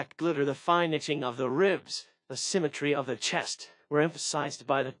his back glitter. The fine etching of the ribs, the symmetry of the chest, were emphasized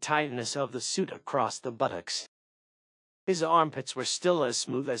by the tightness of the suit across the buttocks. His armpits were still as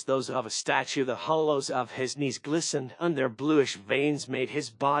smooth as those of a statue. The hollows of his knees glistened, and their bluish veins made his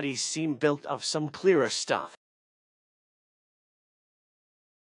body seem built of some clearer stuff.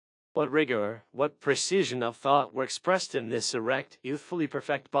 What rigor, what precision of thought were expressed in this erect, youthfully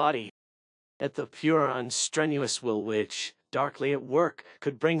perfect body! At the pure, unstrenuous will which, darkly at work,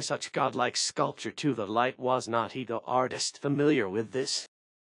 could bring such godlike sculpture to the light, was not he, the artist, familiar with this?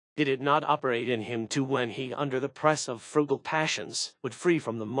 Did it not operate in him too when he, under the press of frugal passions, would free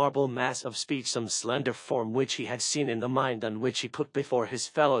from the marble mass of speech some slender form which he had seen in the mind, and which he put before his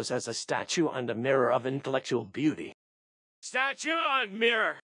fellows as a statue and a mirror of intellectual beauty? Statue and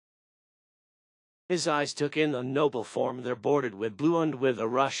mirror! His eyes took in the noble form there bordered with blue, and with a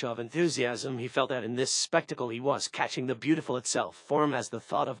rush of enthusiasm he felt that in this spectacle he was catching the beautiful itself, form as the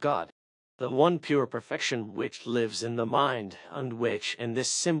thought of God, the one pure perfection which lives in the mind, and which, in this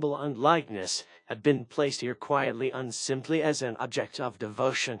symbol and likeness, had been placed here quietly and simply as an object of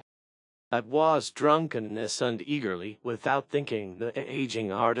devotion. That was drunkenness, and eagerly, without thinking, the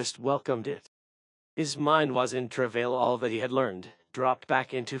aging artist welcomed it. His mind was in travail. All that he had learned dropped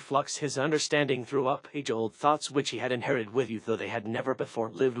back into flux. His understanding threw up age-old thoughts which he had inherited with youth, though they had never before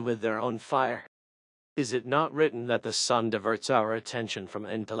lived with their own fire. Is it not written that the sun diverts our attention from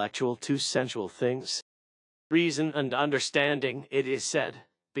intellectual to sensual things? Reason and understanding, it is said,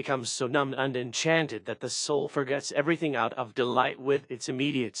 becomes so numbed and enchanted that the soul forgets everything out of delight with its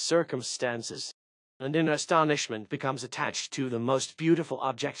immediate circumstances, and in astonishment becomes attached to the most beautiful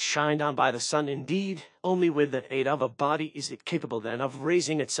object shined on by the sun. Indeed, only with the aid of a body is it capable then of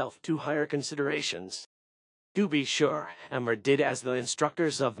raising itself to higher considerations. To be sure, Emmer did as the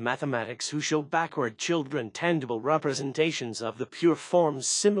instructors of mathematics who show backward children tangible representations of the pure forms,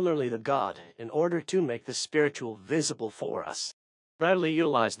 similarly the God, in order to make the spiritual visible for us, readily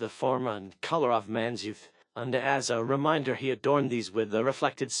utilized the form and color of man's youth, and as a reminder he adorned these with the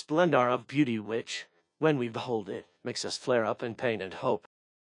reflected splendor of beauty which, when we behold it, makes us flare up in pain and hope.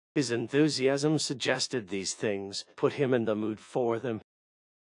 His enthusiasm suggested these things, put him in the mood for them.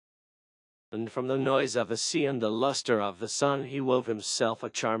 And from the noise of the sea and the luster of the sun he wove himself a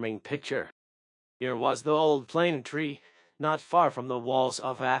charming picture. Here was the old plane tree, not far from the walls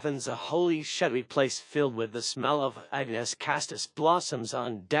of Athens, a holy shadowy place filled with the smell of Agnes castus blossoms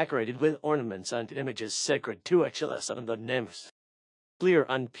and decorated with ornaments and images sacred to Achilles and the nymphs. Clear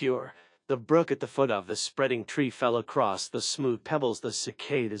and pure, the brook at the foot of the spreading tree fell across the smooth pebbles the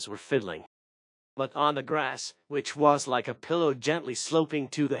cicadas were fiddling. But on the grass, which was like a pillow gently sloping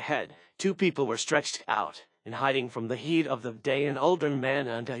to the head, two people were stretched out, in hiding from the heat of the day, an older man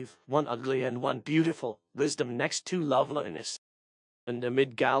and a youth, one ugly and one beautiful, wisdom next to loveliness. And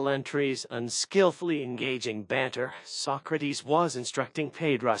amid gallantries and skillfully engaging banter, Socrates was instructing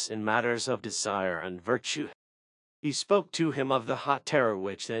Phaedrus in matters of desire and virtue. He spoke to him of the hot terror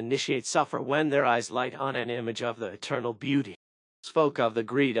which the initiate suffer when their eyes light on an image of the eternal beauty. Spoke of the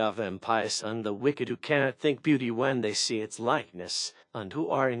greed of the impious and the wicked who cannot think beauty when they see its likeness, and who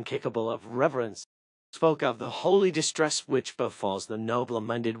are incapable of reverence. Spoke of the holy distress which befalls the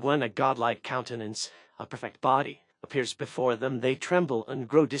noble-minded when a godlike countenance, a perfect body, appears before them. They tremble and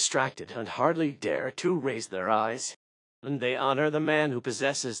grow distracted and hardly dare to raise their eyes. And they honor the man who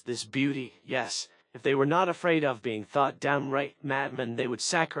possesses this beauty. Yes, if they were not afraid of being thought downright madmen, they would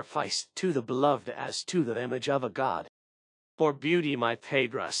sacrifice to the beloved as to the image of a god. For beauty, my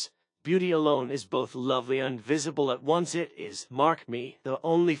Phaedrus, beauty alone is both lovely and visible at once. It is, mark me, the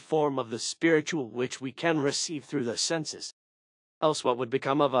only form of the spiritual which we can receive through the senses. Else what would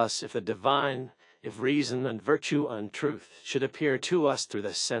become of us if the divine, if reason and virtue and truth should appear to us through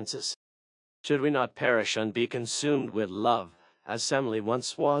the senses? Should we not perish and be consumed with love, as Semele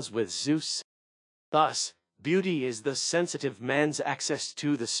once was with Zeus? Thus, beauty is the sensitive man's access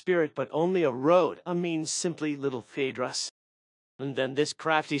to the spirit, but only a road, a means simply, little Phaedrus. And then this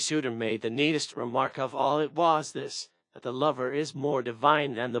crafty suitor made the neatest remark of all. It was this, that the lover is more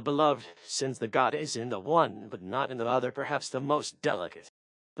divine than the beloved, since the god is in the one, but not in the other, perhaps the most delicate,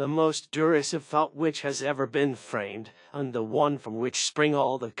 the most derisive thought which has ever been framed, and the one from which spring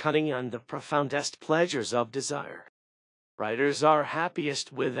all the cunning and the profoundest pleasures of desire. Writers are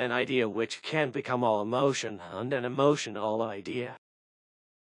happiest with an idea which can become all emotion, and an emotion all idea.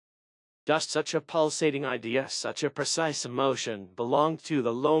 Just such a pulsating idea, such a precise emotion, belonged to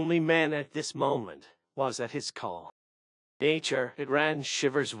the lonely man at this moment, was at his call. Nature, it ran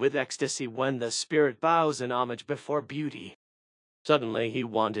shivers with ecstasy when the spirit bows in homage before beauty. Suddenly he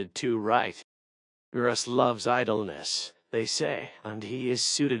wanted to write. Eros loves idleness, they say, and he is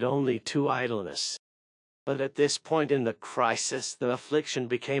suited only to idleness. But at this point in the crisis, the affliction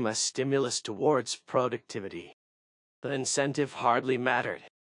became a stimulus towards productivity. The incentive hardly mattered.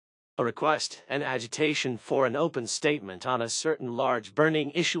 A request, an agitation for an open statement on a certain large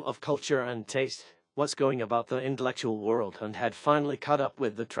burning issue of culture and taste, was going about the intellectual world and had finally caught up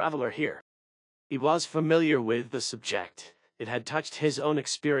with the traveler here. He was familiar with the subject. It had touched his own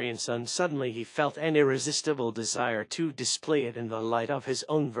experience, and suddenly he felt an irresistible desire to display it in the light of his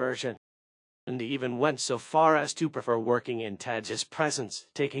own version. And he even went so far as to prefer working in Tad's presence,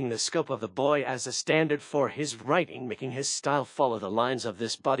 taking the scope of the boy as a standard for his writing, making his style follow the lines of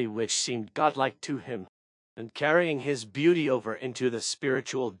this body which seemed godlike to him, and carrying his beauty over into the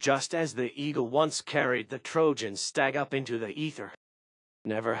spiritual, just as the eagle once carried the Trojan stag up into the ether.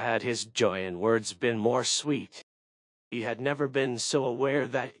 Never had his joy in words been more sweet. He had never been so aware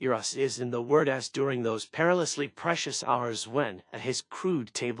that Eros is in the word as during those perilously precious hours when, at his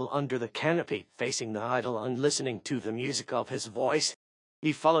crude table under the canopy, facing the idol and listening to the music of his voice,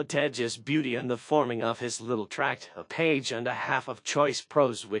 he followed Tad's beauty in the forming of his little tract, a page and a half of choice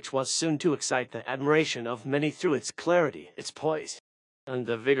prose which was soon to excite the admiration of many through its clarity, its poise, and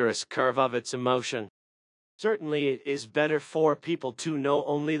the vigorous curve of its emotion. Certainly it is better for people to know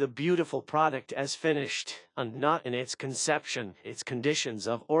only the beautiful product as finished, and not in its conception, its conditions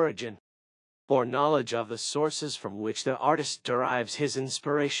of origin. For knowledge of the sources from which the artist derives his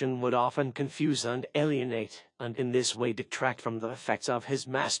inspiration would often confuse and alienate, and in this way detract from the effects of his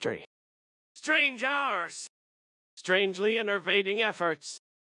mastery. Strange hours! Strangely enervating efforts!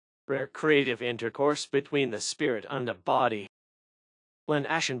 Rare creative intercourse between the spirit and the body. When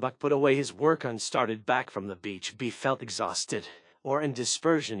Aschenbach put away his work and started back from the beach, he felt exhausted, or in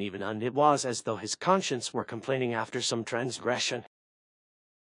dispersion even, and it was as though his conscience were complaining after some transgression.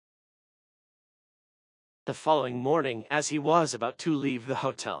 The following morning, as he was about to leave the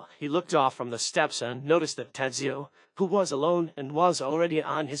hotel, he looked off from the steps and noticed that Tadzio, who was alone and was already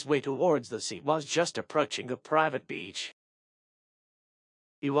on his way towards the sea, was just approaching the private beach.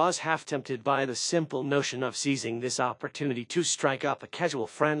 He was half tempted by the simple notion of seizing this opportunity to strike up a casual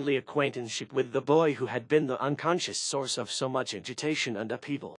friendly acquaintanceship with the boy who had been the unconscious source of so much agitation and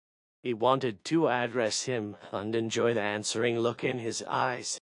upheaval. He wanted to address him and enjoy the answering look in his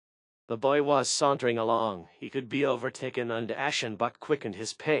eyes. The boy was sauntering along. He could be overtaken, and Aschenbach quickened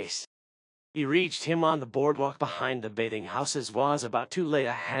his pace. He reached him on the boardwalk behind the bathing houses, was about to lay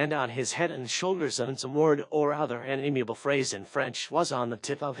a hand on his head and shoulders, and some word or other, an amiable phrase in French, was on the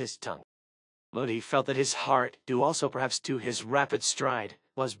tip of his tongue. But he felt that his heart, due also perhaps to his rapid stride,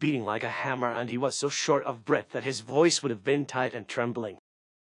 was beating like a hammer, and he was so short of breath that his voice would have been tight and trembling.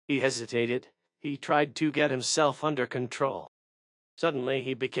 He hesitated. He tried to get himself under control. Suddenly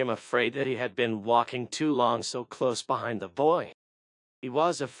he became afraid that he had been walking too long so close behind the boy. He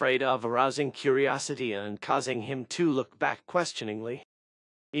was afraid of arousing curiosity and causing him to look back questioningly.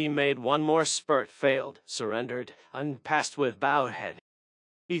 He made one more spurt, failed, surrendered, and passed with bowed head.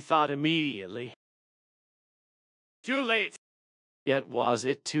 He thought immediately, "Too late!" Yet was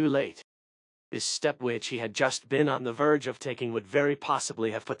it too late? This step which he had just been on the verge of taking would very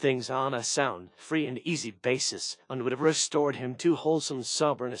possibly have put things on a sound, free and easy basis, and would have restored him to wholesome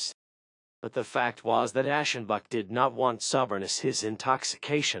soberness. But the fact was that Aschenbach did not want soberness. His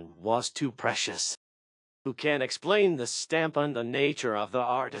intoxication was too precious. Who can explain the stamp and the nature of the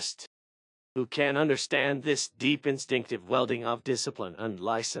artist? Who can understand this deep instinctive welding of discipline and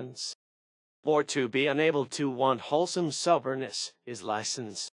license? For to be unable to want wholesome soberness is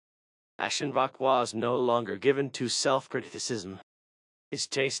license. Aschenbach was no longer given to self-criticism. His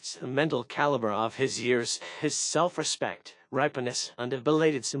tastes, the mental caliber of his years, his self-respect, ripeness, and a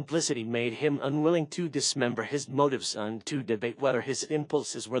belated simplicity made him unwilling to dismember his motives and to debate whether his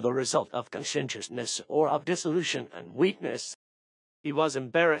impulses were the result of conscientiousness or of dissolution and weakness. He was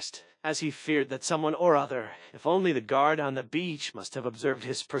embarrassed, as he feared that someone or other, if only the guard on the beach, must have observed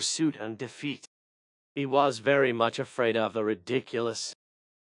his pursuit and defeat. He was very much afraid of the ridiculous.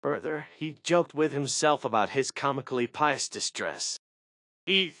 Further, he joked with himself about his comically pious distress.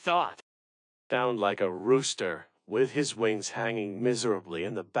 He thought, Down like a rooster, with his wings hanging miserably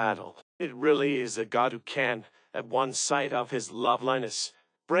in the battle. It really is a God who can, at one sight of his loveliness,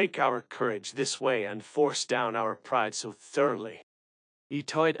 break our courage this way and force down our pride so thoroughly. He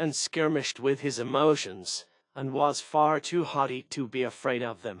toyed and skirmished with his emotions, and was far too haughty to be afraid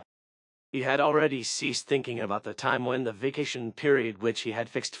of them. He had already ceased thinking about the time when the vacation period which he had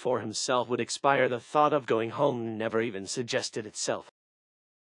fixed for himself would expire. The thought of going home never even suggested itself.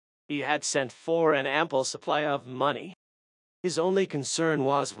 He had sent for an ample supply of money. His only concern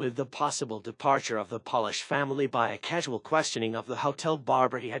was with the possible departure of the Polish family. By a casual questioning of the hotel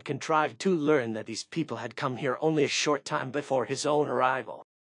barber, he had contrived to learn that these people had come here only a short time before his own arrival.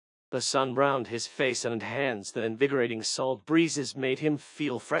 The sun browned his face and hands. The invigorating salt breezes made him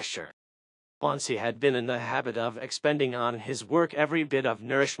feel fresher. Once he had been in the habit of expending on his work every bit of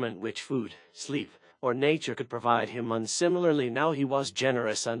nourishment which food, sleep, or nature could provide him, and similarly now he was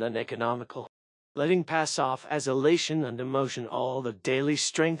generous and uneconomical, letting pass off as elation and emotion all the daily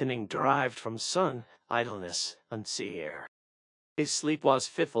strengthening derived from sun, idleness, and sea air. His sleep was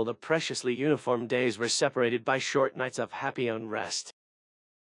fitful. The preciously uniform days were separated by short nights of happy unrest.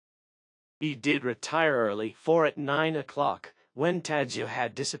 He did retire early, for at 9 o'clock, when Tadzio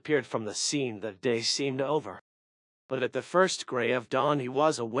had disappeared from the scene, the day seemed over. But at the first gray of dawn he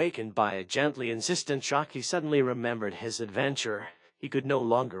was awakened by a gently insistent shock. He suddenly remembered his adventure. He could no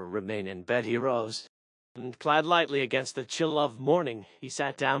longer remain in bed. He rose, and clad lightly against the chill of morning, he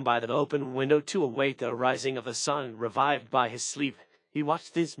sat down by the open window to await the rising of the sun. Revived by his sleep, he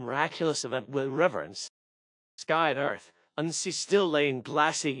watched this miraculous event with reverence. Sky and earth, and sea still lay in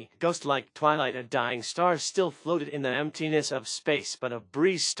glassy, ghost-like twilight. A dying star still floated in the emptiness of space, but a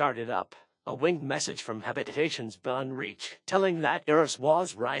breeze started up, a winged message from habitations beyond reach, telling that Eros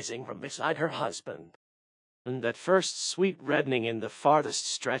was rising from beside her husband. And that first sweet reddening in the farthest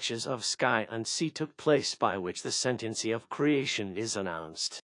stretches of sky and sea took place by which the sentiency of creation is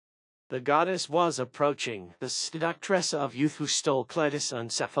announced. The goddess was approaching, the seductress of youth who stole Cleitus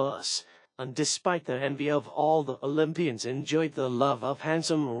and Cephalus, and despite the envy of all the Olympians enjoyed the love of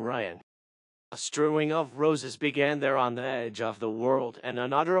handsome Orion. A strewing of roses began there on the edge of the world, and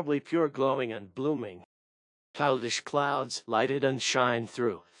unutterably pure, glowing and blooming. Childish clouds, lighted and shined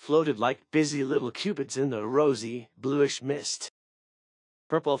through, floated like busy little cupids in the rosy, bluish mist.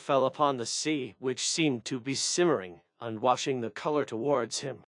 Purple fell upon the sea, which seemed to be simmering and washing the color towards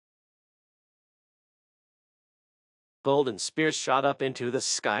him. Golden spears shot up into the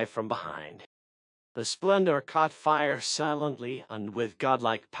sky from behind. The splendor caught fire silently, and with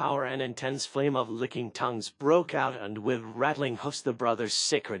godlike power an intense flame of licking tongues broke out, and with rattling hoofs the brothers'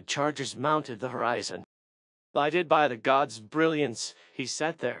 sacred chargers mounted the horizon. Lighted by the god's brilliance, he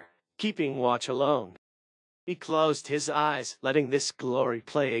sat there, keeping watch alone. He closed his eyes, letting this glory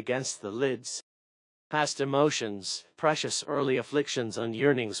play against the lids. Past emotions, precious early afflictions and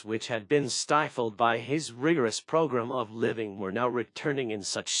yearnings which had been stifled by his rigorous program of living were now returning in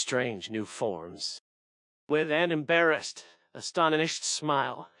such strange new forms. With an embarrassed, astonished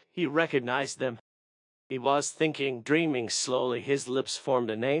smile, he recognized them. He was thinking, dreaming slowly. His lips formed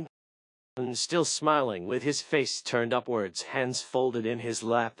a name, And still smiling, with his face turned upwards, hands folded in his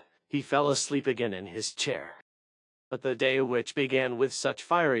lap, he fell asleep again in his chair. But the day which began with such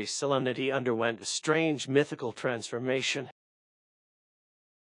fiery solemnity underwent a strange mythical transformation.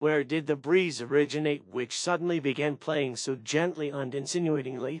 Where did the breeze originate which suddenly began playing so gently and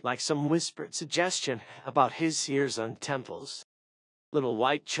insinuatingly, like some whispered suggestion, about his ears and temples? Little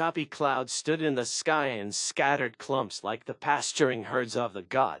white choppy clouds stood in the sky in scattered clumps like the pasturing herds of the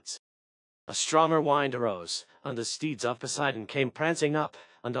gods. A stronger wind arose, and the steeds of Poseidon came prancing up,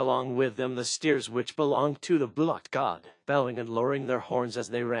 and along with them the steers which belonged to the bullock god, bellowing and lowering their horns as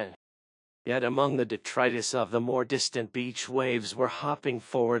they ran. Yet among the detritus of the more distant beach, waves were hopping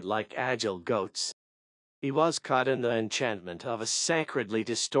forward like agile goats. He was caught in the enchantment of a sacredly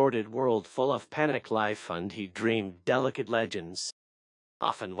distorted world full of panic life, and he dreamed delicate legends.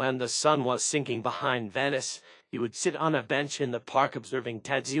 Often when the sun was sinking behind Venice, he would sit on a bench in the park observing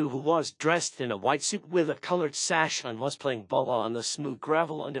Tetsuo, who was dressed in a white suit with a colored sash and was playing ball on the smooth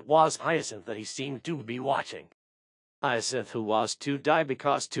gravel, and it was Hyacinth that he seemed to be watching. Hyacinth, who was to die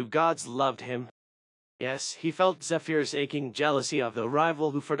because two gods loved him. Yes, he felt Zephyr's aching jealousy of the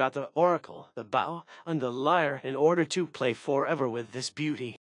rival who forgot the oracle, the bow, and the lyre in order to play forever with this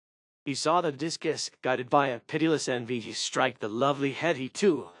beauty. He saw the discus, guided by a pitiless envy, strike the lovely head. He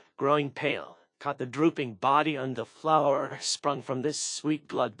too, growing pale, caught the drooping body, and the flower sprung from this sweet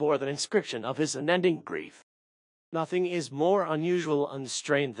blood bore the inscription of his unending grief. Nothing is more unusual and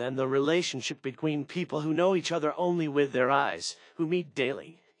strained than the relationship between people who know each other only with their eyes, who meet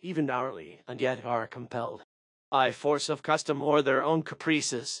daily, even hourly, and yet are compelled, by force of custom or their own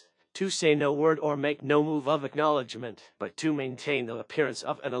caprices, to say no word or make no move of acknowledgment, but to maintain the appearance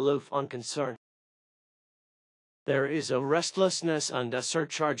of an aloof unconcern. There is a restlessness and a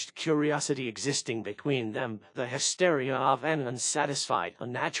surcharged curiosity existing between them, the hysteria of an unsatisfied,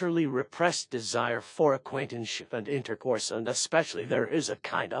 unnaturally repressed desire for acquaintanceship and intercourse, and especially there is a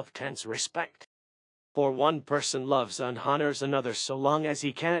kind of tense respect. For one person loves and honors another so long as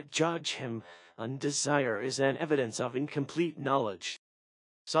he cannot judge him, and desire is an evidence of incomplete knowledge.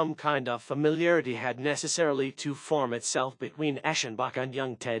 Some kind of familiarity had necessarily to form itself between Eschenbach and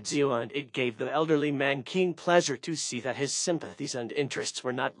young Tetsuo, and it gave the elderly man keen pleasure to see that his sympathies and interests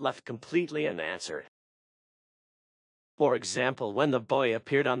were not left completely unanswered. For example, when the boy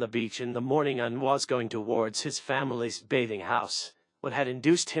appeared on the beach in the morning and was going towards his family's bathing house, what had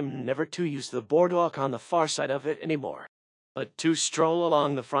induced him never to use the boardwalk on the far side of it anymore, but to stroll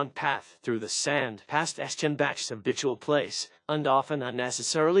along the front path through the sand past Eschenbach's habitual place, and often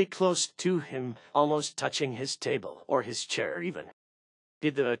unnecessarily close to him, almost touching his table or his chair even?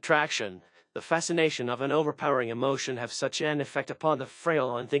 Did the attraction, the fascination of an overpowering emotion have such an effect upon the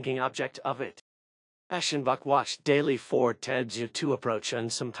frail unthinking object of it? Eschenbach watched daily for Tetsuo to approach,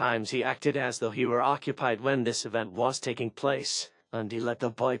 and sometimes he acted as though he were occupied when this event was taking place, and he let the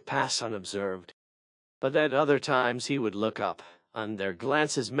boy pass unobserved. But at other times he would look up, and their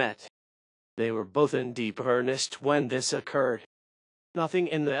glances met. They were both in deep earnest when this occurred. Nothing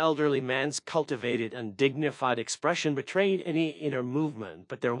in the elderly man's cultivated and dignified expression betrayed any inner movement,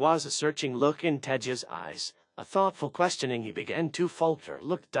 but there was a searching look in Tetsuo's eyes, a thoughtful questioning. He began to falter,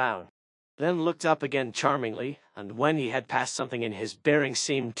 looked down, then looked up again charmingly, and when he had passed, something in his bearing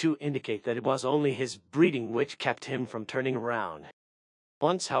seemed to indicate that it was only his breeding which kept him from turning round.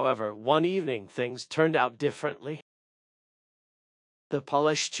 Once, however, one evening, things turned out differently. The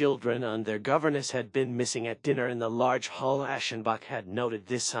Polish children and their governess had been missing at dinner in the large hall. Eschenbach had noted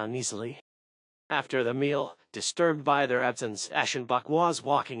this uneasily. After the meal, disturbed by their absence, Eschenbach was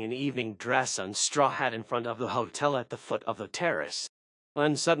walking in evening dress and straw hat in front of the hotel at the foot of the terrace,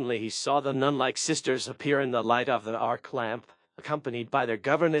 when suddenly he saw the nun-like sisters appear in the light of the arc lamp, accompanied by their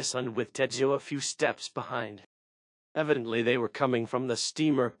governess and with Tetsuo a few steps behind. Evidently they were coming from the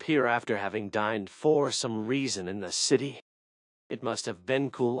steamer pier after having dined for some reason in the city. It must have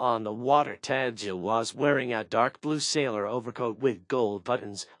been cool on the water. Tetsuo was wearing a dark blue sailor overcoat with gold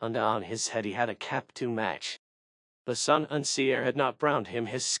buttons, and on his head he had a cap to match. The sun and sea air had not browned him.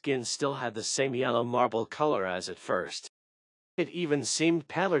 His skin still had the same yellow marble color as at first. It even seemed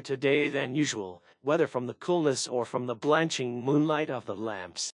paler today than usual, whether from the coolness or from the blanching moonlight of the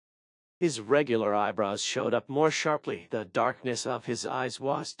lamps. His regular eyebrows showed up more sharply. The darkness of his eyes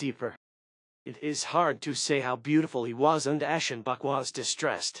was deeper. It is hard to say how beautiful he was, and Eschenbach was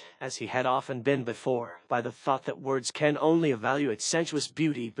distressed, as he had often been before, by the thought that words can only evaluate sensuous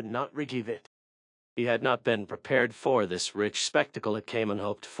beauty but not regive it. He had not been prepared for this rich spectacle it came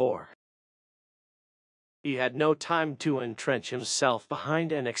unhoped for. He had no time to entrench himself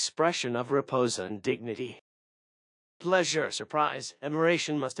behind an expression of repose and dignity. Pleasure, surprise,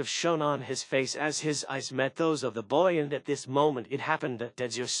 admiration must have shone on his face as his eyes met those of the boy, and at this moment it happened that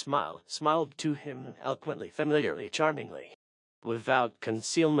Dezio smiled to him eloquently, familiarly, charmingly. Without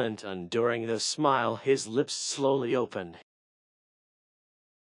concealment, and during the smile his lips slowly opened.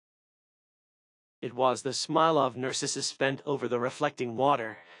 It was the smile of Narcissus bent over the reflecting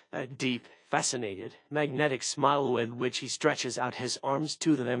water, a deep, fascinated, magnetic smile with which he stretches out his arms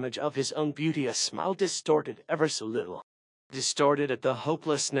to the image of his own beauty, a smile distorted ever so little. Distorted at the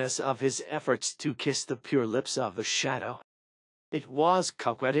hopelessness of his efforts to kiss the pure lips of the shadow. It was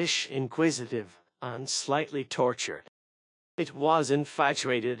coquettish, inquisitive, and slightly tortured. It was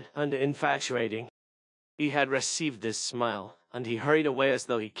infatuated and infatuating. He had received this smile, and he hurried away as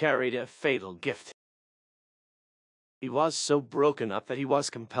though he carried a fatal gift. He was so broken up that he was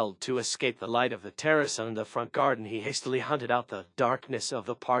compelled to escape the light of the terrace and the front garden. He hastily hunted out the darkness of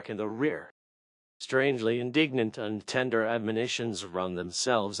the park in the rear. Strangely indignant and tender admonitions wrung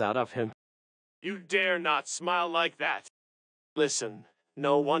themselves out of him. You dare not smile like that. Listen,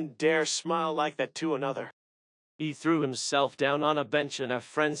 no one dare smile like that to another. He threw himself down on a bench in a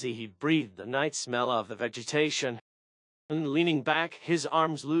frenzy. He breathed the night smell of the vegetation. And leaning back, his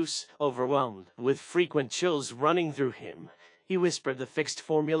arms loose, overwhelmed, with frequent chills running through him, he whispered the fixed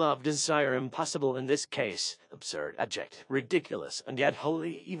formula of desire: impossible in this case, absurd, abject, ridiculous, and yet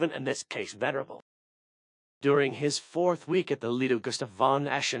holy, even in this case venerable. During his 4th week at the Lido, Gustav von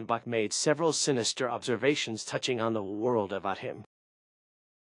Aschenbach made several sinister observations touching on the world about him.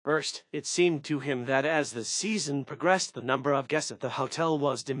 First, it seemed to him that as the season progressed, the number of guests at the hotel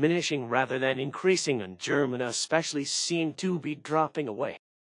was diminishing rather than increasing, and Germany especially seemed to be dropping away,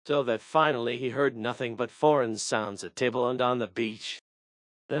 so that finally he heard nothing but foreign sounds at table and on the beach.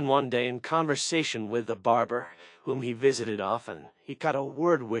 Then one day, in conversation with the barber, whom he visited often, he caught a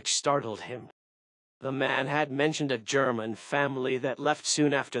word which startled him. The man had mentioned a German family that left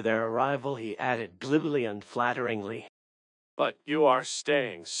soon after their arrival. He added glibly and flatteringly, "But you are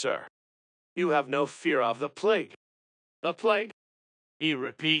staying, sir. You have no fear of the plague." "The plague?" he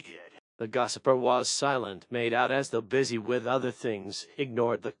repeated. The gossiper was silent, made out as though busy with other things,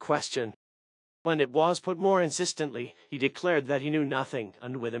 ignored the question. When it was put more insistently, he declared that he knew nothing,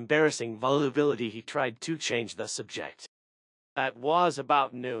 and with embarrassing volubility he tried to change the subject. That was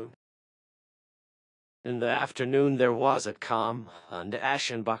about noon. In the afternoon there was a calm, and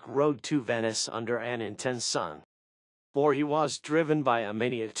Aschenbach rode to Venice under an intense sun. For he was driven by a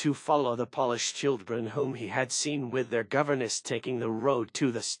mania to follow the Polish children whom he had seen with their governess taking the road to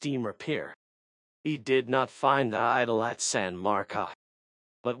the steamer pier. He did not find the idol at San Marco.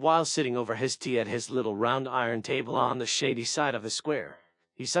 But while sitting over his tea at his little round iron table on the shady side of the square,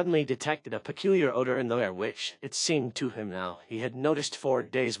 he suddenly detected a peculiar odor in the air which, it seemed to him now, he had noticed for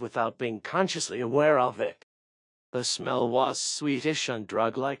days without being consciously aware of it. The smell was sweetish and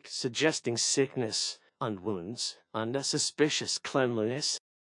drug-like, suggesting sickness, and wounds, and a suspicious cleanliness.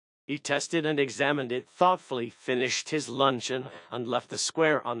 He tested and examined it thoughtfully, finished his luncheon, and left the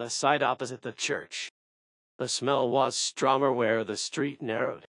square on the side opposite the church. The smell was stronger where the street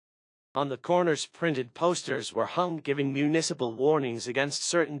narrowed. On the corners printed posters were hung giving municipal warnings against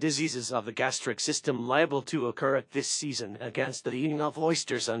certain diseases of the gastric system liable to occur at this season, against the eating of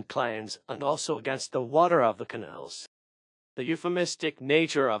oysters and clams, and also against the water of the canals. The euphemistic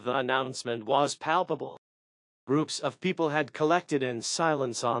nature of the announcement was palpable. Groups of people had collected in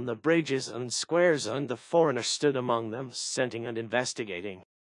silence on the bridges and squares, and the foreigner stood among them, scenting and investigating.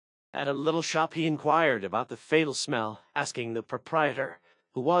 At a little shop he inquired about the fatal smell, asking the proprietor,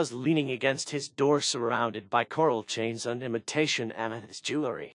 who was leaning against his door surrounded by coral chains and imitation amethyst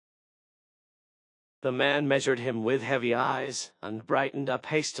jewelry. The man measured him with heavy eyes, and brightened up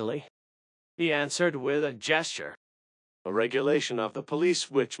hastily. He answered with a gesture, "A regulation of the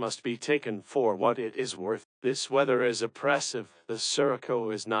police which must be taken for what it is worth. This weather is oppressive, the sirocco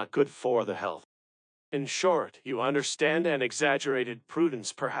is not good for the health. In short, you understand, an exaggerated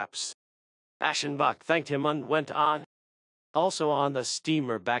prudence perhaps." Aschenbach thanked him and went on. Also on the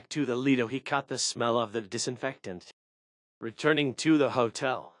steamer back to the Lido he caught the smell of the disinfectant. Returning to the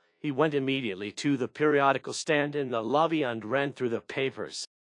hotel, he went immediately to the periodical stand in the lobby and ran through the papers.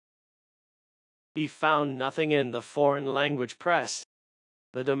 He found nothing in the foreign language press.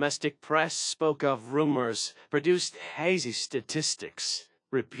 The domestic press spoke of rumors, produced hazy statistics,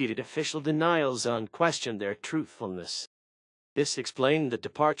 repeated official denials, and questioned their truthfulness. This explained the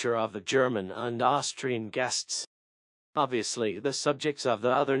departure of the German and Austrian guests. Obviously, the subjects of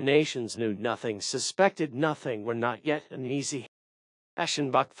the other nations knew nothing, suspected nothing, were not yet uneasy.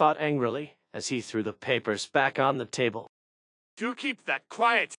 Aschenbach thought angrily, as he threw the papers back on the table. Do keep that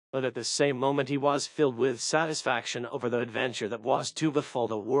quiet. But at the same moment he was filled with satisfaction over the adventure that was to befall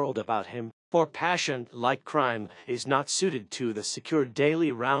the world about him. For passion, like crime, is not suited to the secure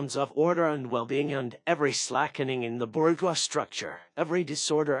daily rounds of order and well-being, and every slackening in the bourgeois structure, every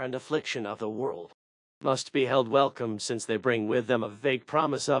disorder and affliction of the world, must be held welcome, since they bring with them a vague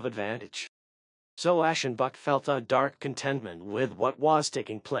promise of advantage. So Aschenbach felt a dark contentment with what was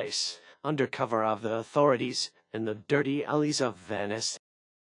taking place, under cover of the authorities, in the dirty alleys of Venice.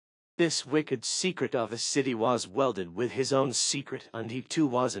 This wicked secret of the city was welded with his own secret, and he too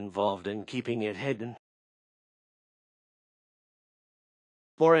was involved in keeping it hidden.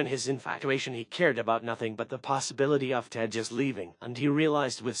 For in his infatuation he cared about nothing but the possibility of Ted just leaving, and he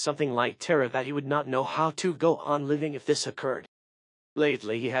realized with something like terror that he would not know how to go on living if this occurred.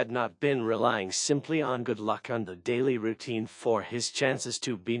 Lately he had not been relying simply on good luck and the daily routine for his chances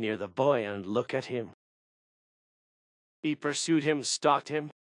to be near the boy and look at him. He pursued him, stalked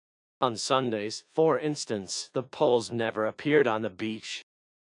him. On Sundays, for instance, the Poles never appeared on the beach.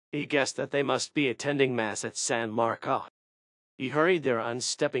 He guessed that they must be attending Mass at San Marco. He hurried there, and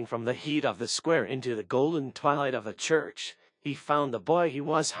stepping from the heat of the square into the golden twilight of the church, he found the boy he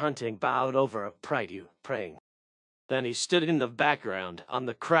was hunting bowed over a prie-dieu, praying. Then he stood in the background, on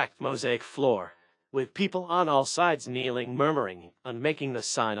the cracked mosaic floor, with people on all sides kneeling, murmuring, and making the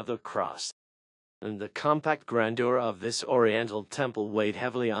sign of the cross. And the compact grandeur of this oriental temple weighed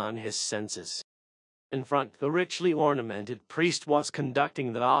heavily on his senses. In front, the richly ornamented priest was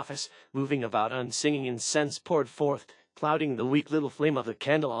conducting the office, moving about and singing incense poured forth, clouding the weak little flame of the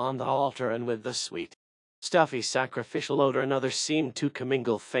candle on the altar, and with the sweet, stuffy sacrificial odor another seemed to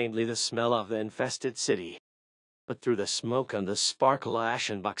commingle faintly the smell of the infested city. But through the smoke and the sparkle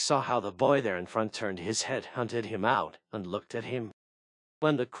Aschenbach saw how the boy there in front turned his head, hunted him out, and looked at him.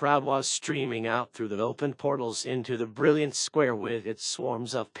 When the crowd was streaming out through the open portals into the brilliant square with its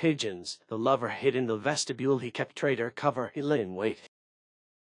swarms of pigeons, the lover hid in the vestibule. He kept traitor cover. He lay in wait.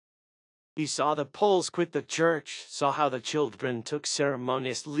 He saw the Poles quit the church, saw how the children took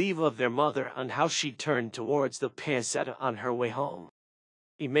ceremonious leave of their mother, and how she turned towards the Piazzetta on her way home.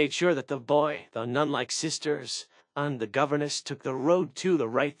 He made sure that the boy, the nun-like sisters, and the governess took the road to the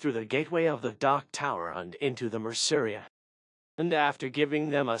right through the gateway of the dock tower and into the Merceria. And after giving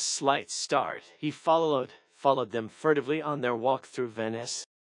them a slight start, he followed them furtively on their walk through Venice.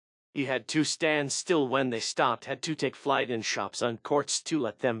 He had to stand still when they stopped, had to take flight in shops and courts to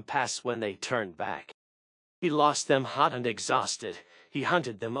let them pass when they turned back. He lost them hot and exhausted. He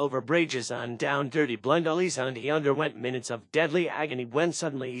hunted them over bridges and down dirty blind alleys, and he underwent minutes of deadly agony when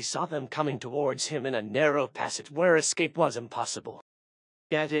suddenly he saw them coming towards him in a narrow passage where escape was impossible.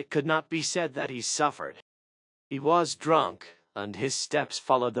 Yet it could not be said that he suffered. He was drunk, and his steps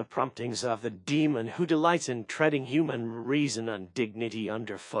followed the promptings of the demon who delights in treading human reason and dignity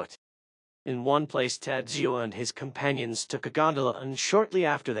underfoot. In one place Tadzio and his companions took a gondola, and shortly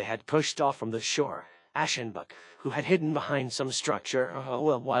after they had pushed off from the shore, Aschenbach, who had hidden behind some structure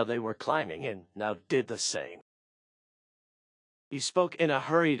while they were climbing in, now did the same. He spoke in a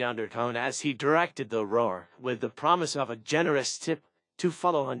hurried undertone as he directed the rower, with the promise of a generous tip, to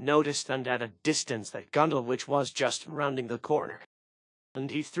follow unnoticed and at a distance that gondola which was just rounding the corner. And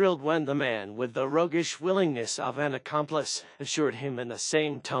he thrilled when the man, with the roguish willingness of an accomplice, assured him in the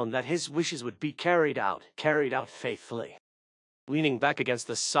same tone that his wishes would be carried out faithfully. Leaning back against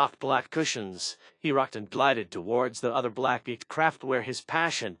the soft black cushions, he rocked and glided towards the other black-beaked craft where his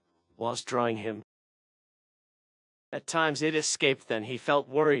passion was drawing him. At times it escaped, then he felt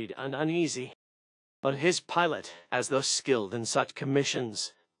worried and uneasy. But his pilot, as though skilled in such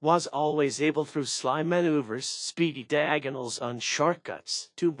commissions, was always able through sly maneuvers, speedy diagonals and shortcuts,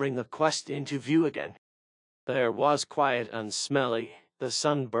 to bring the quest into view again. The air was quiet and smelly, the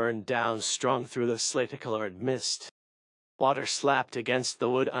sun burned down strong through the slate-colored mist. Water slapped against the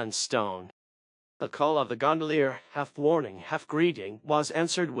wood and stone. The call of the gondolier, half warning, half greeting, was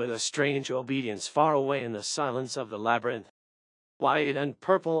answered with a strange obedience far away in the silence of the labyrinth. White and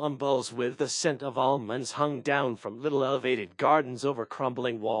purple umbels with the scent of almonds hung down from little elevated gardens over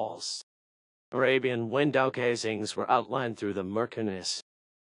crumbling walls. Arabian window casings were outlined through the murkiness.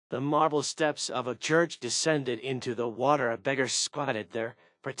 The marble steps of a church descended into the water. A beggar squatted there,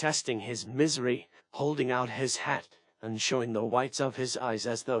 protesting his misery, holding out his hat, and showing the whites of his eyes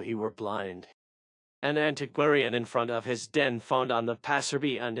as though he were blind. An antiquarian in front of his den fawned on the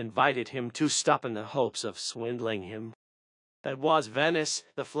passerby and invited him to stop in the hopes of swindling him. That was Venice,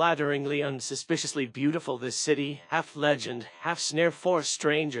 the flatteringly unsuspiciously beautiful this city, half legend, half snare for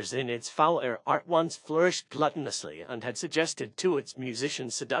strangers. In its foul air art once flourished gluttonously and had suggested to its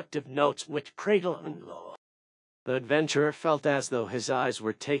musicians seductive notes which cradle and lull. The adventurer felt as though his eyes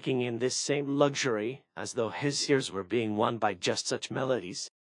were taking in this same luxury, as though his ears were being won by just such melodies.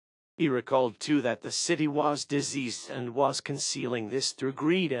 He recalled too that the city was diseased and was concealing this through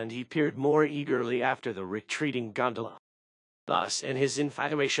greed, and he peered more eagerly after the retreating gondola. Thus, in his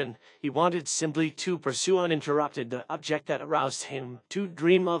infatuation, he wanted simply to pursue uninterrupted the object that aroused him, to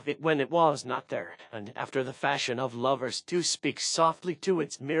dream of it when it was not there, and after the fashion of lovers to speak softly to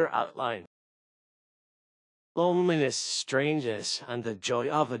its mere outline. Loneliness, strangeness, and the joy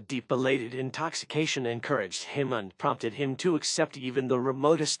of a deep elated intoxication encouraged him and prompted him to accept even the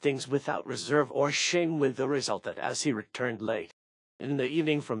remotest things without reserve or shame, with the result that as he returned late in the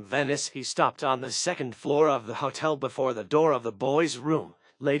evening from Venice, he stopped on the second floor of the hotel before the door of the boy's room,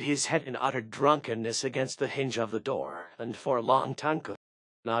 laid his head in utter drunkenness against the hinge of the door, and for a long time could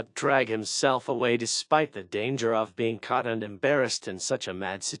not drag himself away despite the danger of being caught and embarrassed in such a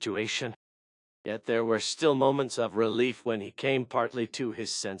mad situation. Yet there were still moments of relief when he came partly to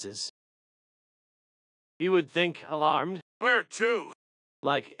his senses. He would think, alarmed, Where to?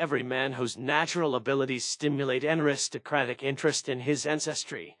 like every man whose natural abilities stimulate an aristocratic interest in his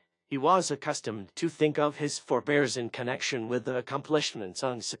ancestry, he was accustomed to think of his forebears in connection with the accomplishments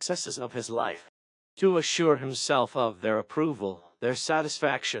and successes of his life, to assure himself of their approval, their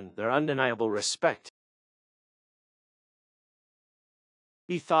satisfaction, their undeniable respect.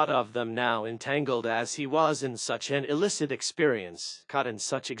 He thought of them now, entangled as he was in such an illicit experience, caught in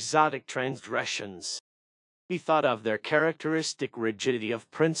such exotic transgressions. He thought of their characteristic rigidity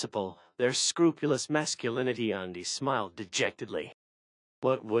of principle, their scrupulous masculinity, and he smiled dejectedly.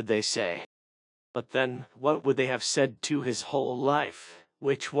 What would they say? But then, what would they have said to his whole life,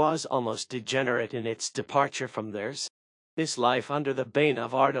 which was almost degenerate in its departure from theirs? This life under the bane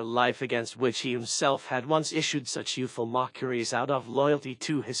of art, a life against which he himself had once issued such youthful mockeries out of loyalty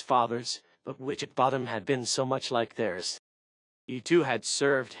to his fathers, but which at bottom had been so much like theirs. He too had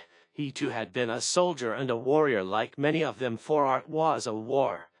served, he too had been a soldier and a warrior like many of them, for art was a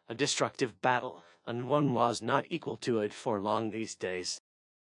war, a destructive battle, and one was not equal to it for long these days.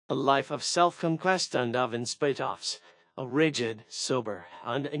 A life of self-conquest and of in-spite-offs, a rigid, sober,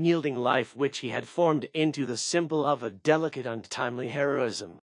 and unyielding life which he had formed into the symbol of a delicate and timely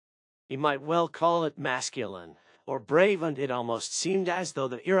heroism. He might well call it masculine, or brave, and it almost seemed as though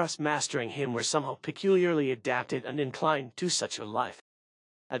the eros mastering him were somehow peculiarly adapted and inclined to such a life.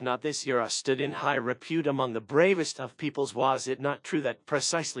 Had not this eros stood in high repute among the bravest of peoples? Was it not true that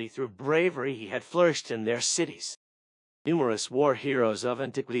precisely through bravery he had flourished in their cities? Numerous war heroes of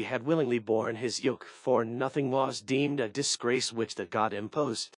antiquity had willingly borne his yoke, for nothing was deemed a disgrace which the god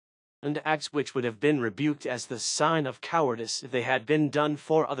imposed, and acts which would have been rebuked as the sign of cowardice if they had been done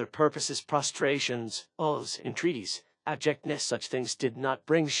for other purposes, prostrations, oaths, entreaties, abjectness, such things did not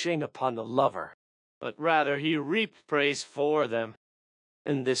bring shame upon the lover, but rather he reaped praise for them.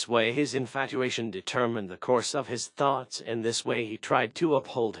 In this way his infatuation determined the course of his thoughts, in this way he tried to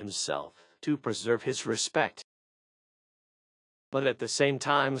uphold himself, to preserve his respect. But at the same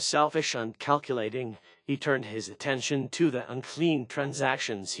time, selfish and calculating, he turned his attention to the unclean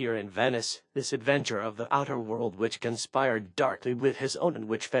transactions here in Venice, this adventure of the outer world which conspired darkly with his own and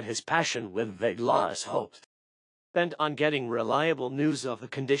which fed his passion with vague lawless hopes. Bent on getting reliable news of the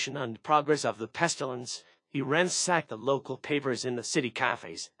condition and progress of the pestilence, he ransacked the local papers in the city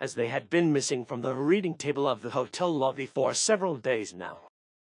cafes, as they had been missing from the reading table of the hotel lobby for several days now.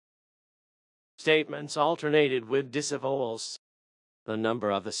 Statements alternated with disavowals. The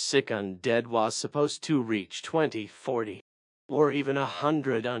number of the sick and dead was supposed to reach 20, 40, or even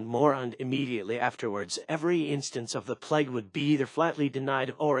 100 and more, and immediately afterwards every instance of the plague would be either flatly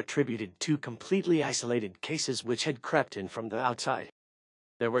denied or attributed to completely isolated cases which had crept in from the outside.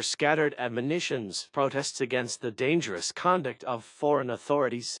 There were scattered admonitions, protests against the dangerous conduct of foreign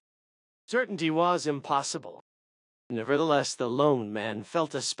authorities. Certainty was impossible. Nevertheless, the lone man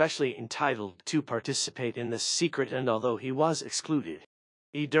felt especially entitled to participate in the secret, and although he was excluded,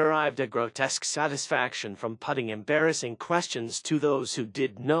 he derived a grotesque satisfaction from putting embarrassing questions to those who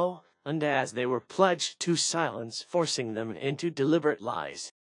did know, and as they were pledged to silence, forcing them into deliberate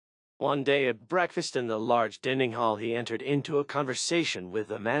lies. One day at breakfast in the large dining hall he entered into a conversation with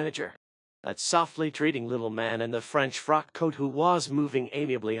the manager, that softly treating little man in the French frock coat who was moving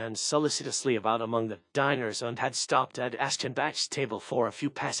amiably and solicitously about among the diners and had stopped at Ashtonbach's table for a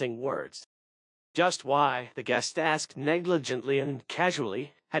few passing words. Just why, the guest asked negligently and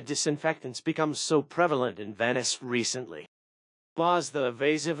casually, had disinfectants become so prevalent in Venice recently? Was the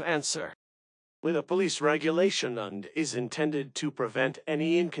evasive answer. with a police regulation and is intended to prevent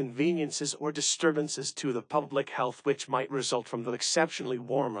any inconveniences or disturbances to the public health which might result from the exceptionally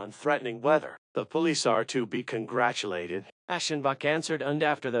warm and threatening weather. The police are to be congratulated. Aschenbach answered, and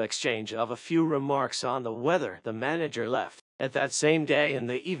after the exchange of a few remarks on the weather, the manager left. At that same day in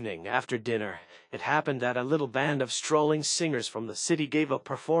the evening, after dinner, it happened that a little band of strolling singers from the city gave a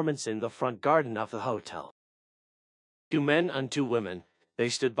performance in the front garden of the hotel. 2 men and 2 women. They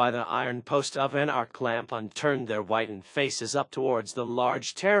stood by the iron post of an arc lamp and turned their whitened faces up towards the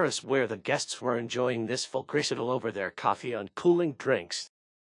large terrace where the guests were enjoying this folk recital over their coffee and cooling drinks.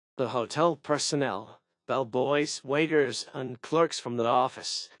 The hotel personnel, bellboys, waiters, and clerks from the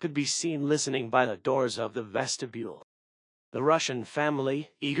office, could be seen listening by the doors of the vestibule. The Russian family,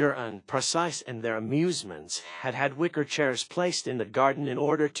 eager and precise in their amusements, had had wicker chairs placed in the garden in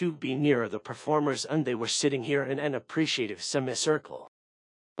order to be nearer the performers, and they were sitting here in an appreciative semicircle.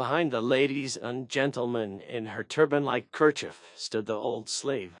 Behind the ladies and gentlemen in her turban-like kerchief stood the old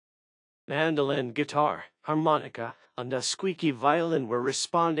slave. Mandolin, guitar, harmonica, and a squeaky violin were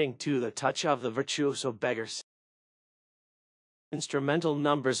responding to the touch of the virtuoso beggars. Instrumental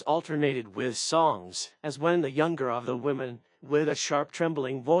numbers alternated with songs, as when the younger of the women, with a sharp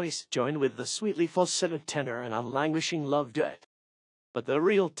trembling voice, joined with the sweetly falsetto tenor in a languishing love duet. But the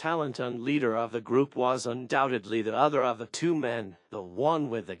real talent and leader of the group was undoubtedly the other of the 2 men, the one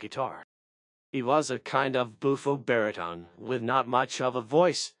with the guitar. He was a kind of buffo baritone, with not much of a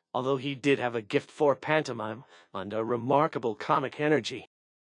voice, although he did have a gift for pantomime, and a remarkable comic energy.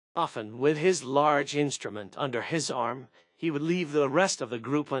 Often, with his large instrument under his arm, he would leave the rest of the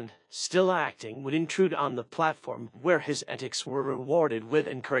group and, still acting, would intrude on the platform, where his antics were rewarded with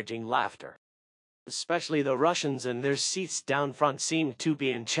encouraging laughter. Especially the Russians in their seats down front seemed to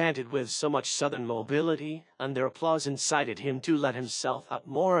be enchanted with so much southern mobility, and their applause incited him to let himself out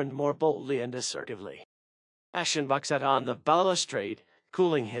more and more boldly and assertively. Aschenbach sat on the balustrade,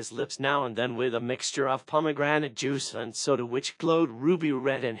 cooling his lips now and then with a mixture of pomegranate juice and soda which glowed ruby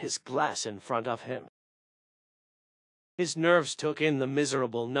red in his glass in front of him. His nerves took in the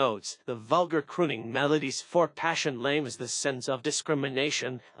miserable notes, the vulgar crooning melodies, for passion lames the sense of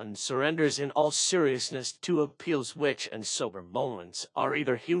discrimination and surrenders in all seriousness to appeals which, in sober moments, are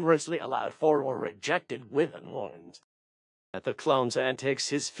either humorously allowed for or rejected with unwarned. At the clown's antics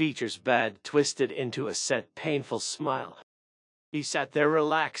his features bad twisted into a set painful smile. He sat there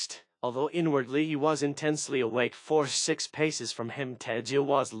relaxed, although inwardly he was intensely awake, for 6 paces from him Tedja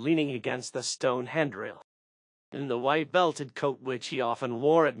was leaning against the stone handrail. In the white belted coat which he often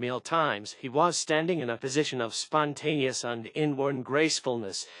wore at meal times, he was standing in a position of spontaneous and inborn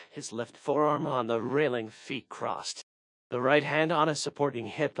gracefulness, his left forearm on the railing, feet crossed, the right hand on a supporting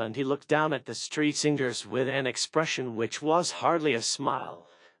hip, and he looked down at the street singers with an expression which was hardly a smile,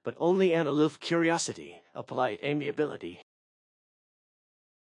 but only an aloof curiosity, a polite amiability.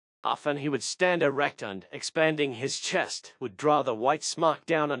 Often he would stand erect and, expanding his chest, would draw the white smock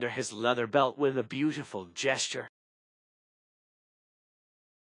down under his leather belt with a beautiful gesture.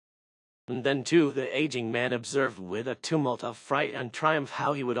 And then, too, the aging man observed with a tumult of fright and triumph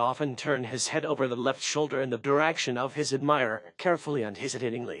how he would often turn his head over the left shoulder in the direction of his admirer, carefully and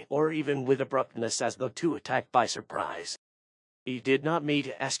hesitatingly, or even with abruptness as though to attack by surprise. He did not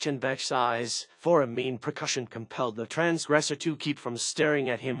meet Aschenbach's eyes, for a mean precaution compelled the transgressor to keep from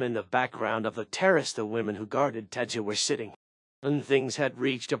staring at him. In the background of the terrace the women who guarded Tedja were sitting, and things had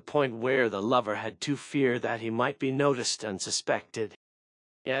reached a point where the lover had to fear that he might be noticed and suspected.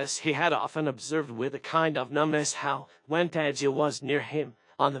 Yes, he had often observed with a kind of numbness how, when Tedja was near him,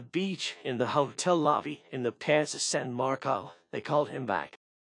 on the beach, in the hotel lobby, in the Piazza San Marco, they called him back.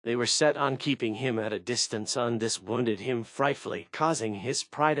 They were set on keeping him at a distance, and this wounded him frightfully, causing his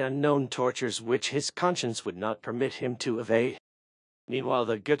pride unknown tortures which his conscience would not permit him to evade. Meanwhile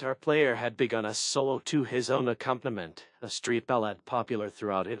the guitar player had begun a solo to his own accompaniment, a street ballad popular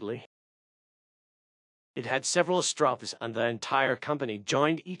throughout Italy. It had several strophes, and the entire company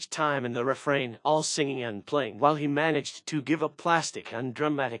joined each time in the refrain, all singing and playing, while he managed to give a plastic and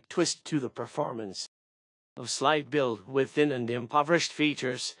dramatic twist to the performance. Of slight build, with thin and impoverished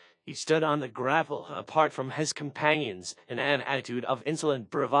features, he stood on the gravel, apart from his companions, in an attitude of insolent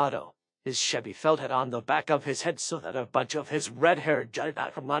bravado, his shabby felt hat on the back of his head so that a bunch of his red hair jutted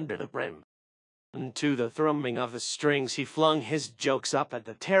out from under the brim. And to the thrumming of the strings he flung his jokes up at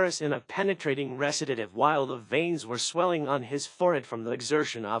the terrace in a penetrating recitative, while the veins were swelling on his forehead from the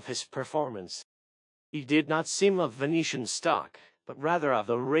exertion of his performance. He did not seem of Venetian stock, but rather of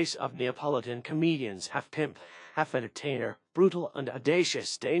the race of Neapolitan comedians, half pimp, half entertainer, brutal and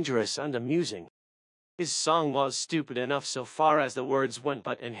audacious, dangerous and amusing. His song was stupid enough so far as the words went,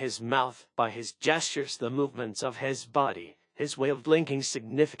 but in his mouth, by his gestures, the movements of his body, his way of blinking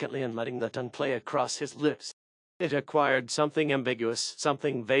significantly and letting the tongue play across his lips, it acquired something ambiguous,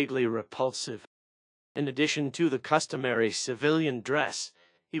 something vaguely repulsive. In addition to the customary civilian dress,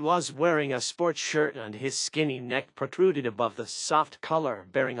 he was wearing a sports shirt and his skinny neck protruded above the soft collar,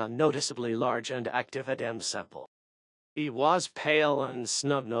 bearing a noticeably large and active edema sample. He was pale and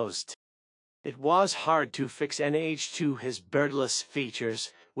snub-nosed. It was hard to fix an age to his beardless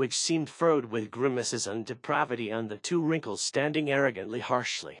features, which seemed furrowed with grimaces and depravity, and the two wrinkles standing arrogantly,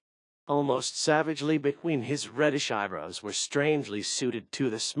 harshly, almost savagely between his reddish eyebrows were strangely suited to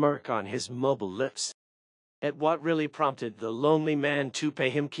the smirk on his mobile lips. Yet what really prompted the lonely man to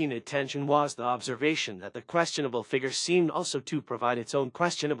pay him keen attention was the observation that the questionable figure seemed also to provide its own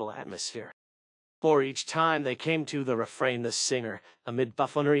questionable atmosphere. For each time they came to the refrain, the singer, amid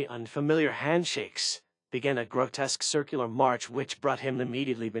buffoonery and familiar handshakes, began a grotesque circular march which brought him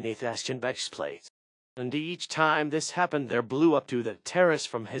immediately beneath Aschenbach's plate. And each time this happened there blew up to the terrace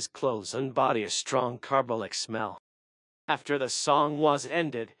from his clothes and body a strong carbolic smell. After the song was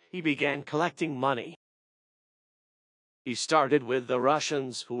ended, he began collecting money. He started with the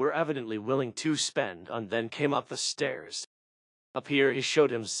Russians, who were evidently willing to spend, and then came up the stairs. Up here he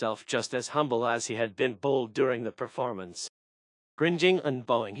showed himself just as humble as he had been bold during the performance. Cringing and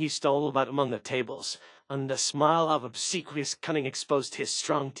bowing, he stole about among the tables, and a smile of obsequious cunning exposed his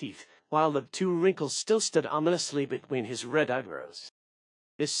strong teeth, while the two wrinkles still stood ominously between his red eyebrows.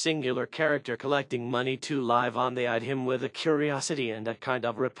 This singular character collecting money too live on, they eyed him with a curiosity and a kind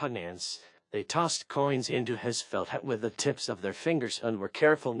of repugnance. They tossed coins into his felt hat with the tips of their fingers and were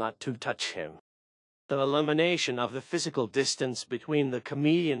careful not to touch him. The elimination of the physical distance between the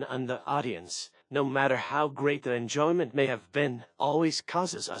comedian and the audience, no matter how great the enjoyment may have been, always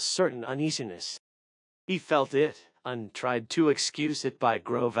causes a certain uneasiness. He felt it, and tried to excuse it by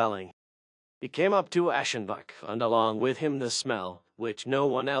grovelling. He came up to Aschenbach, and along with him the smell, which no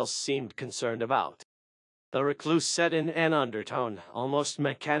one else seemed concerned about. The recluse said in an undertone, almost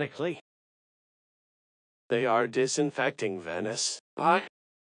mechanically, "They are disinfecting Venice." "Why?"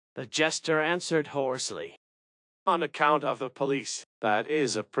 The jester answered hoarsely, "On account of the police. That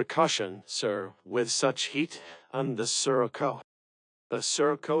is a precaution, sir, with such heat, and the sirocco. The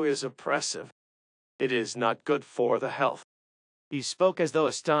sirocco is oppressive. It is not good for the health." He spoke as though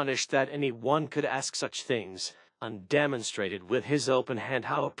astonished that any one could ask such things, and demonstrated with his open hand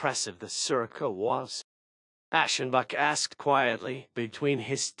how oppressive the sirocco was. Aschenbach asked quietly, between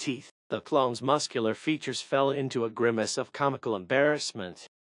his teeth. The clown's muscular features fell into a grimace of comical embarrassment.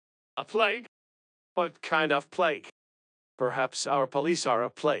 "A plague? What kind of plague? Perhaps our police are a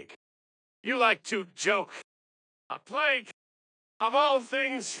plague." "You like to joke. A plague? Of all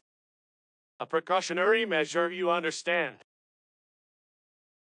things!" "A precautionary measure, you understand.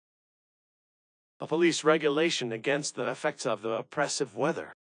 A police regulation against the effects of the oppressive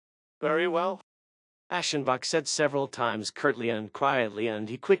weather." "Very well," Aschenbach said several times curtly and quietly, and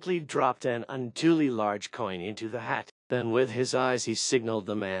he quickly dropped an unduly large coin into the hat. Then with his eyes he signaled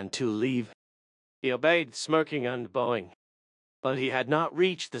the man to leave. He obeyed, smirking and bowing. But he had not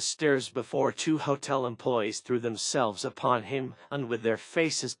reached the stairs before two hotel employees threw themselves upon him, and with their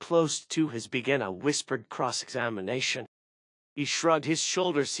faces close to his began a whispered cross-examination. He shrugged his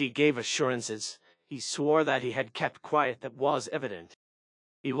shoulders, he gave assurances, he swore that he had kept quiet, that was evident.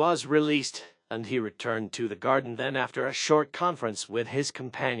 He was released, and he returned to the garden. Then, after a short conference with his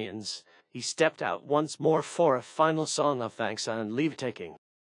companions, he stepped out once more for a final song of thanks and leave-taking.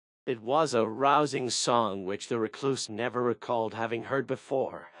 It was a rousing song which the recluse never recalled having heard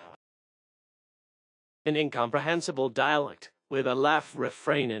before. An incomprehensible dialect, with a laugh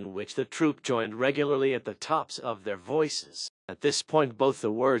refrain in which the troupe joined regularly at the tops of their voices. At this point both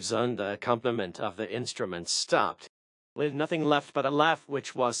the words and the accompaniment of the instruments stopped, with nothing left but a laugh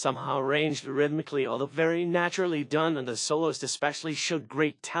which was somehow arranged rhythmically, although very naturally done, and the soloist especially showed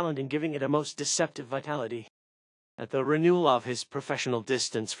great talent in giving it a most deceptive vitality. At the renewal of his professional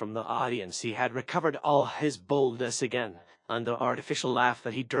distance from the audience, he had recovered all his boldness again, and the artificial laugh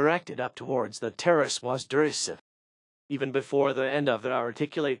that he directed up towards the terrace was derisive. Even before the end of the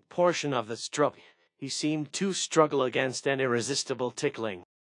articulate portion of the stroke, he seemed to struggle against an irresistible tickling.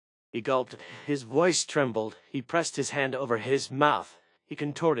 He gulped, his voice trembled, he pressed his hand over his mouth, he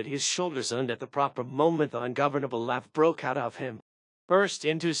contorted his shoulders, and at the proper moment the ungovernable laugh broke out of him, burst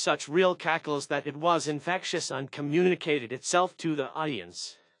into such real cackles that it was infectious and communicated itself to the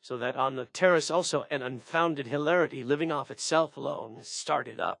audience, so that on the terrace also an unfounded hilarity living off itself alone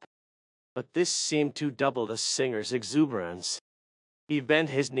started up. But this seemed to double the singer's exuberance. He bent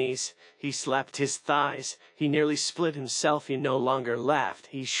his knees, he slapped his thighs, he nearly split himself. He no longer laughed,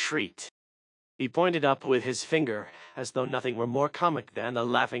 he shrieked. He pointed up with his finger, as though nothing were more comic than the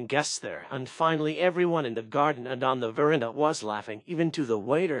laughing guests there, and finally everyone in the garden and on the veranda was laughing, even to the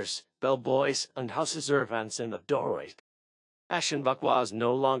waiters, bellboys, and house servants in the doorways. Aschenbach was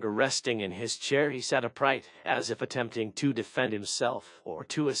no longer resting in his chair. He sat upright, as if attempting to defend himself or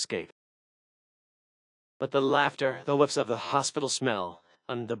to escape. But the laughter, the whiffs of the hospital smell,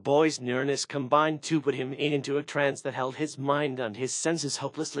 and the boy's nearness combined to put him into a trance that held his mind and his senses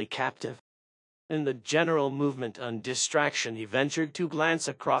hopelessly captive. In the general movement and distraction, he ventured to glance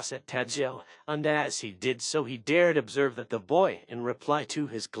across at Tadzio, and as he did so he dared observe that the boy, in reply to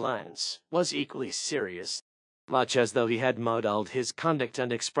his glance, was equally serious, much as though he had modeled his conduct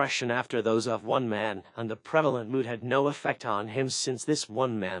and expression after those of one man, and the prevalent mood had no effect on him since this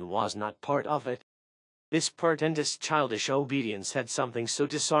one man was not part of it. This portentous childish obedience had something so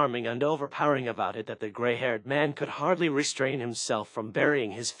disarming and overpowering about it that the gray-haired man could hardly restrain himself from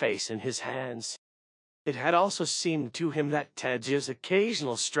burying his face in his hands. It had also seemed to him that Tadzio's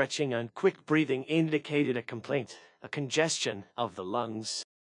occasional stretching and quick breathing indicated a complaint, a congestion of the lungs.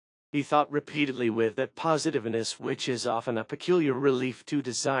 He thought repeatedly with that positiveness which is often a peculiar relief to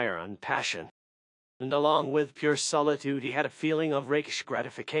desire and passion. And along with pure solitude he had a feeling of rakish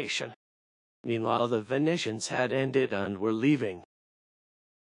gratification. Meanwhile the Venetians had ended and were leaving.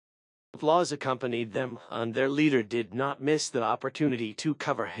 Applause accompanied them, and their leader did not miss the opportunity to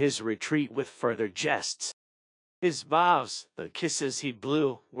cover his retreat with further jests. His bows, the kisses he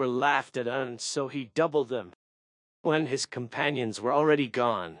blew, were laughed at, and so he doubled them. When his companions were already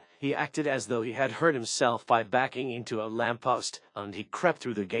gone, he acted as though he had hurt himself by backing into a lamppost, and he crept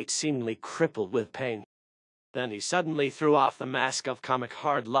through the gate seemingly crippled with pain. Then he suddenly threw off the mask of comic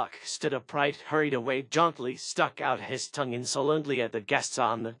hard luck, stood upright, hurried away jauntily, stuck out his tongue insolently at the guests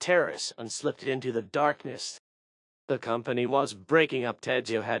on the terrace, and slipped into the darkness. The company was breaking up.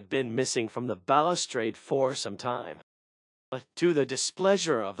 Tadzio had been missing from the balustrade for some time. But to the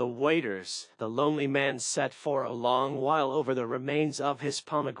displeasure of the waiters, the lonely man sat for a long while over the remains of his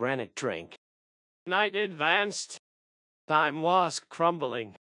pomegranate drink. Night advanced. Time was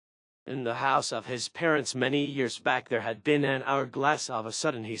crumbling. In the house of his parents many years back there had been an hourglass. Of a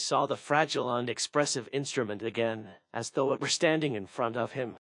sudden he saw the fragile and expressive instrument again, as though it were standing in front of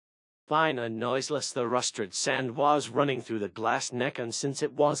him. Fine and noiseless the rusted sand was running through the glass neck, and since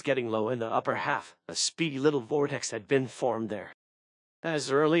it was getting low in the upper half, a speedy little vortex had been formed there.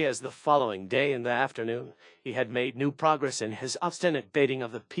 As early as the following day in the afternoon, he had made new progress in his obstinate baiting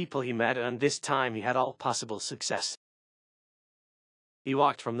of the people he met, and this time he had all possible success. He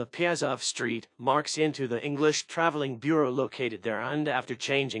walked from the Piazza of Street Marks into the English Traveling Bureau located there, and after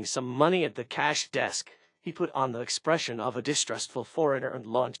changing some money at the cash desk, he put on the expression of a distrustful foreigner and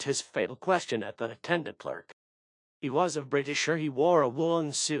launched his fatal question at the attendant clerk. He was of Britisher, he wore a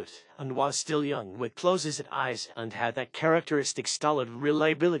woolen suit, and was still young, with closed eyes, and had that characteristic stolid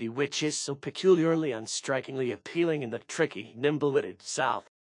reliability which is so peculiarly and strikingly appealing in the tricky, nimble-witted South.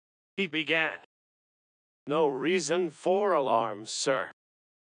 He began. No reason for alarm, sir.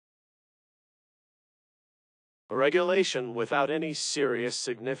 A regulation without any serious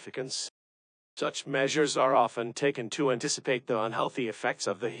significance. Such measures are often taken to anticipate the unhealthy effects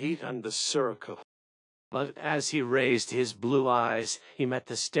of the heat and the sirocco. But as he raised his blue eyes, he met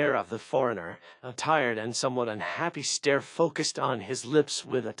the stare of the foreigner, a tired and somewhat unhappy stare focused on his lips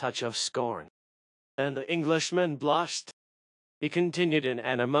with a touch of scorn. And the Englishman blushed. He continued in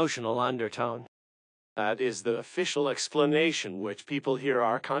an emotional undertone. That is the official explanation which people here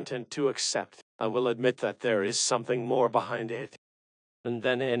are content to accept. I will admit that there is something more behind it. And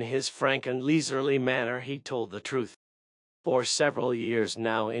then in his frank and leisurely manner he told the truth. For several years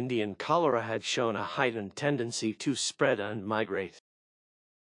now Indian cholera had shown a heightened tendency to spread and migrate.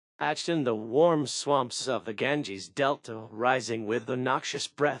 Hatched in the warm swamps of the Ganges Delta, rising with the noxious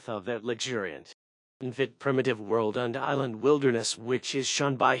breath of that luxuriant, unfit primitive world and island wilderness which is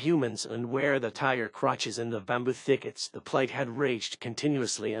shunned by humans, and where the tiger crouches in the bamboo thickets, the plague had raged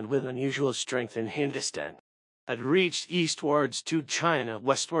continuously and with unusual strength in Hindustan, had reached eastwards to China,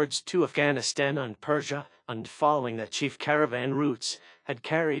 westwards to Afghanistan and Persia, and following the chief caravan routes, had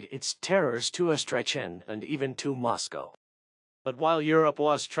carried its terrors to Astrakhan and even to Moscow. But while Europe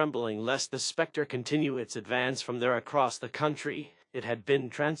was trembling lest the spectre continue its advance from there across the country, it had been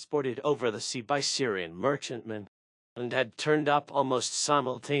transported over the sea by Syrian merchantmen, and had turned up almost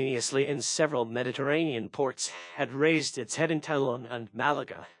simultaneously in several Mediterranean ports, had raised its head in Toulon and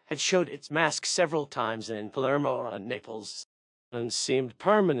Malaga, had showed its mask several times in Palermo and Naples, and seemed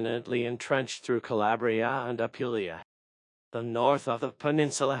permanently entrenched through Calabria and Apulia. The north of the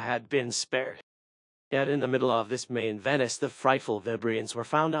peninsula had been spared. Yet in the middle of this May in Venice, the frightful vibrions were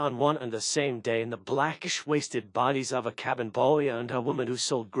found on one and the same day in the blackish wasted bodies of a cabin boy and a woman who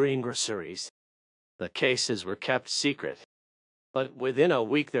sold greengroceries. The cases were kept secret. But within a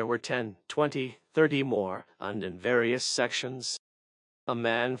week there were 10, 20, 30 more, and in various sections. A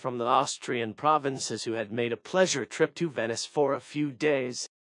man from the Austrian provinces who had made a pleasure trip to Venice for a few days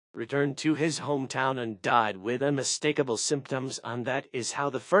returned to his hometown and died with unmistakable symptoms, and that is how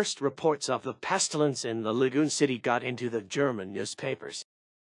the first reports of the pestilence in the lagoon city got into the German newspapers.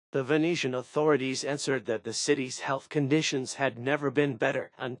 The Venetian authorities answered that the city's health conditions had never been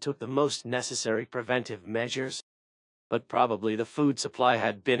better and took the most necessary preventive measures. But probably the food supply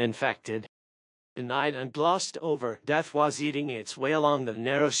had been infected. Denied and glossed over, death was eating its way along the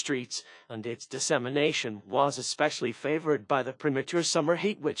narrow streets, and its dissemination was especially favored by the premature summer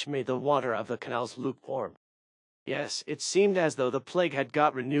heat which made the water of the canals lukewarm. Yes, it seemed as though the plague had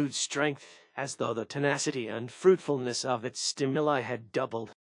got renewed strength, as though the tenacity and fruitfulness of its stimuli had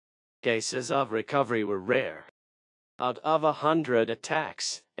doubled. Cases of recovery were rare. Out of 100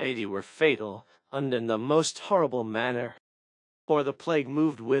 attacks, 80 were fatal, and in the most horrible manner. For the plague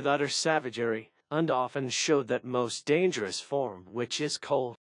moved with utter savagery, and often showed that most dangerous form, which is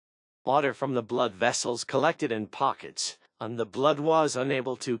cold. Water from the blood vessels collected in pockets, and the blood was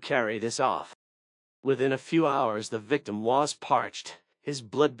unable to carry this off. Within a few hours the victim was parched, his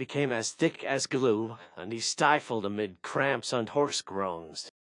blood became as thick as glue, and he stifled amid cramps and hoarse groans.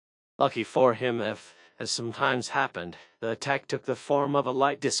 Lucky for him if, as sometimes happened, the attack took the form of a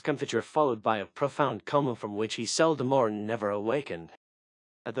light discomfiture followed by a profound coma from which he seldom or never awakened.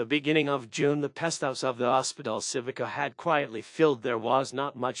 At the beginning of June, the pest house of the Hospital Civica had quietly filled. There was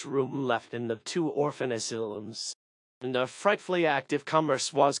not much room left in the 2 orphan asylums, and a frightfully active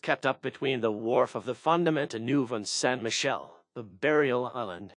commerce was kept up between the wharf of the Fondamenta Nuova and San Michele, the burial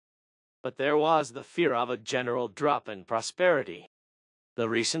island. But there was the fear of a general drop in prosperity. The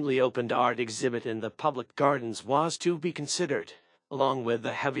recently opened art exhibit in the public gardens was to be considered, along with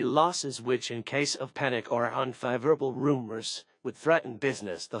the heavy losses which, in case of panic or unfavorable rumors, would threaten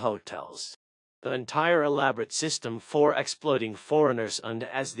business, the hotels, the entire elaborate system for exploiting foreigners, and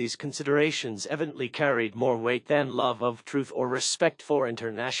as these considerations evidently carried more weight than love of truth or respect for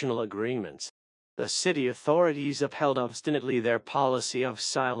international agreements, the city authorities upheld obstinately their policy of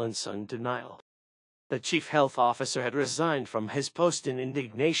silence and denial. The chief health officer had resigned from his post in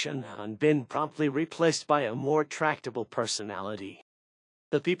indignation and been promptly replaced by a more tractable personality.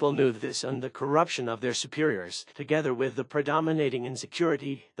 The people knew this, and the corruption of their superiors, together with the predominating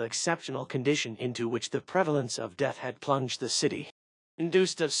insecurity, the exceptional condition into which the prevalence of death had plunged the city,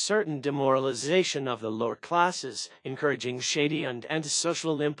 induced a certain demoralization of the lower classes, encouraging shady and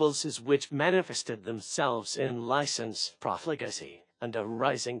antisocial impulses which manifested themselves in license, profligacy, and a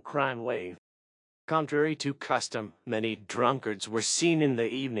rising crime wave. Contrary to custom, many drunkards were seen in the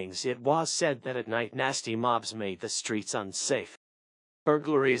evenings. It was said that at night nasty mobs made the streets unsafe.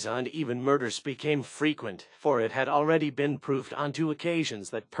 Burglaries and even murders became frequent, for it had already been proved on 2 occasions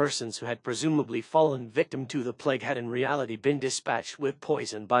that persons who had presumably fallen victim to the plague had in reality been dispatched with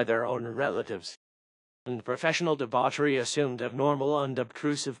poison by their own relatives. And professional debauchery assumed abnormal and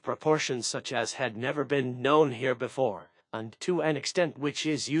obtrusive proportions such as had never been known here before, and to an extent which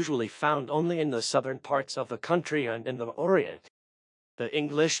is usually found only in the southern parts of the country and in the Orient. The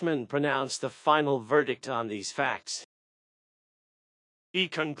Englishman pronounced the final verdict on these facts. He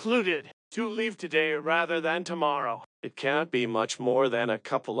concluded, to leave today rather than tomorrow. It can't be much more than a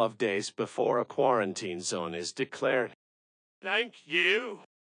couple of days before a quarantine zone is declared. Thank you,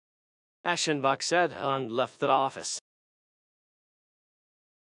 Aschenbach said and left the office.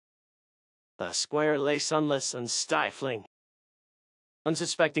 The square lay sunless and stifling.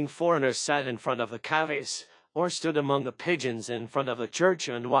 Unsuspecting foreigners sat in front of the cafes, or stood among the pigeons in front of the church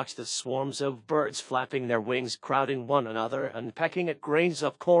and watched the swarms of birds flapping their wings, crowding one another and pecking at grains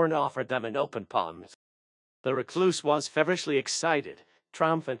of corn offered them in open palms. The recluse was feverishly excited,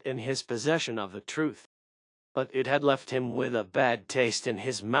 triumphant in his possession of the truth. But it had left him with a bad taste in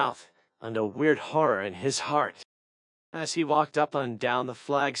his mouth, and a weird horror in his heart. As he walked up and down the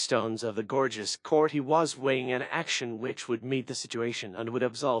flagstones of the gorgeous court, he was weighing an action which would meet the situation and would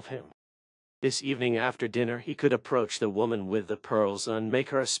absolve him. This evening after dinner he could approach the woman with the pearls and make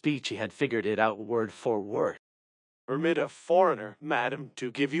her a speech. He had figured it out word for word. Permit a foreigner, madam,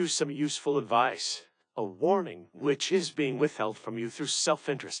 to give you some useful advice, a warning which is being withheld from you through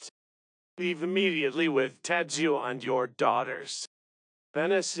self-interest. Leave immediately with Tadzio and your daughters.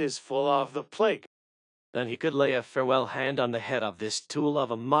 Venice is full of the plague. Then he could lay a farewell hand on the head of this tool of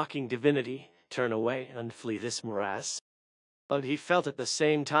a mocking divinity, turn away and flee this morass. But he felt at the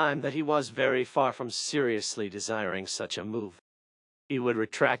same time that he was very far from seriously desiring such a move. He would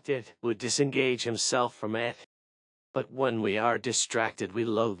retract it, would disengage himself from it. But when we are distracted, we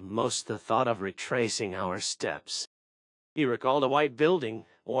loathe most the thought of retracing our steps. He recalled a white building,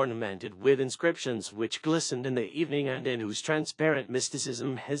 ornamented with inscriptions which glistened in the evening and in whose transparent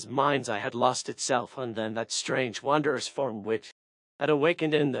mysticism his mind's eye had lost itself, and then that strange wondrous form which had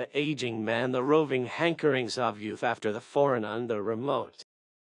awakened in the aging man the roving hankerings of youth after the foreign and the remote.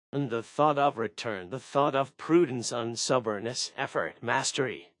 And the thought of return, the thought of prudence and soberness, effort,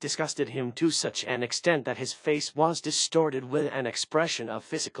 mastery, disgusted him to such an extent that his face was distorted with an expression of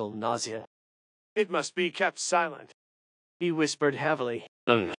physical nausea. It must be kept silent, he whispered heavily.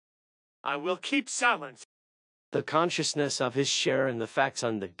 I will keep silent. The consciousness of his share in the facts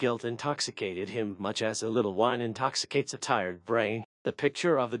and the guilt intoxicated him much as a little wine intoxicates a tired brain. The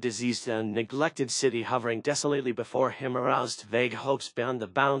picture of the diseased and neglected city hovering desolately before him aroused vague hopes beyond the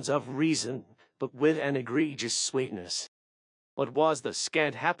bounds of reason, but with an egregious sweetness. What was the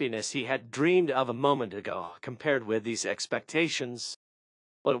scant happiness he had dreamed of a moment ago, compared with these expectations?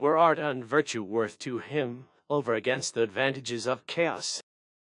 What were art and virtue worth to him, over against the advantages of chaos?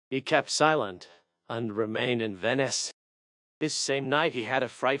 He kept silent, and remained in Venice. This same night he had a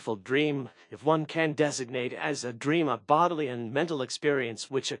frightful dream, if one can designate as a dream a bodily and mental experience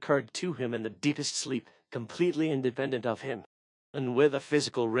which occurred to him in the deepest sleep, completely independent of him, and with a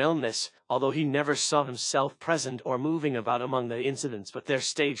physical realness, although he never saw himself present or moving about among the incidents, but their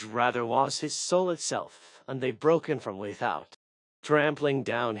stage rather was his soul itself, and they broke in from without, trampling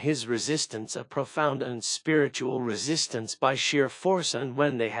down his resistance, a profound and spiritual resistance by sheer force, and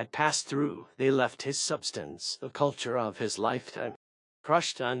when they had passed through, they left his substance, the culture of his lifetime,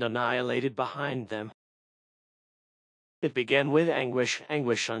 crushed and annihilated behind them. It began with anguish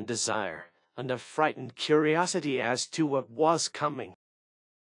and desire, and a frightened curiosity as to what was coming.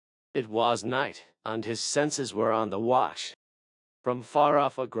 It was night, and his senses were on the watch. From far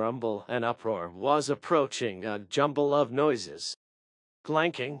off a grumble and uproar was approaching, a jumble of noises,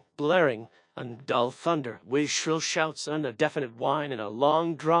 clanking, blaring, and dull thunder, with shrill shouts and a definite whine and a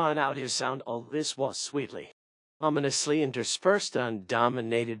long drawn-out sound. All this was sweetly, ominously interspersed and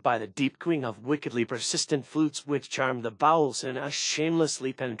dominated by the deep cooing of wickedly persistent flutes which charmed the bowels in a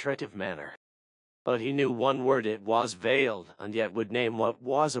shamelessly penetrative manner. But he knew one word: it was veiled, and yet would name what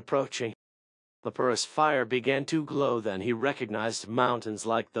was approaching. The porous fire began to glow, then he recognized mountains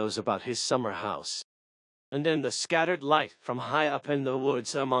like those about his summer house. And in the scattered light from high up in the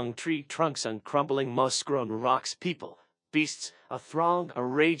woods, among tree trunks and crumbling moss-grown rocks, people, beasts, a throng, a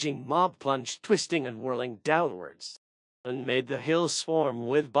raging mob plunged twisting and whirling downwards, and made the hills swarm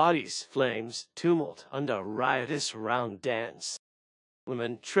with bodies, flames, tumult, and a riotous round dance.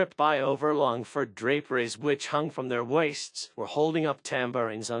 Women tripped by over long furred draperies which hung from their waists, were holding up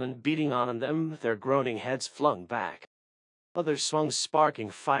tambourines and beating on them, their groaning heads flung back. Others swung sparking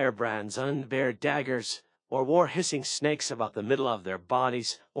firebrands and bared daggers, or wore hissing snakes about the middle of their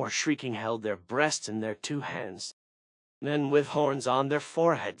bodies, or shrieking held their breasts in their two hands. Men with horns on their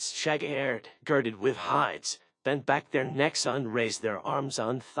foreheads, shaggy-haired, girded with hides, bent back their necks and raised their arms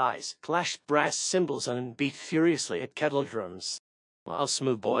and thighs, clashed brass cymbals and beat furiously at kettle drums, while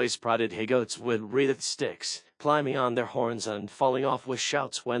smooth boys prodded he-goats with wreathed sticks, climbing on their horns and falling off with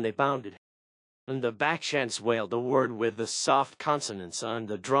shouts when they bounded. And the backchants wailed the word with the soft consonants and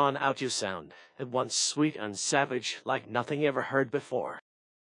the drawn-out sound, at once sweet and savage, like nothing ever heard before.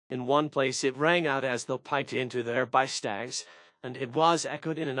 In one place it rang out as though piped into there by stags, and it was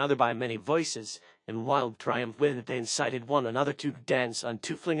echoed in another by many voices. In wild triumph with it they incited one another to dance and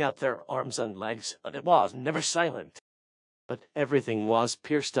to fling out their arms and legs, and it was never silent. But everything was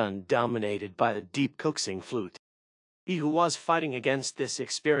pierced and dominated by the deep coaxing flute. He who was fighting against this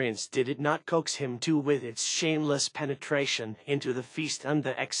experience, did it not coax him too with its shameless penetration into the feast and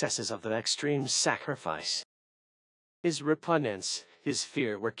the excesses of the extreme sacrifice? His repugnance, his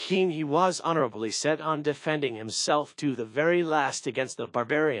fear were keen. He was honorably set on defending himself to the very last against the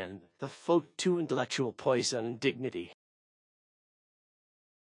barbarian, the foe to intellectual poison and dignity.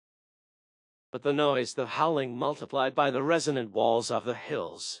 But the noise, the howling multiplied by the resonant walls of the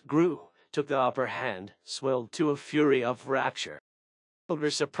hills, grew, took the upper hand, swelled to a fury of rapture.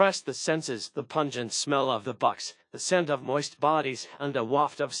 Odor suppressed the senses, the pungent smell of the bucks, the scent of moist bodies, and a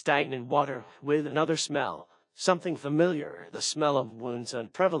waft of stagnant water, with another smell, something familiar, the smell of wounds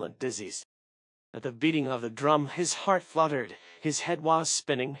and prevalent disease. At the beating of the drum his heart fluttered, his head was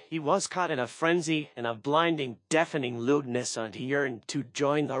spinning, he was caught in a frenzy, in a blinding, deafening lewdness, and he yearned to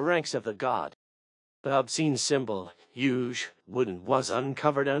join the ranks of the god. The obscene symbol, huge, wooden, was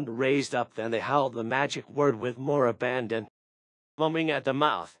uncovered and raised up. Then they howled the magic word with more abandon. Foaming at the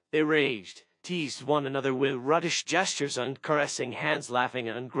mouth, they raged, teased one another with ruddish gestures and caressing hands, laughing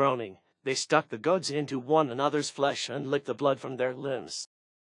and groaning. They stuck the goads into one another's flesh and licked the blood from their limbs.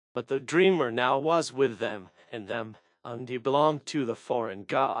 But the dreamer now was with them, and he belonged to the foreign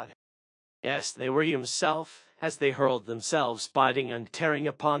god. Yes, they were himself, as they hurled themselves, biting and tearing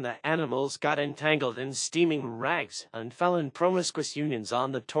upon the animals, got entangled in steaming rags, and fell in promiscuous unions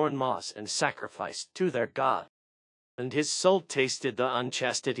on the torn moss, and sacrificed to their god. And his soul tasted the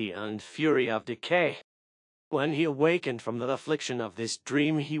unchastity and fury of decay. When he awakened from the affliction of this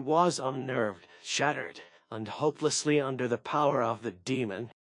dream, he was unnerved, shattered, and hopelessly under the power of the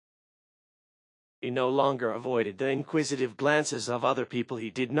demon. He no longer avoided the inquisitive glances of other people. He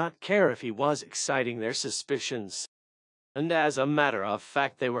did not care if he was exciting their suspicions. And as a matter of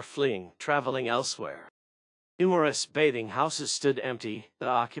fact, they were fleeing, traveling elsewhere. Numerous bathing houses stood empty. The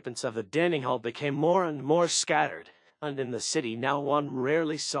occupants of the dining hall became more and more scattered, and in the city now one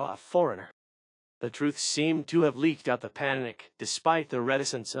rarely saw a foreigner. The truth seemed to have leaked out. The panic, despite the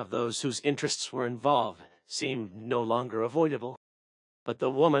reticence of those whose interests were involved, seemed no longer avoidable. But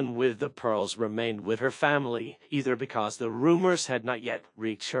the woman with the pearls remained with her family, either because the rumors had not yet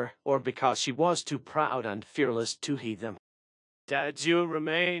reached her, or because she was too proud and fearless to heed them. Dadju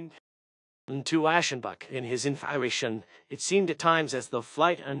remained. And to Aschenbach, in his infatuation, it seemed at times as though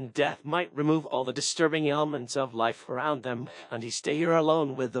flight and death might remove all the disturbing elements of life around them, and he stayed here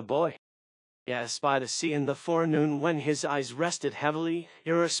alone with the boy. Yes, by the sea in the forenoon, when his eyes rested heavily,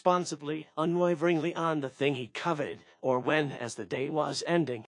 irresponsibly, unwaveringly on the thing he coveted, or when, as the day was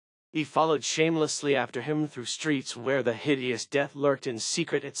ending, he followed shamelessly after him through streets where the hideous death lurked in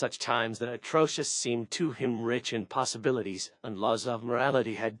secret. At such times the atrocious seemed to him rich in possibilities, and laws of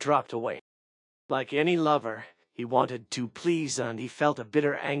morality had dropped away. Like any lover, he wanted to please, and he felt a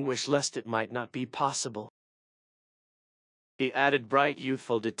bitter anguish lest it might not be possible. He added bright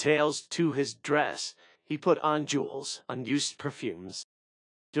youthful details to his dress. He put on jewels, unused perfumes.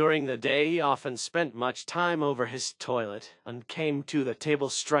 During the day he often spent much time over his toilet, and came to the table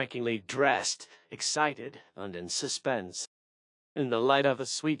strikingly dressed, excited, and in suspense. In the light of the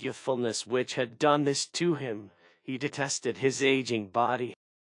sweet youthfulness which had done this to him, he detested his aging body.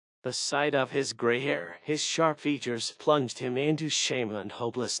 The sight of his gray hair, his sharp features, plunged him into shame and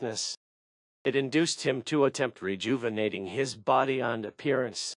hopelessness. It induced him to attempt rejuvenating his body and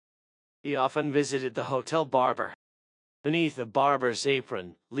appearance. He often visited the hotel barber. Beneath the barber's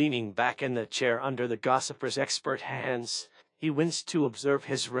apron, leaning back in the chair under the gossiper's expert hands, he winced to observe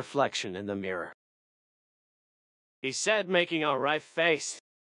his reflection in the mirror. He said, making a wry face,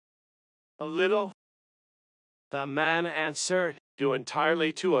 "A little." The man answered, "Due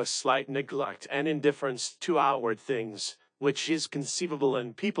entirely to a slight neglect and indifference to outward things, which is conceivable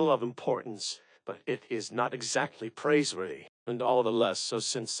in people of importance, but it is not exactly praiseworthy, and all the less so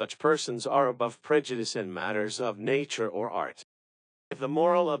since such persons are above prejudice in matters of nature or art. If the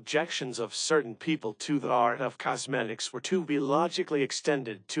moral objections of certain people to the art of cosmetics were to be logically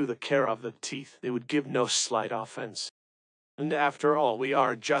extended to the care of the teeth, they would give no slight offense. And after all, we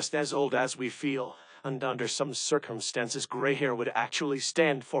are just as old as we feel, and under some circumstances gray hair would actually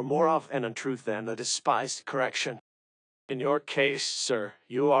stand for more of an untruth than a despised correction. In your case, sir,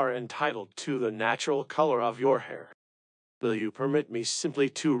 you are entitled to the natural color of your hair. Will you permit me simply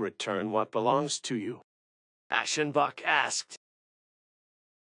to return what belongs to you?" Aschenbach asked.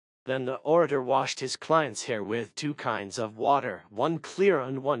 Then the orator washed his client's hair with two kinds of water, one clear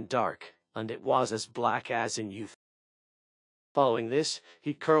and one dark, and it was as black as in youth. Following this,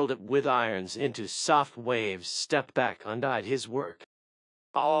 he curled it with irons into soft waves, stepped back, and eyed his work.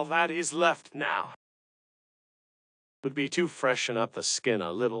 "All that is left now would be to freshen up the skin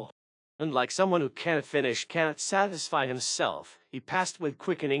a little." And like someone who cannot satisfy himself, he passed with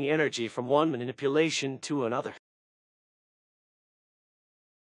quickening energy from one manipulation to another.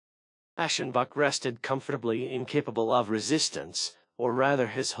 Aschenbach rested comfortably, incapable of resistance, or rather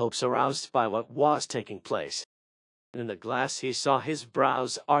his hopes aroused by what was taking place. In the glass he saw his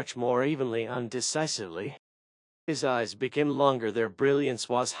brows arch more evenly and decisively. His eyes became longer, their brilliance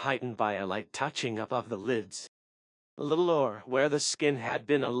was heightened by a light touching up of the lids. A little lower, where the skin had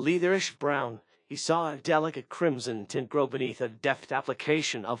been a leatherish brown, he saw a delicate crimson tint grow beneath a deft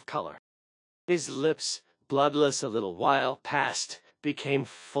application of color. His lips, bloodless a little while past, became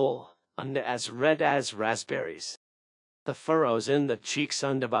full, and as red as raspberries. The furrows in the cheeks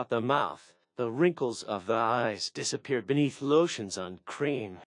and about the mouth, the wrinkles of the eyes, disappeared beneath lotions and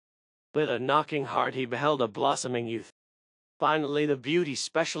cream. With a knocking heart he beheld a blossoming youth. Finally the beauty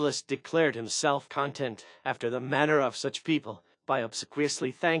specialist declared himself content, after the manner of such people, by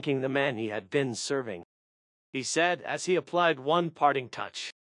obsequiously thanking the man he had been serving. he said as he applied one parting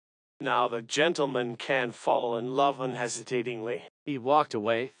touch. Now the gentleman can fall in love unhesitatingly. He walked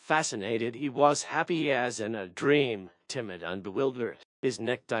away, fascinated. He was happy as in a dream, timid and bewildered. His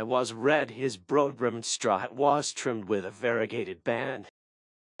necktie was red, his broad-brimmed straw hat was trimmed with a variegated band.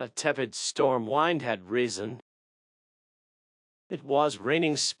 A tepid storm wind had risen. It was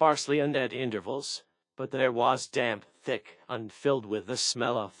raining sparsely and at intervals, but there was damp, thick, and filled with the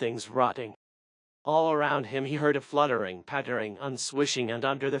smell of things rotting. All around him he heard a fluttering, pattering, and swishing, and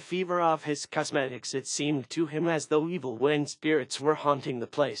under the fever of his cosmetics it seemed to him as though evil wind spirits were haunting the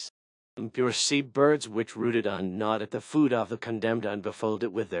place. Impure sea birds which rooted and gnawed at the food of the condemned and befooled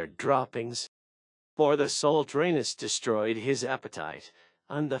it with their droppings. For the saltriness destroyed his appetite,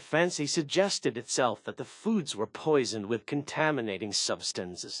 and the fancy suggested itself that the foods were poisoned with contaminating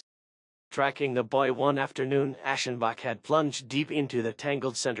substances. Tracking the boy one afternoon, Aschenbach had plunged deep into the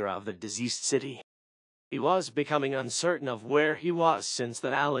tangled center of the diseased city. He was becoming uncertain of where he was, since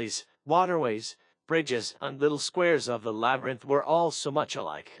the alleys, waterways, bridges, and little squares of the labyrinth were all so much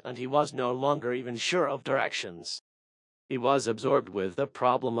alike, and he was no longer even sure of directions. He was absorbed with the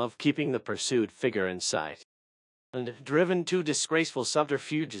problem of keeping the pursued figure in sight, and driven to disgraceful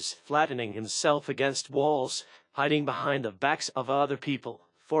subterfuges, flattening himself against walls, hiding behind the backs of other people.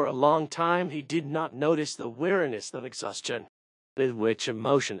 For a long time he did not notice the weariness of exhaustion with which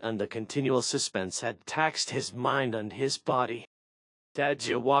emotion and the continual suspense had taxed his mind and his body.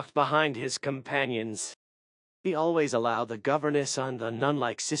 Tadja walked behind his companions. He always allowed the governess and the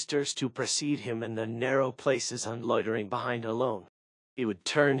nun-like sisters to precede him in the narrow places, and loitering behind alone. He would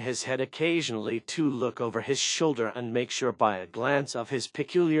turn his head occasionally to look over his shoulder and make sure by a glance of his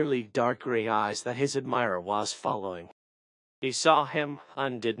peculiarly dark gray eyes that his admirer was following. He saw him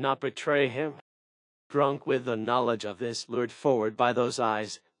and did not betray him. Drunk with the knowledge of this, lured forward by those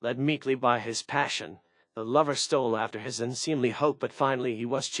eyes, led meekly by his passion, the lover stole after his unseemly hope, but finally he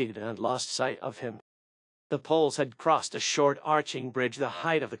was cheated and lost sight of him. The poles had crossed a short arching bridge. The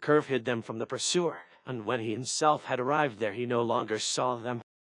height of the curve hid them from the pursuer, and when he himself had arrived there he no longer saw them.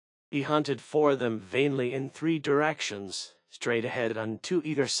 He hunted for them vainly in 3 directions, straight ahead and to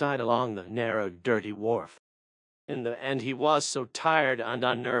either side along the narrow, dirty wharf. In the end he was so tired and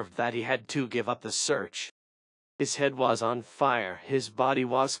unnerved that he had to give up the search. His head was on fire, his body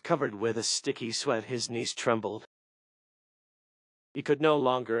was covered with a sticky sweat, his knees trembled. He could no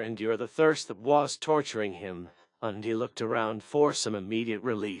longer endure the thirst that was torturing him, and he looked around for some immediate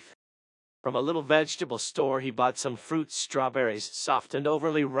relief. From a little vegetable store he bought some fruit, strawberries, soft and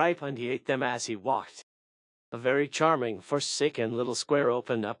overly ripe, and he ate them as he walked. A very charming, forsaken little square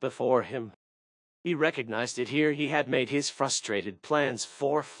opened up before him. He recognized it here. He had made his frustrated plans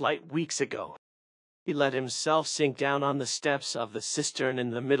for flight weeks ago. He let himself sink down on the steps of the cistern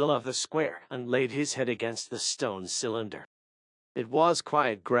in the middle of the square and laid his head against the stone cylinder. It was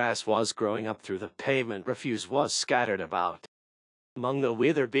quiet. Grass was growing up through the pavement. Refuse was scattered about. Among the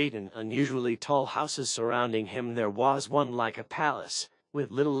weather-beaten, unusually tall houses surrounding him there was one like a palace, with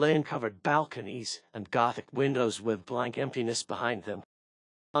little lane-covered balconies and Gothic windows with blank emptiness behind them.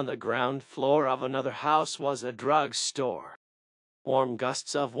 On the ground floor of another house was a drug store. Warm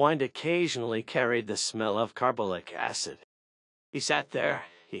gusts of wind occasionally carried the smell of carbolic acid. He sat there,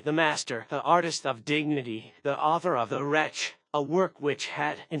 he, the master, the artist of dignity, the author of The Wretch, a work which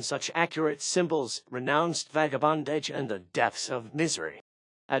had, in such accurate symbols, renounced vagabondage and the depths of misery,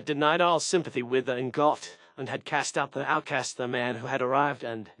 had denied all sympathy with the engulfed, and had cast out the outcast, the man who had arrived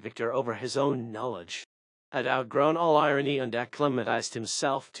and victor over his own knowledge, had outgrown all irony and acclimatized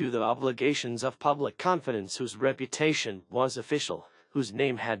himself to the obligations of public confidence, whose reputation was official, whose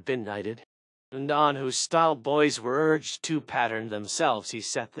name had been knighted, and on whose style boys were urged to pattern themselves. He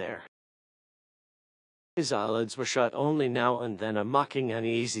sat there. His eyelids were shut. Only now and then a mocking,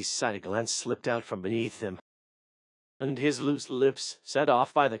 uneasy side glance slipped out from beneath them, and his loose lips, set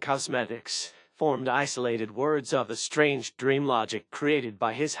off by the cosmetics, formed isolated words of the strange dream logic created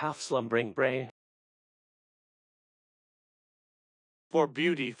by his half-slumbering brain. For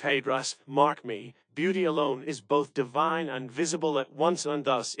beauty, Phaedrus, mark me, beauty alone is both divine and visible at once, and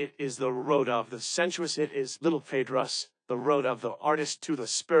thus it is the road of the sensuous. It is, little Phaedrus, the road of the artist to the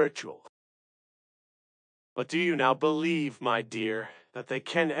spiritual. But do you now believe, my dear, that they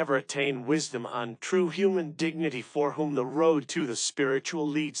can ever attain wisdom and true human dignity for whom the road to the spiritual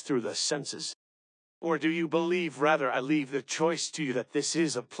leads through the senses? Or do you believe, rather, I leave the choice to you, that this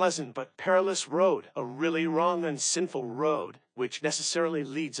is a pleasant but perilous road, a really wrong and sinful road, which necessarily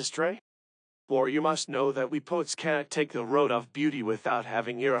leads astray? For you must know that we poets cannot take the road of beauty without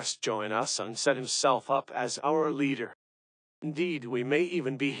having Eros join us and set himself up as our leader. Indeed, we may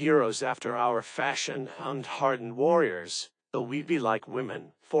even be heroes after our fashion, and hardened warriors, though we be like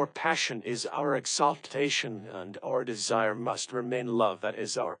women, for passion is our exaltation, and our desire must remain love that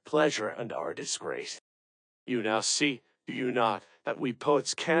is our pleasure and our disgrace. You now see, do you not, that we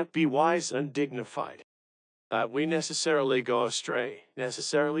poets can't be wise and dignified? That we necessarily go astray,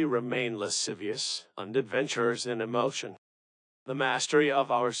 necessarily remain lascivious, and adventurers in emotion. The mastery of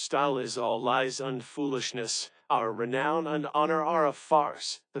our style is all lies and foolishness. Our renown and honor are a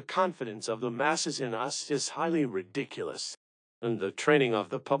farce. The confidence of the masses in us is highly ridiculous. And the training of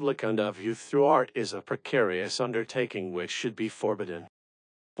the public and of youth through art is a precarious undertaking which should be forbidden.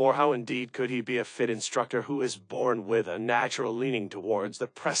 For how indeed could he be a fit instructor who is born with a natural leaning towards the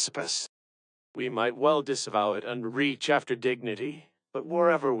precipice? We might well disavow it and reach after dignity, but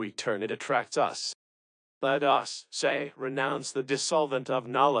wherever we turn it attracts us. Let us, say, renounce the dissolvent of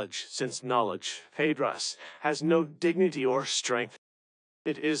knowledge, since knowledge, Phaedrus, has no dignity or strength.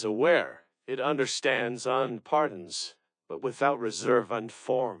 It is aware, it understands and pardons, but without reserve and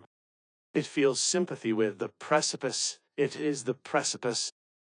form. It feels sympathy with the precipice, it is the precipice.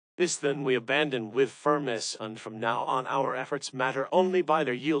 This then we abandon with firmness, and from now on our efforts matter only by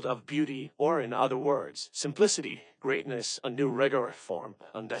their yield of beauty, or in other words, simplicity, greatness, a new rigor, form,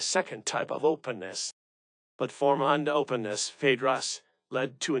 and a second type of openness. But form and openness, Phaedrus,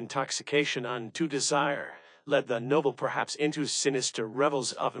 led to intoxication and to desire, led the noble perhaps into sinister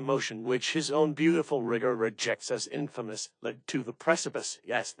revels of emotion which his own beautiful rigor rejects as infamous, led to the precipice,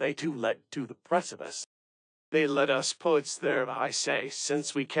 yes, they too led to the precipice. They led us poets there, I say,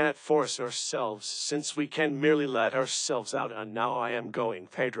 since we can't force ourselves, since we can merely let ourselves out, and now I am going,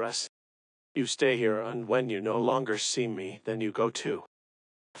 Phaedrus. You stay here, and when you no longer see me, then you go too.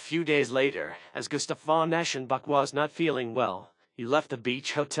 A few days later, as Gustav von Eschenbach was not feeling well, he left the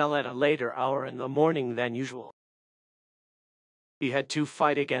beach hotel at a later hour in the morning than usual. He had to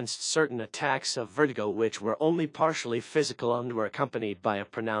fight against certain attacks of vertigo which were only partially physical and were accompanied by a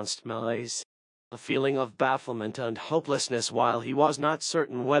pronounced malaise. A feeling of bafflement and hopelessness, while he was not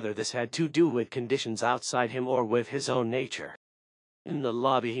certain whether this had to do with conditions outside him or with his own nature. In the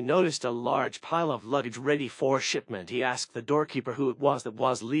lobby he noticed a large pile of luggage ready for shipment. He asked the doorkeeper who it was that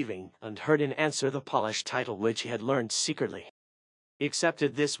was leaving, and heard in answer the polished title which he had learned secretly. He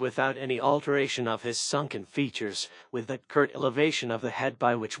accepted this without any alteration of his sunken features, with that curt elevation of the head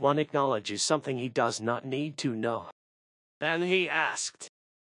by which one acknowledges something he does not need to know. Then he asked,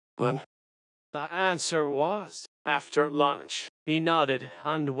 When? The answer was, After lunch. He nodded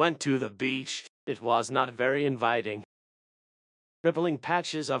and went to the beach. It was not very inviting. Rippling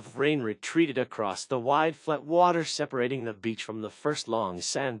patches of rain retreated across the wide flat water separating the beach from the first long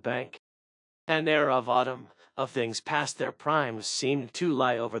sandbank. An air of autumn, of things past their prime, seemed to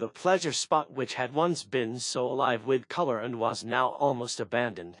lie over the pleasure spot which had once been so alive with color and was now almost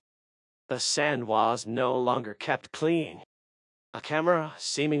abandoned. The sand was no longer kept clean. A camera,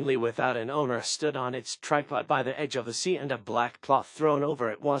 seemingly without an owner, stood on its tripod by the edge of the sea, and a black cloth thrown over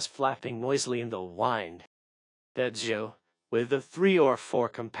it was flapping noisily in the wind. Tadzio, with the 3 or 4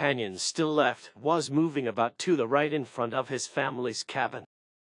 companions still left, was moving about to the right in front of his family's cabin.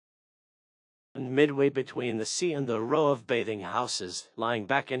 And midway between the sea and the row of bathing houses, lying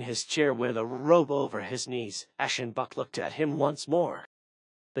back in his chair with a robe over his knees, Aschenbach looked at him once more.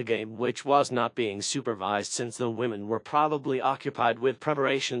 The game, which was not being supervised since the women were probably occupied with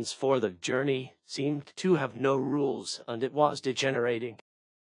preparations for the journey, seemed to have no rules, and it was degenerating.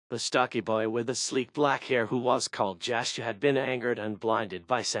 The stocky boy with the sleek black hair, who was called Jascha, had been angered and blinded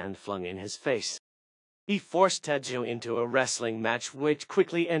by sand flung in his face. He forced Tadzio into a wrestling match which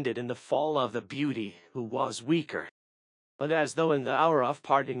quickly ended in the fall of the beauty, who was weaker. But as though in the hour of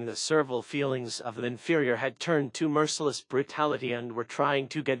parting the servile feelings of the inferior had turned to merciless brutality and were trying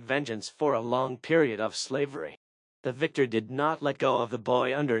to get vengeance for a long period of slavery, the victor did not let go of the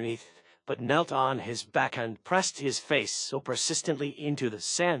boy underneath, but knelt on his back and pressed his face so persistently into the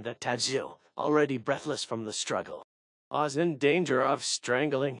sand that Tadzio, already breathless from the struggle, was in danger of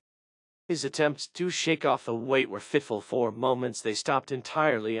strangling. His attempts to shake off the weight were fitful. For moments they stopped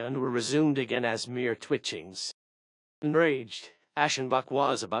entirely and were resumed again as mere twitchings. Enraged, Aschenbach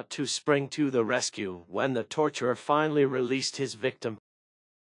was about to spring to the rescue when the torturer finally released his victim.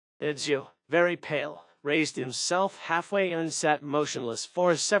 Tadzio, very pale, raised himself halfway and sat motionless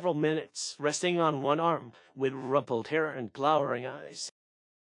for several minutes, resting on one arm, with rumpled hair and glowering eyes.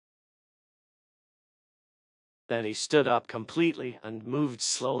 Then he stood up completely and moved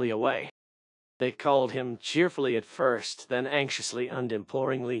slowly away. They called him cheerfully at first, then anxiously and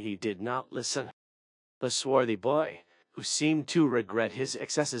imploringly. He did not listen. The swarthy boy, who who seemed to regret his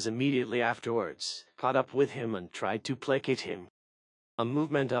excesses immediately afterwards, caught up with him and tried to placate him. A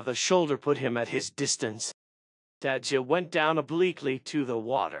movement of the shoulder put him at his distance. Tadja went down obliquely to the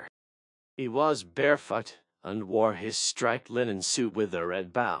water. He was barefoot and wore his striped linen suit with a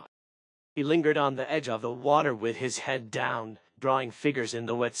red bow. He lingered on the edge of the water with his head down, drawing figures in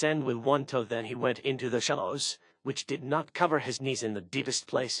the wet sand with one toe. Then he went into the shallows, which did not cover his knees in the deepest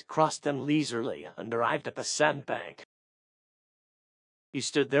place, crossed them leisurely, and arrived at the sandbank. He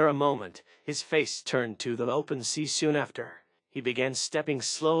stood there a moment, his face turned to the open sea. Soon after, he began stepping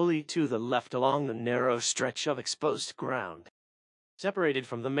slowly to the left along the narrow stretch of exposed ground. Separated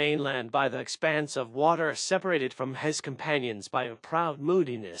from the mainland by the expanse of water, separated from his companions by a proud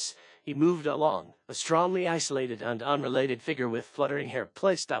moodiness, he moved along, a strongly isolated and unrelated figure with fluttering hair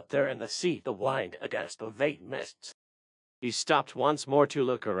placed out there in the sea, the wind against the vague mists. He stopped once more to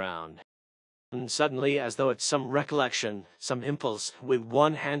look around. And suddenly, as though at some recollection, some impulse, with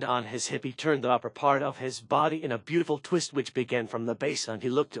one hand on his hip he turned the upper part of his body in a beautiful twist which began from the base, and he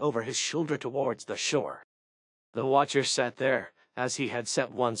looked over his shoulder towards the shore. The watcher sat there, as he had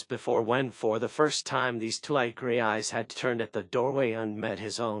sat once before when for the first time these two light gray eyes had turned at the doorway and met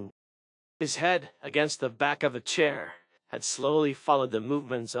his own. His head, against the back of a chair, had slowly followed the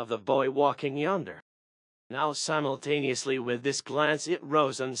movements of the boy walking yonder. Now simultaneously with this glance it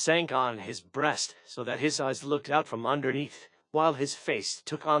rose and sank on his breast, so that his eyes looked out from underneath, while his face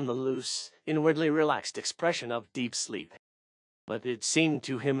took on the loose, inwardly relaxed expression of deep sleep. But it seemed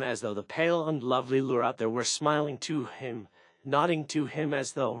to him as though the pale and lovely lure out there were smiling to him, nodding to him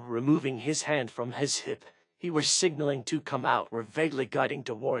as though, removing his hand from his hip, he were signaling to come out, were vaguely guiding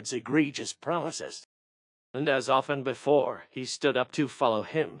towards egregious promises. And as often before, he stood up to follow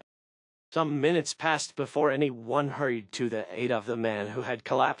him. Some minutes passed before any one hurried to the aid of the man who had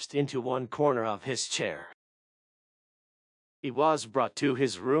collapsed into one corner of his chair. He was brought to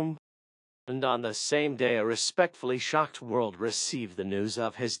his room, and on the same day a respectfully shocked world received the news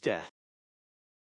of his death.